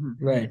stage. Mhm.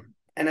 Right,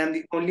 And I'm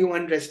the only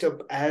one dressed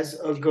up as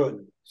a girl.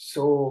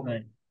 So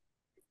right.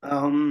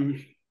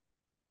 um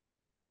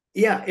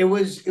yeah, it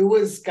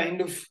was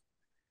kind of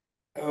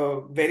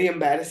very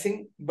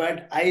embarrassing.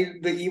 But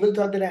the evil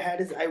thought that I had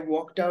is I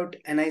walked out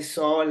and I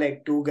saw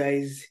like two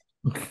guys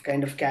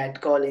kind of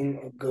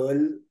catcalling a girl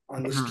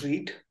on the Uh-huh.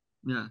 street.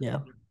 Yeah. Yeah.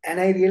 And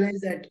I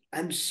realized that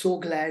I'm so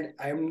glad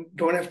I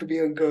don't have to be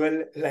a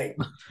girl. Like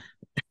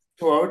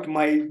throughout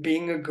my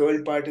being a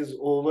girl part is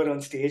over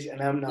on stage,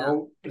 and I'm Yeah.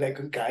 now like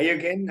a guy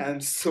again. I'm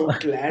so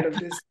glad of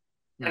this.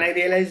 And Yeah. I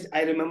realized,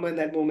 I remember in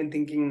that moment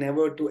thinking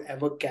never to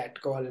ever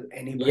catcall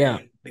Yeah.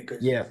 anybody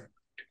because Yeah.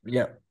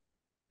 Yeah.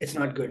 it's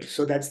not good.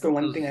 So that's the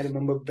one thing I Those-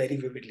 remember very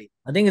vividly.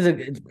 I think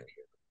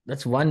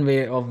that's one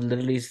way of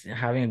literally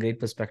having a great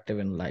perspective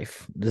in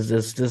life. This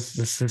is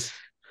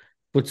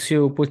puts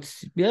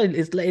yeah.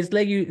 It's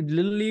like you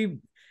literally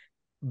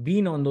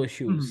been on those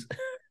shoes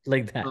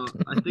like that. So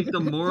I think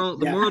the Yeah.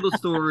 moral of the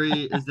story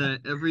is that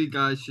every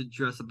guy should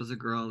dress up as a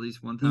girl at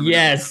least one time. in their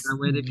life. Yes, That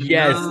way they can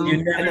yes. know. You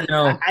never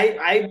know.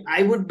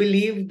 I would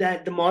believe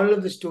that the moral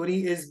of the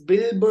story is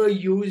Bill Burr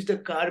used a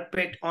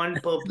carpet on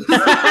purpose.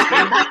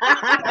 Okay?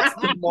 That's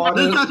the moral.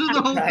 That's what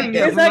the whole thing right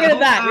is. It's there. not The gonna whole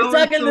back. It's hour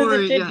not gonna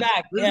story. shit Yeah.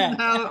 back. This Yeah. is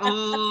how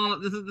all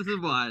this is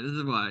why. This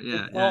is why.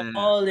 Yeah. Yeah. Yeah.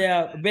 All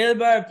yeah. Bill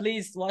Burr,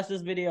 please watch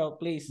this video,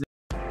 please.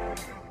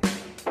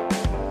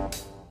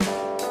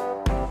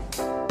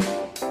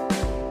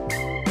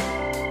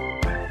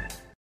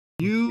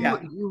 Yeah.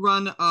 You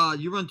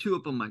run two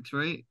open mics,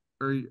 right?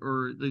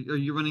 Or like, are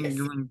you running Yes.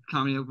 you run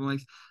comedy open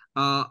mics?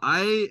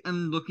 I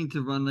am looking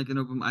to run like an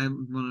open. I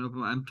haven't run an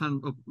open. I'm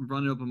trying to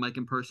run an open mic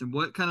in person.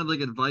 What kind of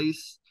like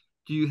advice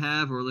do you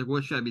have, or like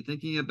what should I be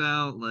thinking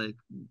about? Like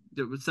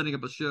setting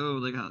up a show.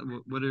 Like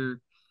what are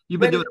you've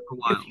been Well, doing it for a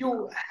while? if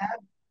you have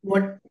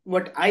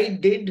what I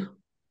did,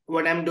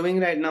 what I'm doing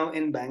right now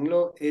in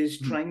Bangalore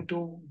is Mhm. trying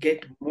to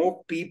get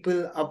more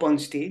people up on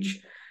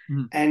stage.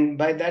 Mhm. And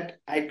by that,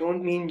 I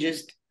don't mean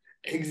just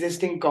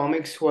existing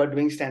comics who are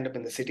doing stand-up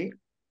in the city.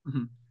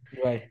 Mhm.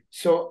 Right.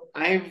 So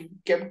I've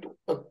kept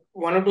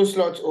one or two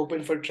slots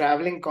open for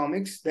traveling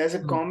comics. There's a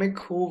Mhm. comic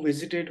who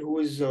visited who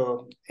is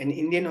an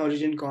Indian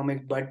origin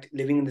comic but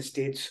living in the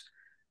States,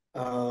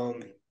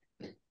 um,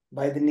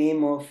 by the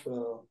name of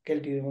Kel,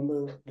 do you remember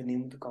the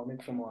name of the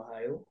comic from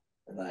Ohio?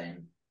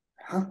 Ryan.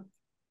 Huh?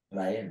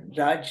 Ryan.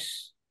 Raj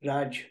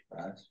Suresh,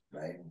 a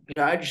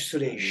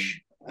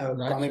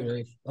Right, comic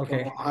Suresh. from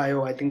Okay.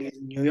 Ohio. I think he's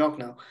in New York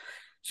now.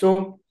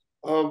 So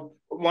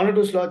one or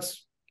two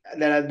slots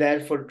that are there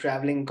for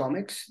traveling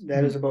comics.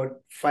 There is about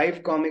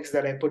 5 comics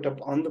that I put up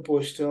on the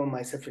poster,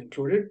 myself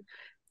included.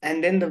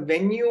 And then the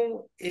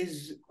venue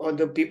is, or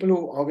the people who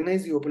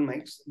organize the open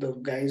mics, the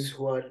guys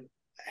who are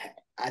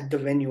at the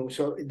venue.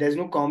 So there's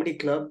no comedy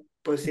club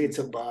per se, it's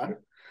a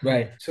bar.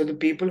 Right. So the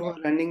people who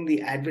are running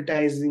the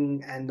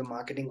advertising and the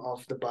marketing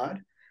of the bar,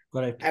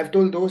 Correct. I've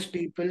told those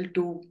people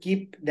to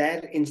keep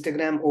their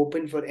Instagram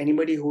open for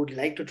anybody who would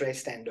like to try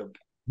stand up.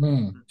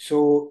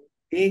 So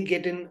they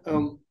get in.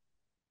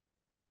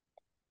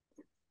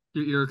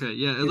 You're okay.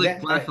 Yeah, it You like there?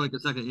 flashed for like a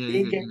second. Yeah, They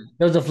you're good. get. You're good.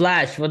 There was a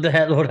flash. What the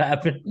hell? What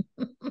happened?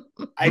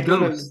 I The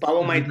don't know. ghost.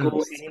 Power The might go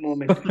ghost. any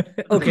moment.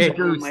 Okay.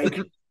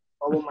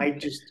 Power might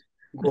just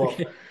go off.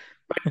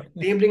 But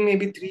they bring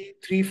maybe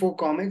three, 4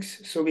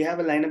 comics. So we have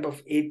a lineup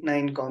of 8,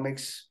 9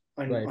 comics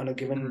Right. on a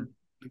given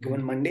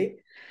Monday.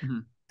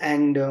 Mhm.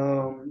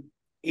 And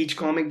each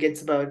comic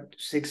gets about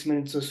 6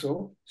 minutes or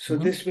so. So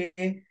this way,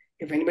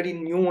 if anybody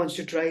new wants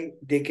to try,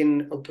 they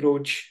can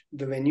approach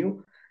the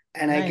venue,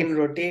 and I can Nice.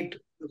 rotate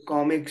the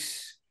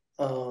comics,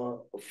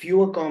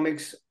 fewer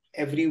comics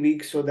every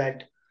week, so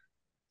that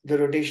the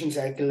rotation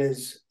cycle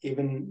is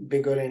even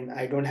bigger, and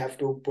I don't have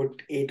to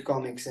put 8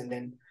 comics and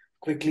then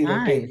quickly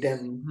rotate Nice.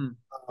 them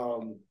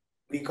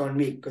week on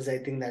week, because I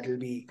think that will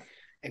be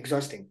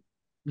exhausting.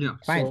 Yeah.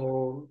 Fine.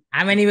 So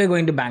I'm anyway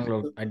going to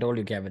Bangalore. I told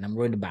you, Kevin. I'm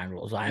going to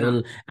Bangalore, so I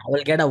will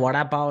get a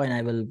vada pav and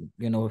I will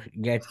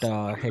get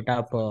hit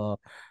up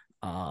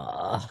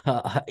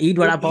eat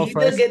you vada pav either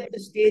first. get the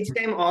stage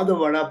time or the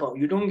vada pav.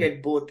 You don't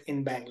get both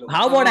in Bangalore.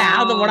 How about I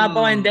have the vada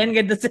pav and then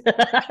get this?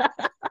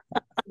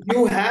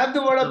 You have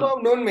the vada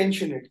pav, don't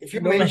mention it. If you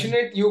Don't mention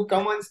mention. it, you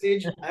come on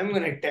stage, I'm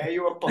gonna tear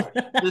you apart.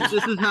 This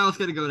is how it's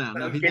gonna go down. No,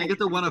 Now I'm he's gonna kidding. get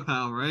the I'm one kidding.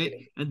 pal, I'm right?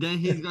 kidding. And then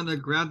he's gonna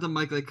grab the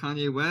mic like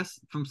Kanye West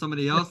from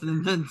somebody else,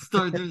 and then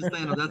start doing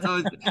stand up.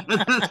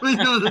 That's what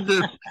he's gonna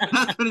do.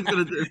 That's what he's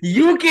gonna do.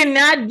 You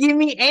cannot give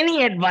me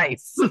any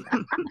advice.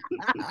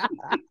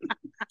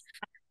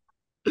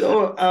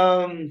 So,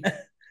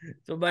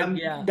 So, but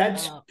yeah,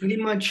 that's pretty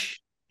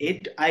much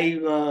it. I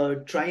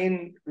try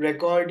and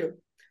record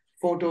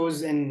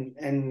photos and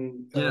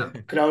Yeah.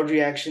 crowd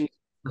reactions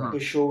Uh-huh. of the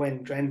show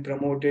and try and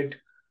promote it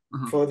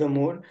Uh-huh.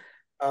 furthermore.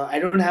 I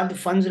don't have the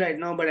funds right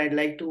now, but I'd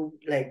like to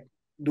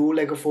do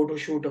like a photo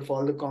shoot of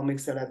all the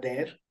comics that are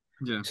there,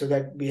 Yeah. so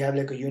that we have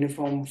like a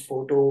uniform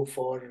photo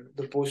for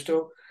the poster.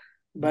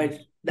 But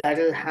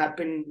that'll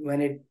happen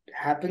when it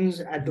happens.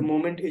 At the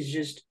moment, it's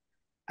just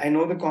I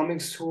know the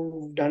comics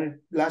who've done it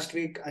last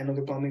week. I know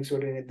the comics who are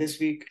doing it this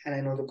week, and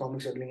I know the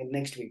comics who are doing it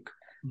next week.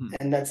 Mhm.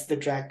 And that's the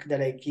track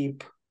that I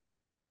keep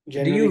do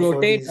generally you for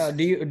rotate?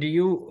 these. Do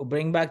you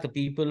bring back the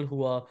people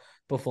who are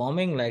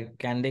performing? Like,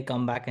 can they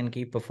come back and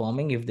keep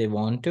performing if they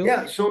want to?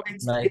 Yeah, so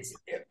it's Like, it's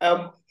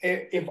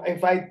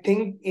if I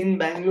think in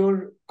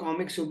Bangalore,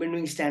 comics who've been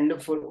doing stand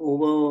up for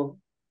over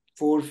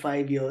 4 or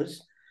 5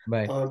 years,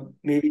 right.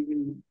 maybe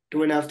even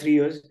 2.5 3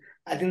 years,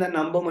 I think the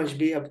number must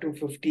be up to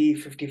 50,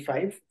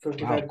 55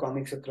 Wow.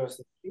 comics across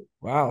the country.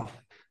 Wow.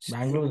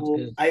 Bangalore So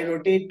is I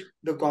rotate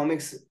the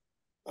comics,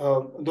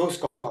 those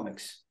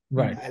comics.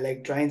 right. I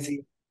like try and see.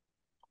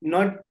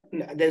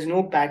 There's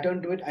no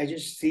pattern to it. I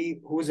just see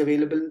who's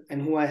available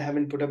and who I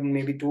haven't put up in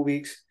maybe 2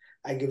 weeks.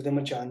 I give them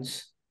a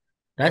chance.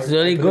 That's Or I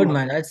really put good, them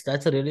man. on.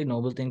 That's a really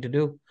noble thing to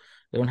do.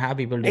 You don't have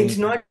people doing It's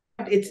that.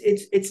 not.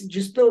 It's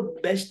just the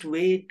best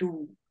way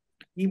to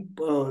keep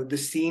the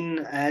scene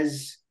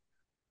as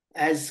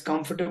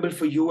comfortable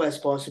for you as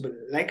possible.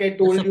 Like I You're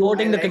told you, I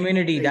supporting the like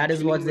community. That is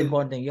chilling what's the with.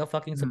 important thing. You're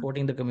fucking Mhm.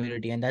 supporting the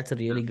community, and that's a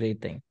really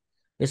great thing.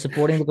 You're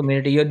supporting the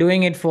community. You're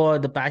doing it for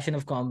the passion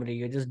of comedy.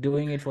 You're just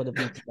doing it for the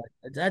people.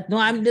 No,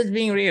 I'm just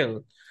being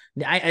real.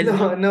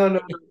 No.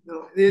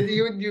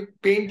 You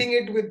painting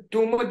it with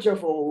too much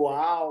of a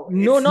wow.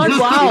 No, It's not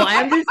just wow. I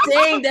am just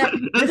saying that.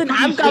 That's Listen,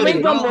 pretty I'm coming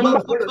shitty. from no,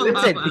 Mumbai. no. Don't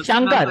laugh Listen, at it. It's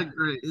not Shankar, that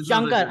great. It's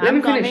not that Shankar, great. Let I'm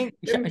me finish. coming.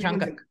 Let me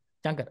Shankar, think.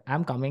 Shankar,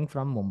 I'm coming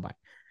from Mumbai.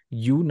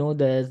 You know,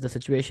 there's the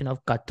situation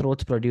of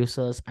cutthroats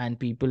producers and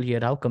people here,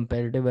 how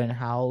competitive and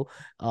how,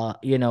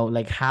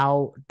 like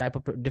how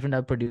different type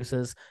of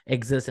producers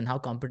exist and how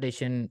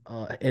competition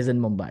is in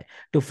Mumbai.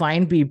 To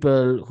find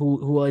people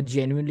who are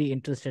genuinely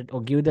interested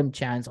or give them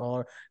chance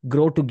or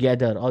grow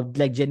together or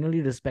like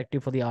genuinely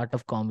respective for the art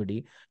of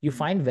comedy, you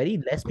find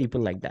very less people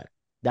like that.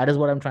 That is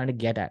what I'm trying to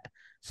get at.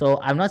 So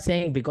I'm not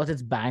saying because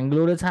it's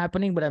Bangalore it's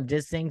happening, but I'm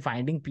just saying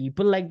finding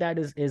people like that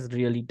is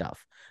really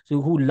tough. So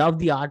who love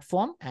the art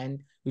form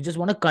and you just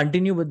want to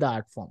continue with the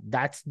art form.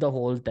 That's the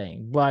whole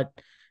thing. But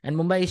and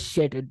Mumbai is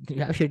shit.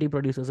 You have shitty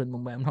producers in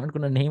Mumbai. I'm not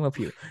gonna name a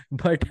few,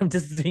 but I'm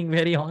just being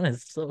very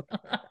honest. So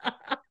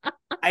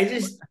I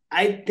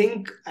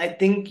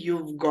think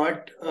you've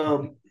got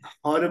a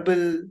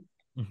horrible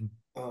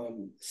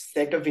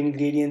set of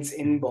ingredients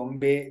in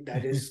Bombay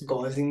that is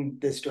causing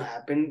this to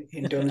happen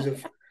in terms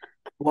of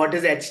what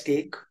is at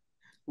stake,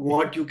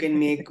 what you can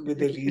make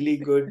with a really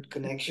good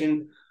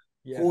connection,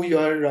 yeah, who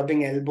you're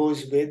rubbing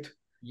elbows with,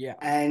 yeah,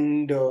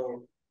 and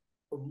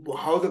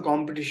how the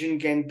competition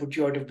can put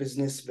you out of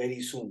business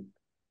very soon.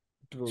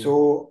 true.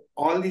 So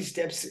all these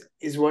steps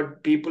is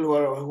what people who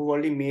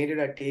already made it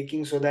are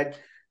taking so that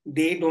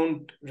they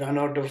don't run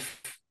out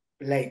of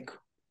like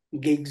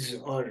gigs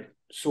or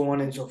so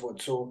on and so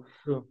forth. So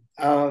True.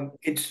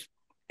 it's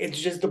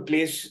just the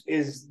place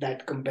is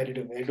that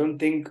competitive. I don't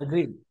think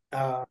Agreed.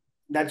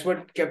 that's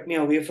what kept me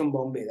away from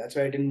Bombay. That's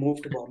why I didn't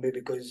move to Bombay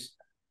because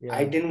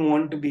I Yeah. didn't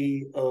want to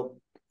be a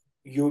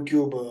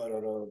YouTuber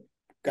or a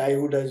guy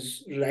who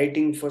does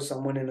writing for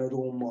someone in a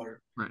room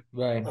or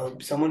Right.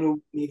 someone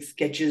who makes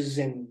sketches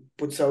and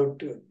puts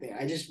out.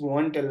 I just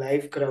want a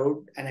live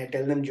crowd and I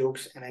tell them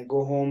jokes and I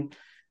go home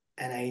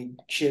and I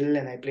chill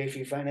and I play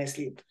FIFA and I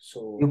sleep.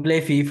 So You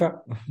play FIFA?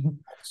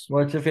 that's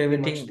What's your pretty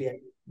favorite much team? the idea.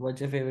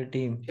 What's your favorite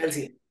team?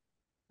 Chelsea.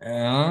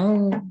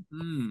 Oh.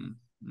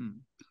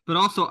 But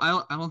also,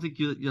 I don't think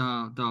you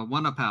the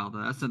one up pal.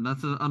 That's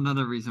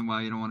another reason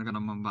why you don't want to go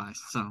to Mumbai.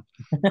 So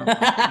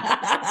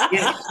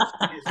Yes,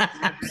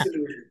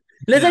 absolutely.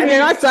 Listen, I we're mean,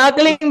 not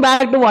circling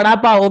back to Vada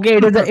Pav. Okay,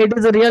 it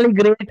is a really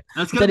great.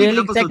 that's It's gonna a be the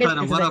really episode second.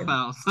 title. It's One a, up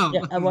pal. So yeah,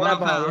 one Vada up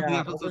Pav. pal. The Yeah, I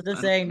episode was just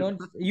title. saying.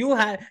 Don't you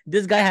have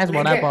this guy has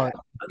Vada okay, Pav.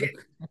 okay.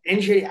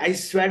 And Sherry, I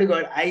swear to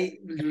God, I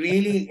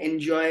really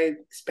enjoy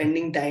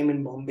spending time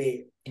in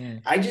Bombay.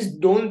 I just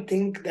don't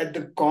think that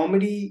the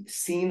comedy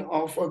scene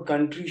of a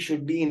country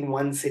should be in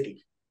one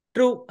city.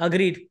 True,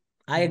 agreed.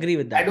 I agree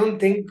with I that. don't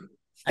think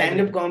I agree.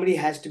 stand-up comedy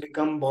has to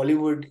become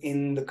Bollywood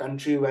in the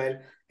country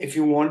where if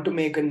you want to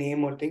make a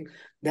name or thing,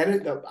 there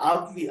is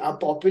our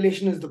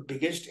population is the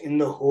biggest in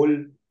the whole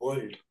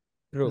world.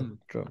 True,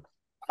 true.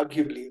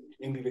 Arguably,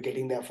 maybe we're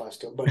getting there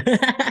faster, but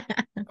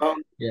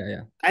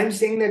Yeah. I'm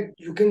saying that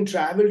you can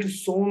travel to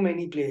so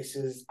many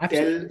places,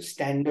 Absolutely. tell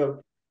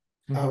stand-up,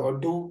 or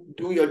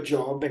do your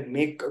job and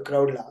make a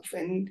crowd laugh.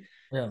 And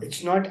Yeah.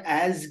 it's not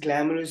as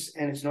glamorous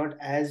and it's not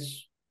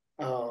as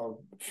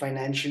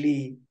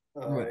financially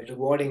Right.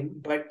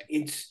 rewarding, but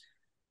it's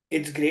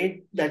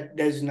great that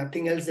there's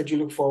nothing else that you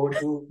look forward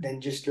to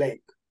than just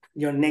like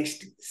your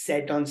next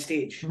set on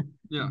stage.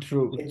 Yeah.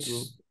 True.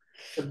 It's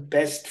the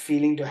best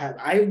feeling to have.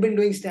 I've been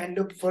doing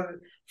stand-up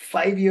for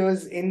 5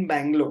 years in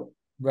Bangalore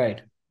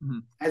Right.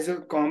 as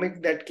a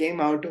comic that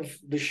came out of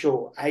the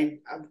show.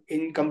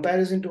 In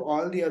comparison to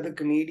all the other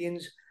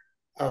comedians,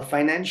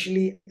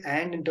 financially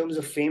and in terms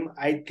of fame,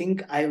 I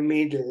think I've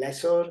made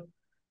lesser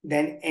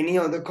than any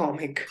other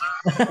comic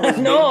who's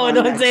been No, on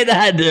don't that say show.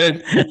 that,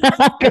 dude.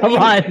 Come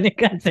on, you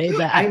can't say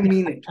that. I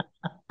mean it.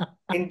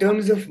 In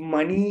terms of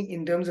money,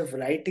 in terms of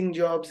writing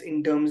jobs,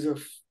 in terms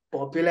of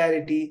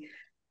popularity,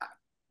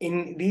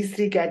 in these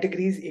three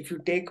categories, if you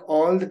take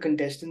all the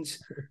contestants,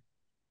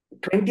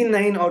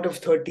 29 out of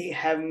 30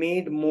 have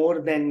made more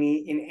than me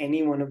in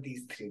any one of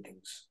these three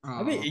things.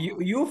 I mean,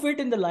 you fit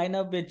in the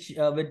lineup with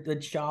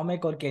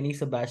Shamek or Kenny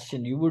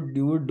Sebastian. You would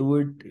do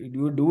it.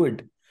 You would do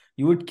it.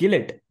 You would kill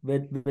it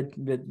with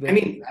I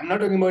mean, I'm not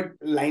talking about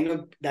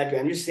lineup that way.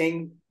 I'm just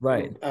saying,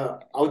 right.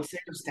 Outside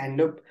of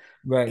stand-up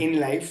Right. in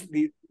life,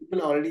 these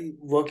people are already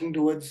working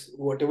towards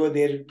whatever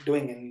they're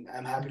doing, and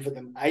I'm happy for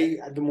them.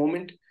 At the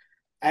moment,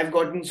 I've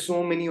gotten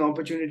so many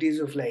opportunities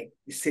of like,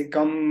 say,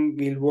 come,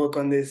 we'll work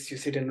on this. You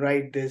sit and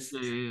write this,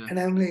 and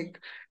I'm like,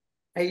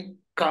 I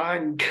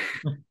can't.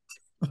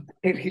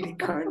 I really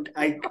can't.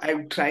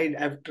 I've tried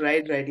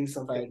writing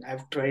something.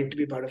 I've tried to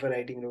be part of a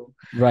writing room.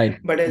 Right.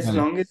 But as Right.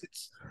 long as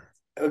it's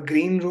a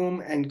green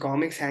room and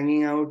comics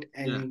hanging out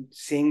and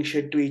saying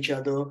shit to each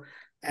other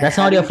and That's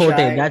not your having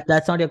forte. chai.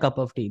 That's not your cup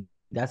of tea.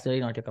 That's really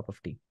not your cup of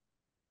tea.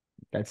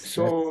 That's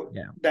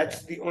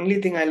That's the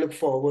only thing I look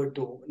forward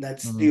to.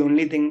 That's Mhm. the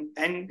only thing.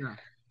 And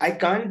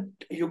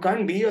you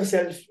can't be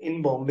yourself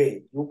in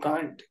Bombay. You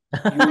can't.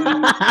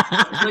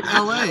 It's like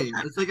LA.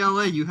 It's like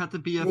LA. You have to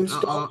be a You'll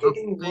stop fake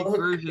getting work.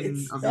 version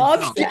of Stop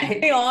yourself.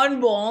 shitting on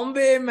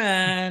Bombay,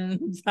 man.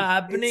 It's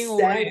happening It's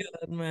over sad. here,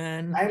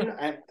 man.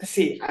 I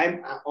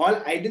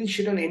didn't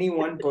shit on any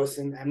one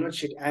person. I'm not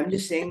shit. I'm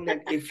just saying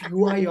that if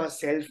you are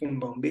yourself in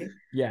Bombay,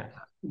 Yeah.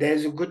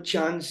 there's a good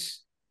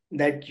chance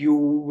that you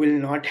will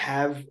not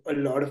have a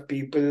lot of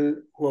people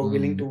who are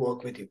willing to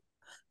work with you.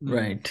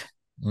 Right.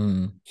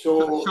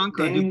 So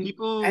Shankar, then, do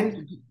people?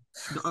 and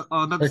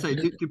about to say,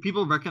 do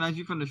people recognize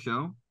you from the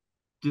show?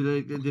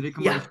 Did they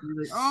come on the street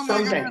like, oh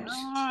my god?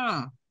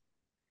 sometimes.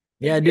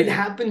 Yeah, It dude.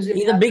 happens.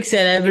 He's a big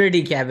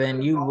celebrity,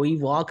 Kevin. He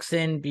walks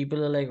in,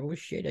 people are like, "Oh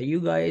shit, are you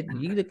guys?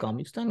 You the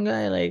Comic Stan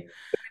guy?" Like,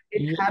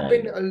 It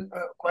happened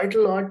quite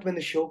a lot when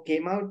the show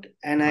came out,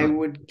 and I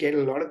would get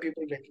a lot of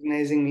people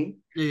recognizing me.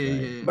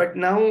 Yeah. But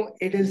now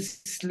it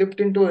has slipped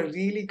into a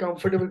really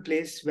comfortable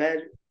place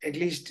where at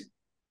least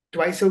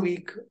twice a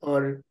week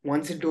or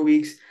once in 2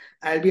 weeks,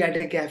 I'll be at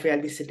a cafe,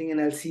 I'll be sitting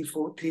and I'll see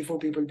three, four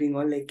people being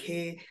all like,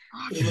 "Hey,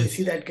 you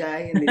see that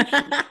guy?" And they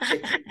check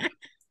it.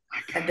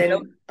 And then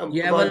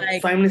about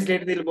 5 minutes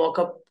later, they'll walk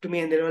up to me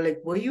and they're all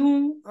like, "Were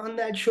you on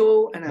that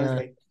show?" And I was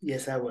like,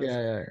 "Yes, I was."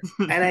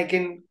 And I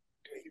can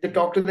either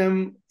talk to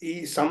them,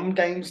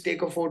 sometimes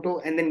take a photo,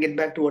 and then get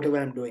back to whatever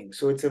I'm doing.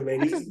 So it's a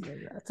very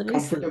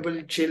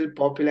comfortable, chill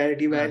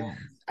popularity where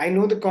I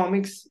know the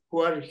comics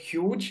who are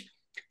huge.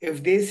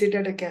 If they sit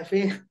at a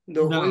cafe,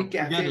 the whole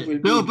cafe will be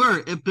Bill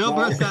Burr. If Bill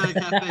Burr sat at a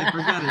cafe,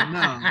 forget it.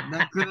 No,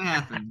 that couldn't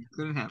happen.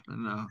 Couldn't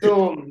happen. No.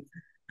 So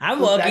I'm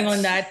working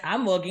on that.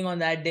 I'm working on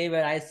that day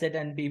where I sit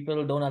and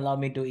people don't allow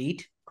me to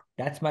eat.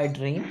 That's my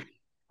dream.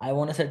 I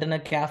want to sit in a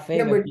cafe.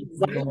 Yeah, but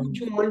why would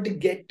you want to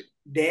get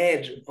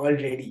there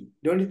already?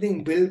 Don't you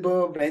think Bill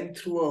Burr went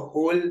through a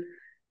whole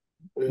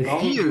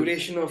long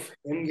duration of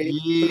him getting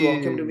people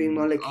walk him to being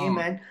more like, "Hey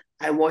man,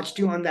 I watched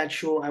you on that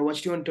show. I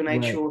watched you on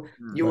Tonight Show.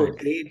 You were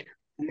great."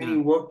 And then he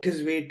worked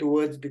his way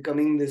towards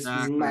becoming this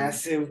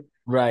massive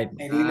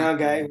arena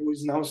guy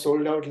who's now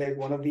sold out like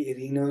one of the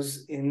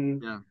arenas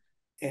in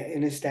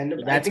his stand-up.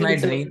 That's my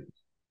dream.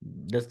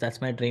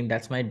 That's my dream.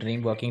 That's my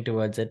dream. Working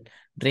towards it.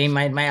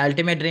 My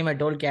ultimate dream. I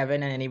told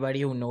Kevin and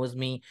anybody who knows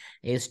me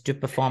is to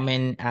perform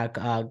in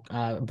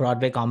a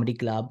Broadway comedy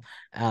club,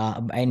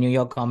 a New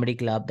York comedy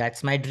club.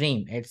 That's my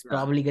dream. It's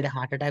probably get a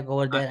heart attack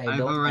over there.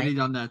 I've already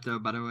done that though,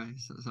 by the way.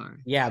 So sorry.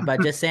 Yeah,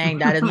 but just saying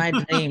that is my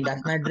dream.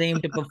 That's my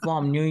dream to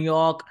perform New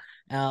York,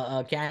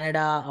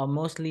 Canada, or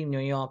mostly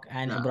New York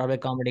and a Broadway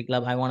comedy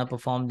club. I want to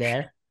perform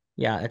there.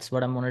 Yeah, that's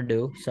what I'm gonna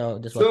do. So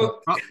just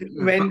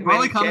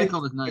Broadway Comedy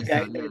Club is nice.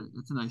 Yeah,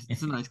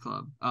 it's a nice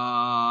club.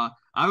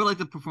 I would like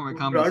to perform at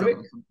Comedy Cellar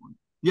at some point.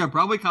 Yeah,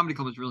 Broadway Comedy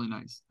Club is really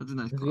nice. That's a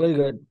nice club. It's really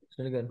good. It's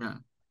really good. Yeah,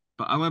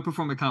 but I want to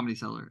perform at Comedy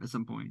Cellar at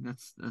some point.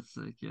 That's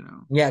like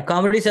Yeah,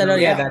 Comedy Cellar.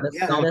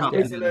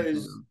 Comedy Cellar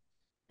is.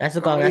 That's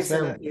the Comedy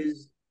Cellar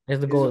is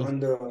the goal on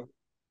the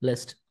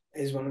list.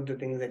 Is one of the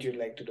things that you'd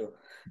like to do.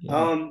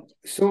 Yeah.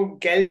 So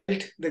Kelt,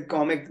 the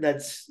comic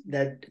that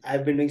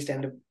I've been doing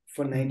stand-up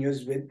for 9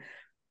 years with,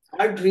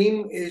 our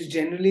dream is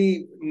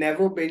generally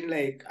never been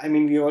like, I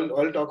mean, we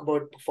all talk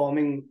about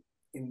performing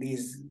in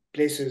these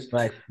places,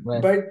 right.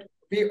 But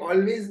we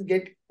always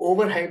get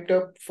overhyped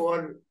up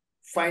for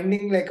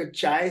finding like a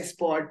chai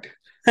spot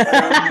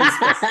around East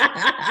Coast.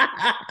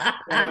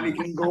 Where we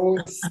can go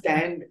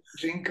stand,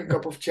 drink a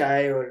cup of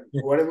chai or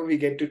whatever we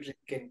get to drink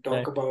and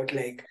talk about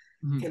like,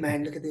 hey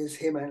man, look at this,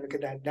 hey man, look at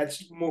that.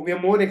 That's more, we are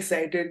more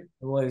excited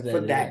What is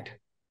for that? that.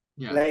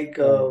 Yeah. Like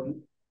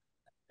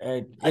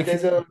If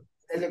there's you,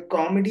 a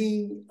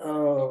comedy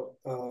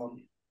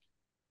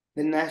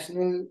the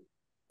National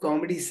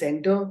Comedy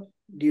Center.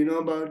 Do you know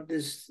about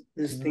this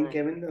thing,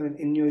 Kevin,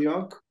 in New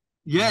York?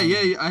 Yeah.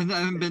 I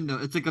haven't been though.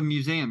 It's like a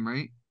museum,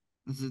 right?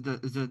 Is it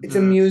It's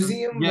a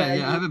museum Yeah, where I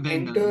you haven't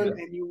been though. enter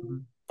Yeah. and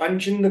you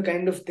punch in the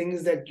kind of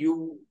things that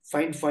you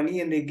find funny,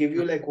 and they give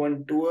you like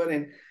one tour,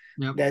 and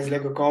Yep. there's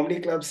like a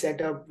comedy club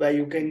set up where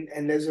you can,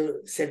 and there's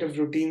a set of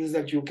routines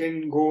that you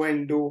can go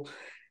and do,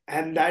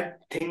 and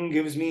that thing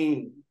gives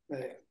me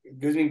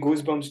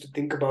goosebumps to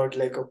think about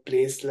like a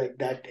place like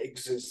that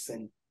exists,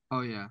 and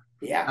Oh yeah.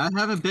 yeah. I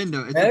haven't been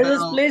though. It's where is this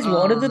about place?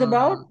 What is it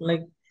about?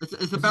 Like,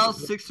 it's about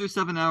 6 or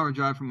 7 hour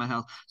drive from my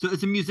house. So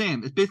it's a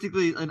museum. It's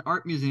basically an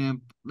art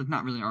museum. It's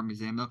not really an art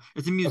museum though.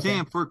 It's a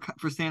museum for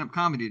stand-up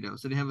comedy though.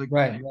 So they have like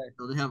right.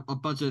 so they have a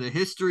bunch of the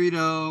history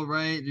though,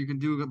 right? You can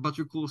do a bunch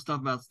of cool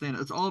stuff about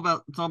stand-up. It's all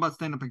about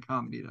stand-up and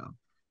comedy though.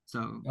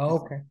 So Oh,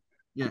 okay.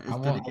 yeah,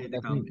 it's dedicated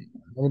to comedy.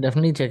 I will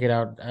definitely check it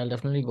out. I'll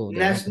definitely go there.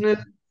 National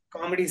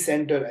Comedy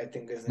Center, I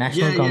think, is the name.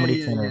 National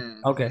Comedy Center.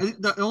 Okay.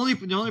 The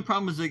only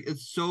problem is like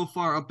it's so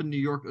far up in New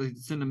York, like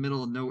it's in the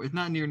middle of nowhere. It's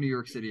not near New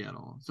York City at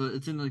all. So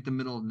it's in like the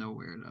middle of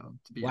nowhere though,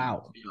 to be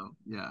Wow. honest. So,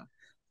 yeah.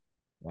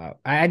 Wow.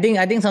 I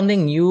think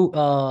something new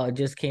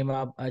just came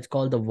up. It's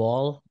called The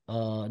Wall.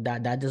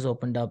 That just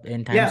opened up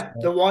in Times Yeah, Square.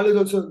 The Wall is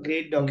also a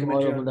great The Wall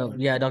documentary opened up. on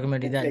Yeah,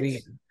 documentary that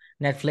Netflix.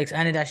 Netflix,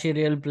 and it's actually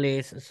a real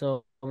place.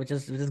 So which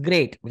is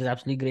great, which is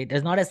absolutely great.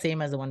 It's not the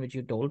same as the one which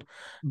you told,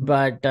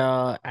 but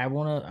a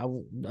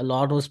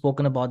lot was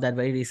spoken about that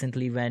very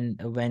recently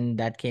when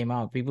that came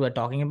out. People were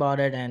talking about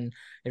it, and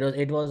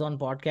it was on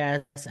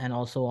podcasts and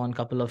also on a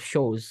couple of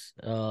shows.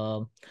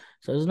 So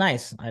it was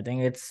nice. I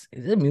think it's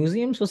a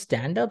museum for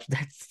stand-ups.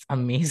 That's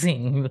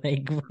amazing.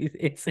 Like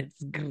it's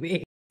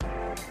great.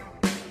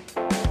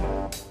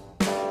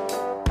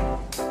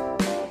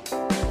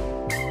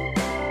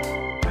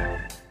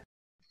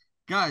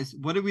 Guys,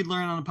 what did we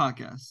learn on the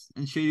podcast?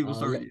 And Shady will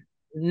start with you.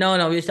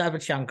 No, we start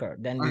with Shankar.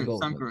 Then we All go.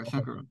 right,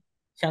 Shankar.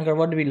 Shankar,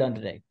 what did we learn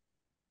today?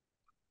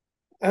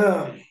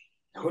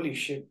 Holy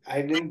shit.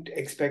 I didn't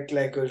expect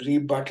like a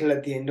rebuttal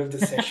at the end of the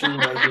session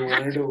where you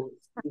wanted to,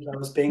 if I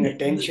was paying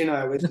attention or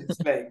I was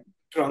just like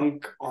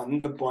drunk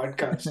on the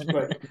podcast.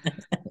 But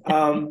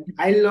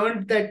I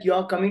learned that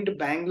you're coming to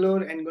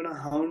Bangalore and gonna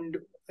hound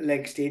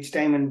like stage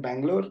time in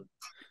Bangalore,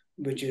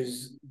 which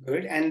is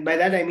good. And by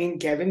that I mean,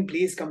 Kevin,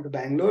 please come to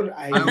Bangalore.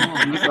 I will.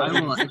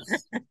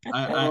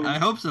 I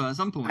hope so at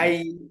some point.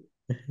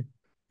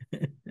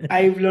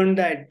 I've learned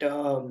that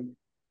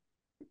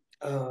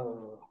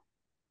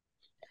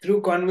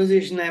through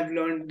conversation, I've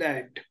learned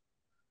that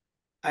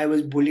I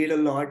was bullied a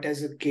lot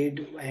as a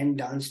kid and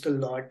danced a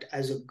lot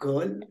as a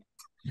girl.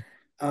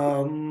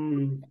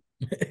 And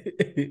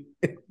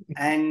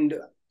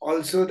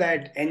also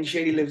that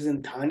Ensheri lives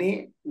in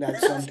Thane.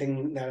 That's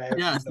something that I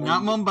Yes,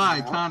 not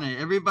Mumbai, now. Thane.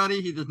 Everybody,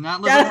 he does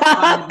not live in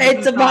Mumbai.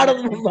 It's a part of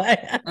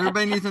Mumbai.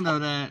 Everybody needs to know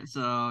that.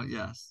 So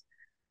yes.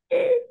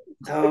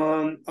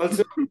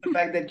 Also the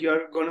fact that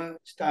you're gonna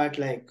start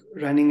like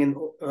running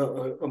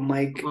a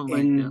mic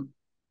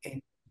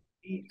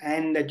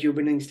and that you've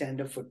been doing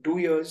stand-up for 2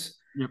 years.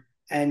 Yep.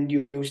 And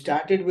you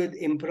started with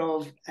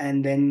improv,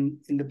 and then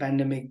in the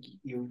pandemic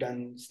you've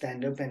done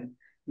stand-up, and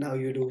now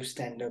you do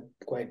stand-up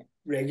quite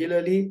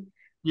regularly.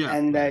 Yeah.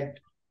 And that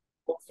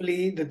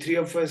hopefully the three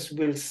of us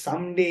will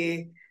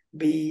someday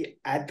be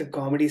at the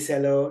Comedy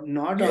Cellar,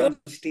 not on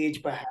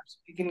stage perhaps.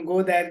 We can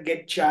go there,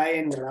 get chai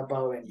and vada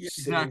pav and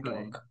sit and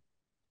talk.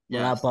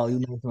 Vada pav, you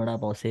know vada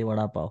pav, say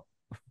vada pav.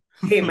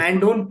 Hey man,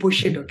 don't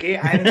push it, okay?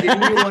 I'm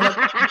giving you vada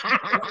pav.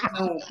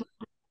 No,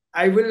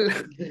 I will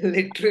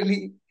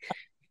literally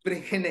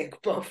bring an egg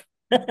puff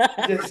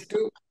just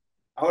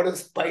out of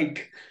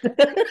spite.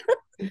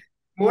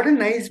 What a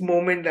nice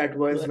moment that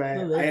was where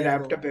I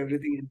wrapped up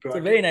everything and brought It's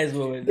a very nice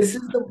moment. This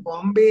is the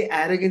Bombay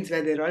arrogance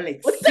where they're all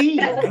like, see,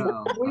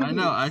 I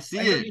know, I see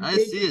it. I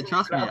see it.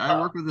 Trust me. I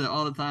work with it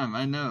all the time.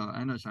 I know,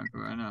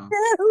 Shankar, I know.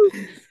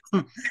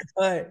 All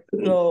right.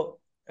 So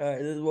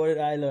this is what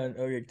I learned.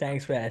 Okay,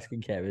 thanks for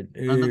asking, Kevin.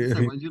 What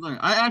did you learn?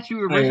 I asked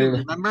you originally,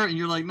 remember? And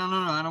you're like, no,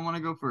 I don't want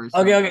to go first.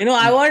 Okay. No,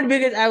 I want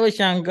because I was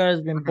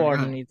Shankar's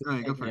important.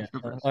 Go first.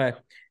 All right.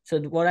 So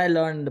what I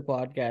learned in the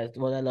podcast,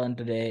 what I learned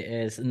today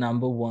is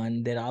number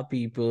one, there are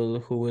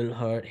people who will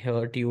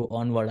hurt you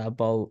on vada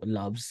pav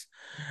loves.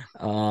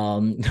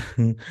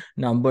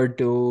 Number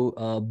two,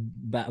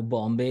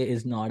 Bombay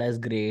is not as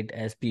great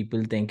as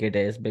people think it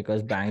is,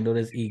 because Bangalore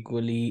is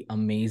equally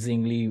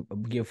amazingly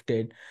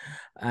gifted.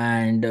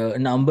 And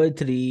number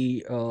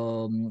three,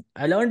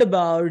 I learned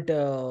about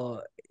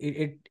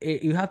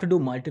you have to do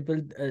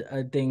multiple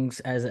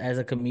things as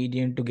a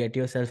comedian to get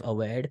yourself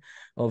aware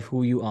of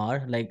who you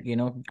are, like,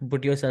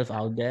 put yourself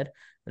out there.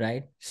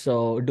 right?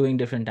 So doing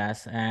different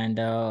tasks, and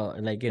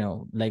like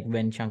like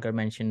when Shankar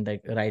mentioned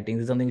like writing,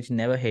 this is something which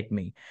never hit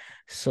me.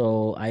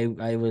 So I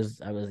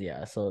was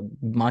yeah. So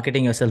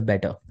marketing yourself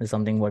better is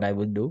something what I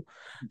would do.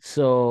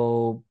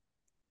 So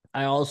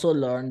I also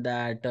learned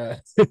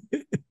that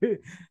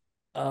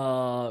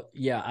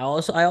yeah, I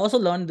also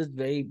learned this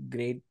very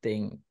great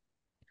thing.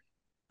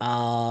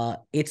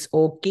 It's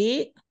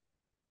okay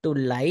to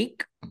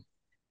like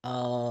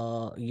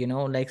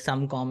like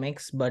some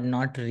comics, but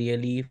not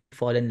really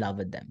fall in love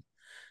with them.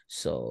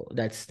 So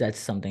that's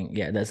something.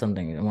 Yeah, that's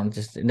something I want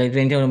to just like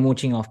when you're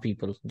mooching off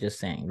people, just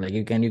saying like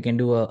you can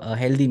do a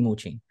healthy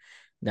mooching.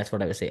 That's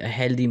what I would say. A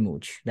healthy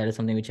mooch. That is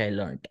something which I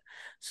learned.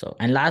 So,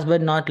 and last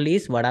but not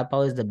least, vada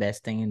pav is the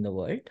best thing in the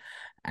world.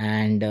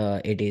 And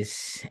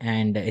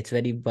and it's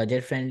very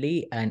budget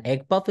friendly. And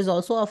egg puff is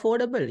also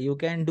affordable. You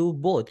can do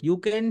both. You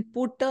can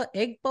put a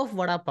egg puff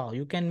vada pav.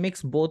 You can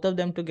mix both of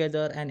them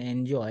together and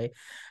enjoy.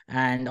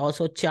 And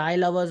also chai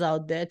lovers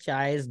out there,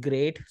 chai is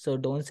great. So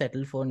don't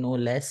settle for no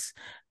less.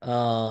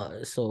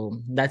 So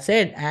that's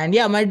it. And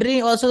yeah, my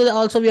dream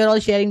also we are all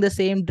sharing the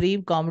same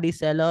dream, comedy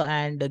seller,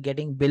 and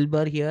getting Bill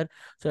Burr here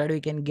so that we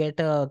can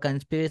get a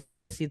conspiracy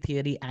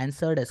theory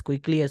answered as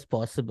quickly as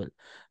possible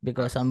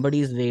because Yes.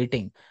 somebody is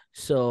waiting.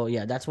 So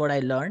yeah, that's what I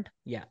learned.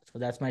 Yeah, so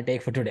that's my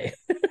take for today.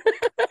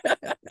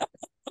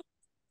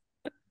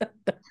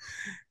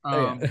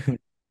 Oh, Um,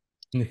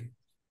 yeah.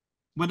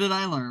 what did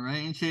I learn,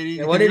 right? And Shady,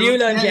 Yeah, what because did you're you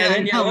like, learn, yeah, yeah,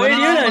 Kevin? Yeah, no, what what did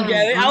did you I learn, learn?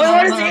 Kevin? What I did I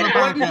want to learn see on the that.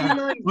 What did podcast? you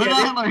learn, What did I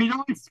Kevin? learn? You don't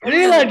What did screw you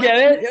it. learn, Like,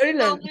 Kevin? What did you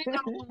no, learn? leave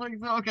that alone, like,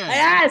 I okay.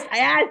 asked, I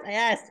asked, I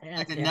asked, I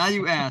asked, Okay, I now asked.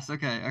 you ask.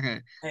 Okay, okay.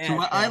 I So asked,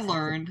 what I I asked.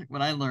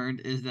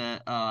 learned, is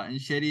that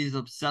and Shady's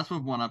obsessed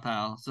with One Up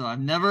Pal. So I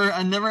never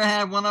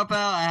had One Up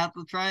Pal. I have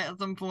to try it at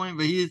some point,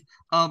 but he's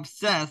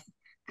obsessed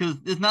because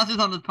it's not just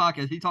on this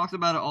podcast. He talks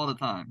about it all the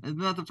time. It's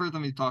not the first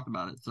time he's talked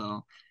about it.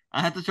 So I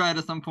had to try it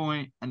at some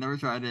point. I never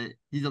tried it.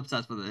 He's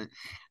obsessed with it.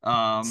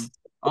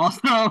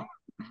 Also,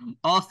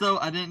 also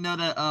I didn't know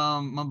that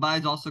Mumbai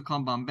is also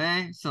called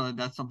Bombay. So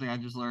that's something I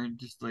just learned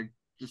just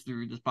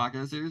through this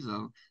podcast here.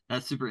 So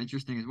that's super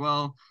interesting as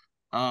well.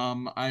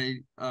 I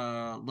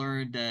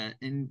learned that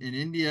in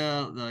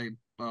India, like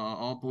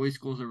all boys'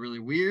 schools are really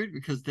weird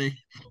because they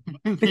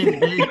they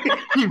make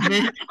they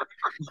make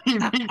they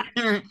make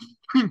their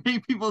they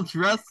make people boys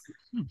dress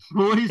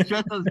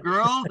as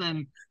girls,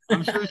 and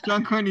I'm sure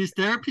Shankar needs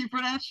therapy for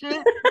that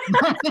shit.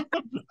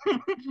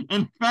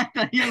 And the fact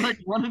that he's like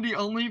one of the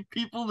only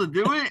people to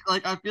do it,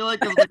 like I feel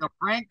like it was like a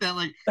prank that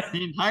like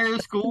the entire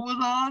school was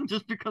on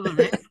just because of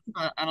him.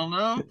 I don't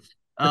know.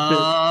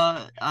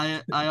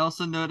 I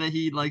also know that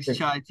he likes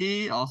chai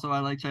tea. Also, I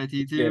like chai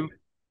tea Yeah. too.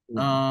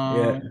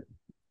 Yeah.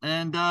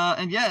 And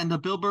yeah, and the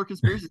Bill Burr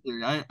conspiracy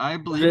theory. I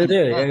believe in it. Conspiracy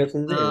theory. Yeah. Yeah,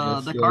 conspiracy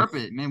theory. The Yes,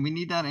 carpet, man, we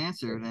need that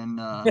answered. And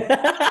yes.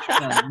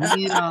 yeah, we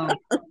need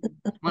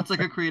what's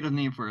like a creative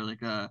name for it? Like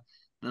the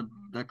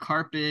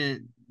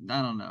carpet.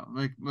 I don't know.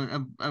 Like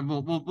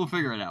we'll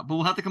figure it out. But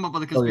we'll have to come up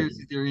with a Okay.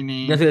 conspiracy theory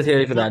name. Conspiracy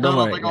theory for that. Don't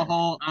Build up worry. like a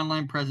whole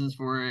online presence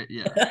for it.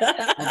 Yeah,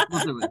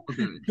 we'll do it. We'll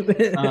do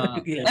it.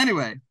 Yes.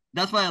 Anyway,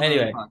 that's why I love the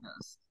Anyway,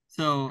 podcast.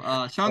 So,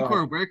 all Shankar,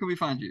 right. where can we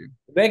find you?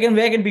 Where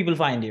can people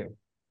find you?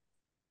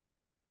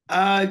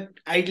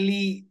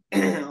 Ideally,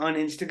 on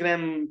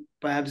Instagram,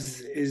 perhaps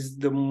is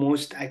the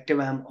most active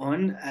I'm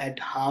on at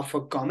half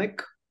a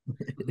comic,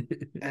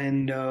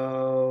 and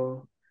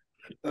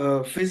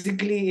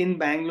physically in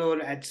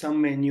Bangalore at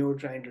some venue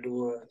trying to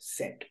do a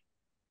set.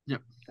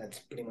 Yep. That's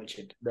pretty much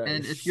it.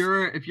 And if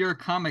you're a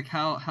comic,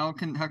 how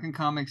can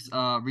comics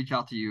reach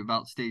out to you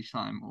about stage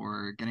time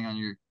or getting on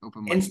your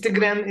open mic?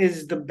 Instagram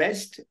is the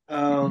best.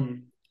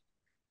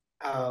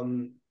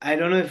 I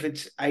don't know if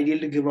it's ideal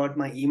to give out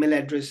my email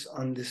address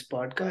on this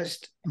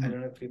podcast. I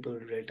don't know if people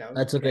will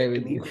That's okay write to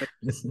with me. you.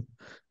 But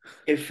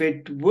if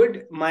it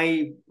would,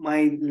 my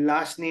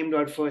last name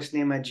dot first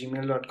name at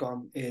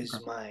gmail.com is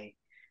my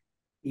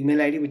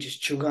email ID, which is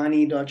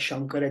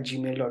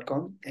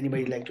chugani.shankar@gmail.com.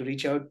 Anybody like to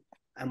reach out,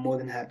 I'm more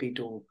than happy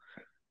to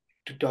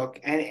talk.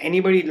 And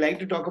anybody like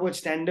to talk about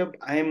stand-up,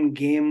 I am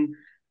game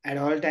at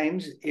all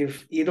times.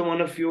 If either one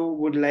of you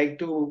would like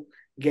to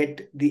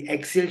get the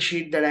Excel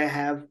sheet that I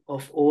have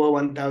of over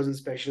 1,000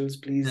 specials,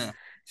 please Yeah.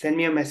 send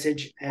me a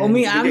message. Oh, And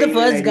me, with I'm your the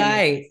email first ID,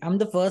 guy. I'm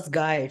the first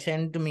guy.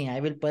 Send to me. I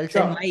will send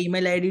Sure. my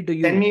email ID to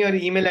Send you. me your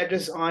email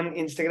address on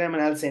Instagram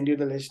and I'll send you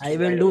the list. I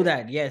will right do away.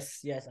 that.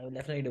 Yes, yes, I will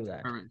definitely do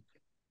that. Perfect.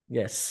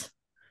 Yes.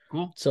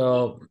 Cool.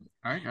 So,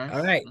 All right, guys.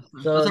 all right.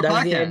 That's So our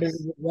that's the end.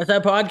 podcast. That's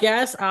our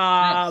podcast.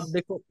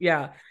 Yes.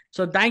 Yeah.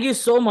 So thank you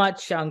so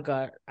much,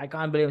 Shankar. I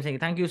can't believe I'm saying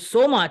it. Thank you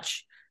so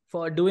much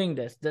for doing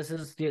this. It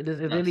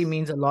really Yes.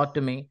 means a lot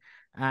to me.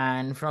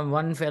 And from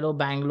one fellow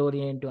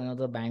Bangalorean to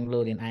another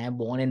Bangalorean, I am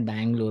born in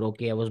Bangalore.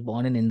 Okay, I was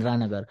born in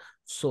Indranagar,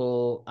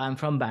 so I'm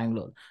from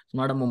Bangalore. It's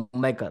not a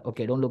Mumbaikar.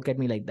 Okay, don't look at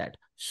me like that.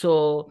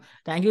 So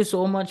thank you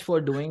so much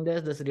for doing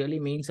this. This really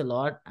means a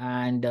lot,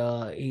 and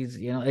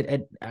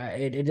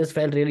it just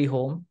felt really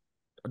home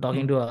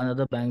talking to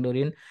another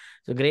Bangalorean.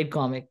 It's a great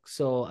comic.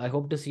 So I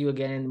hope to see you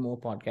again in more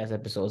podcast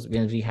episodes.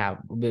 When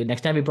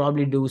next time we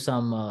probably do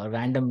some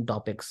random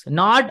topics,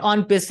 not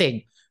on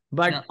pissing.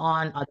 but Yeah.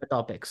 on other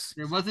topics.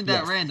 It wasn't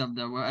that Yes. random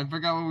though. I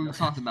forgot what we were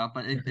talking about,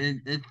 but it fit.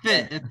 It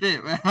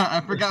fit.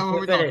 I forgot what we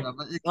were Fit talking it. about,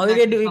 but it Oh, we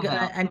can connected do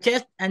somehow. and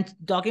chest, and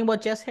talking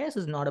about chest hairs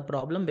is not a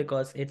problem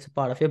because it's a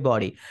part of your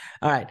body.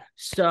 All right.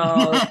 So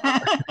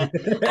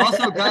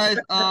Also, guys,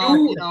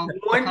 You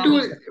want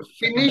comment. to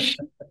finish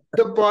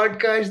the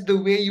podcast the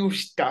way you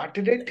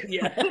started it?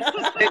 yeah.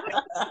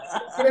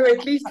 Could have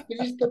at least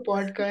finished the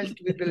podcast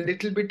with a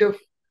little bit of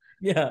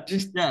yeah.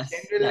 just Yes,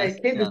 general, yes,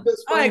 like, hey, this yes.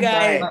 was All right, fun.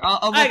 guys. Bye. All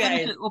We'll right, finish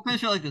guys. it. We'll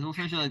finish it like this. We'll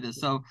finish it like this.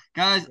 So,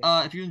 guys,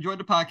 if you enjoyed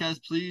the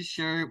podcast, please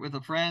share it with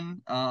a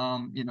friend.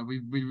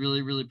 We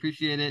really, really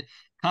appreciate it.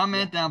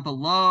 Comment down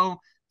below.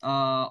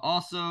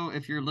 Also,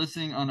 if you're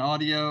listening on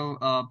audio,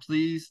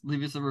 please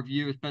leave us a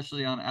review,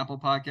 especially on Apple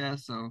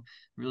Podcasts. So,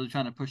 really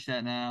trying to push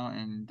that now.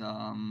 And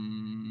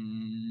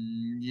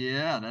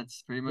yeah,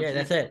 that's pretty much Yeah, it.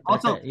 that's it.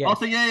 Also,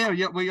 That's it. Yeah.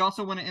 yeah. We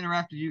also want to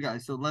interact with you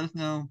guys. So let us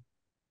know.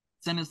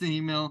 Send us the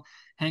email,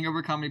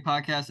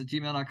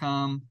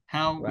 hangovercomedypodcast@gmail.com.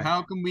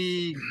 How can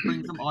we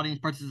bring some audience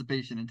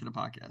participation into the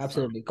podcast?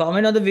 Absolutely.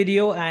 Comment on the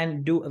video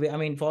and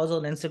follow us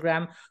on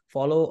Instagram.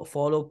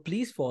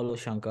 Please follow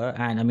Shankar.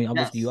 And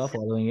obviously you are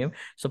following him.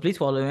 So please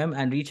follow him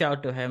and reach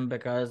out to him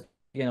because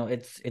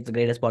it's the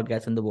greatest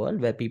podcast in the world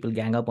where people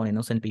gang up on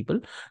innocent people.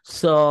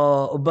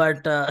 So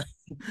but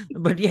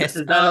yes.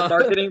 Is that a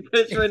marketing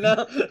pitch right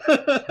now?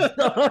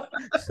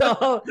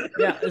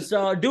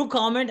 So do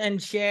comment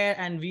and share,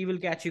 and we will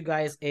catch you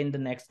guys in the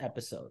next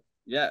episode.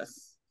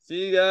 Yes.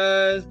 See you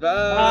guys.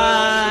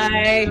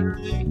 Bye.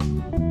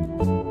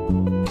 Bye.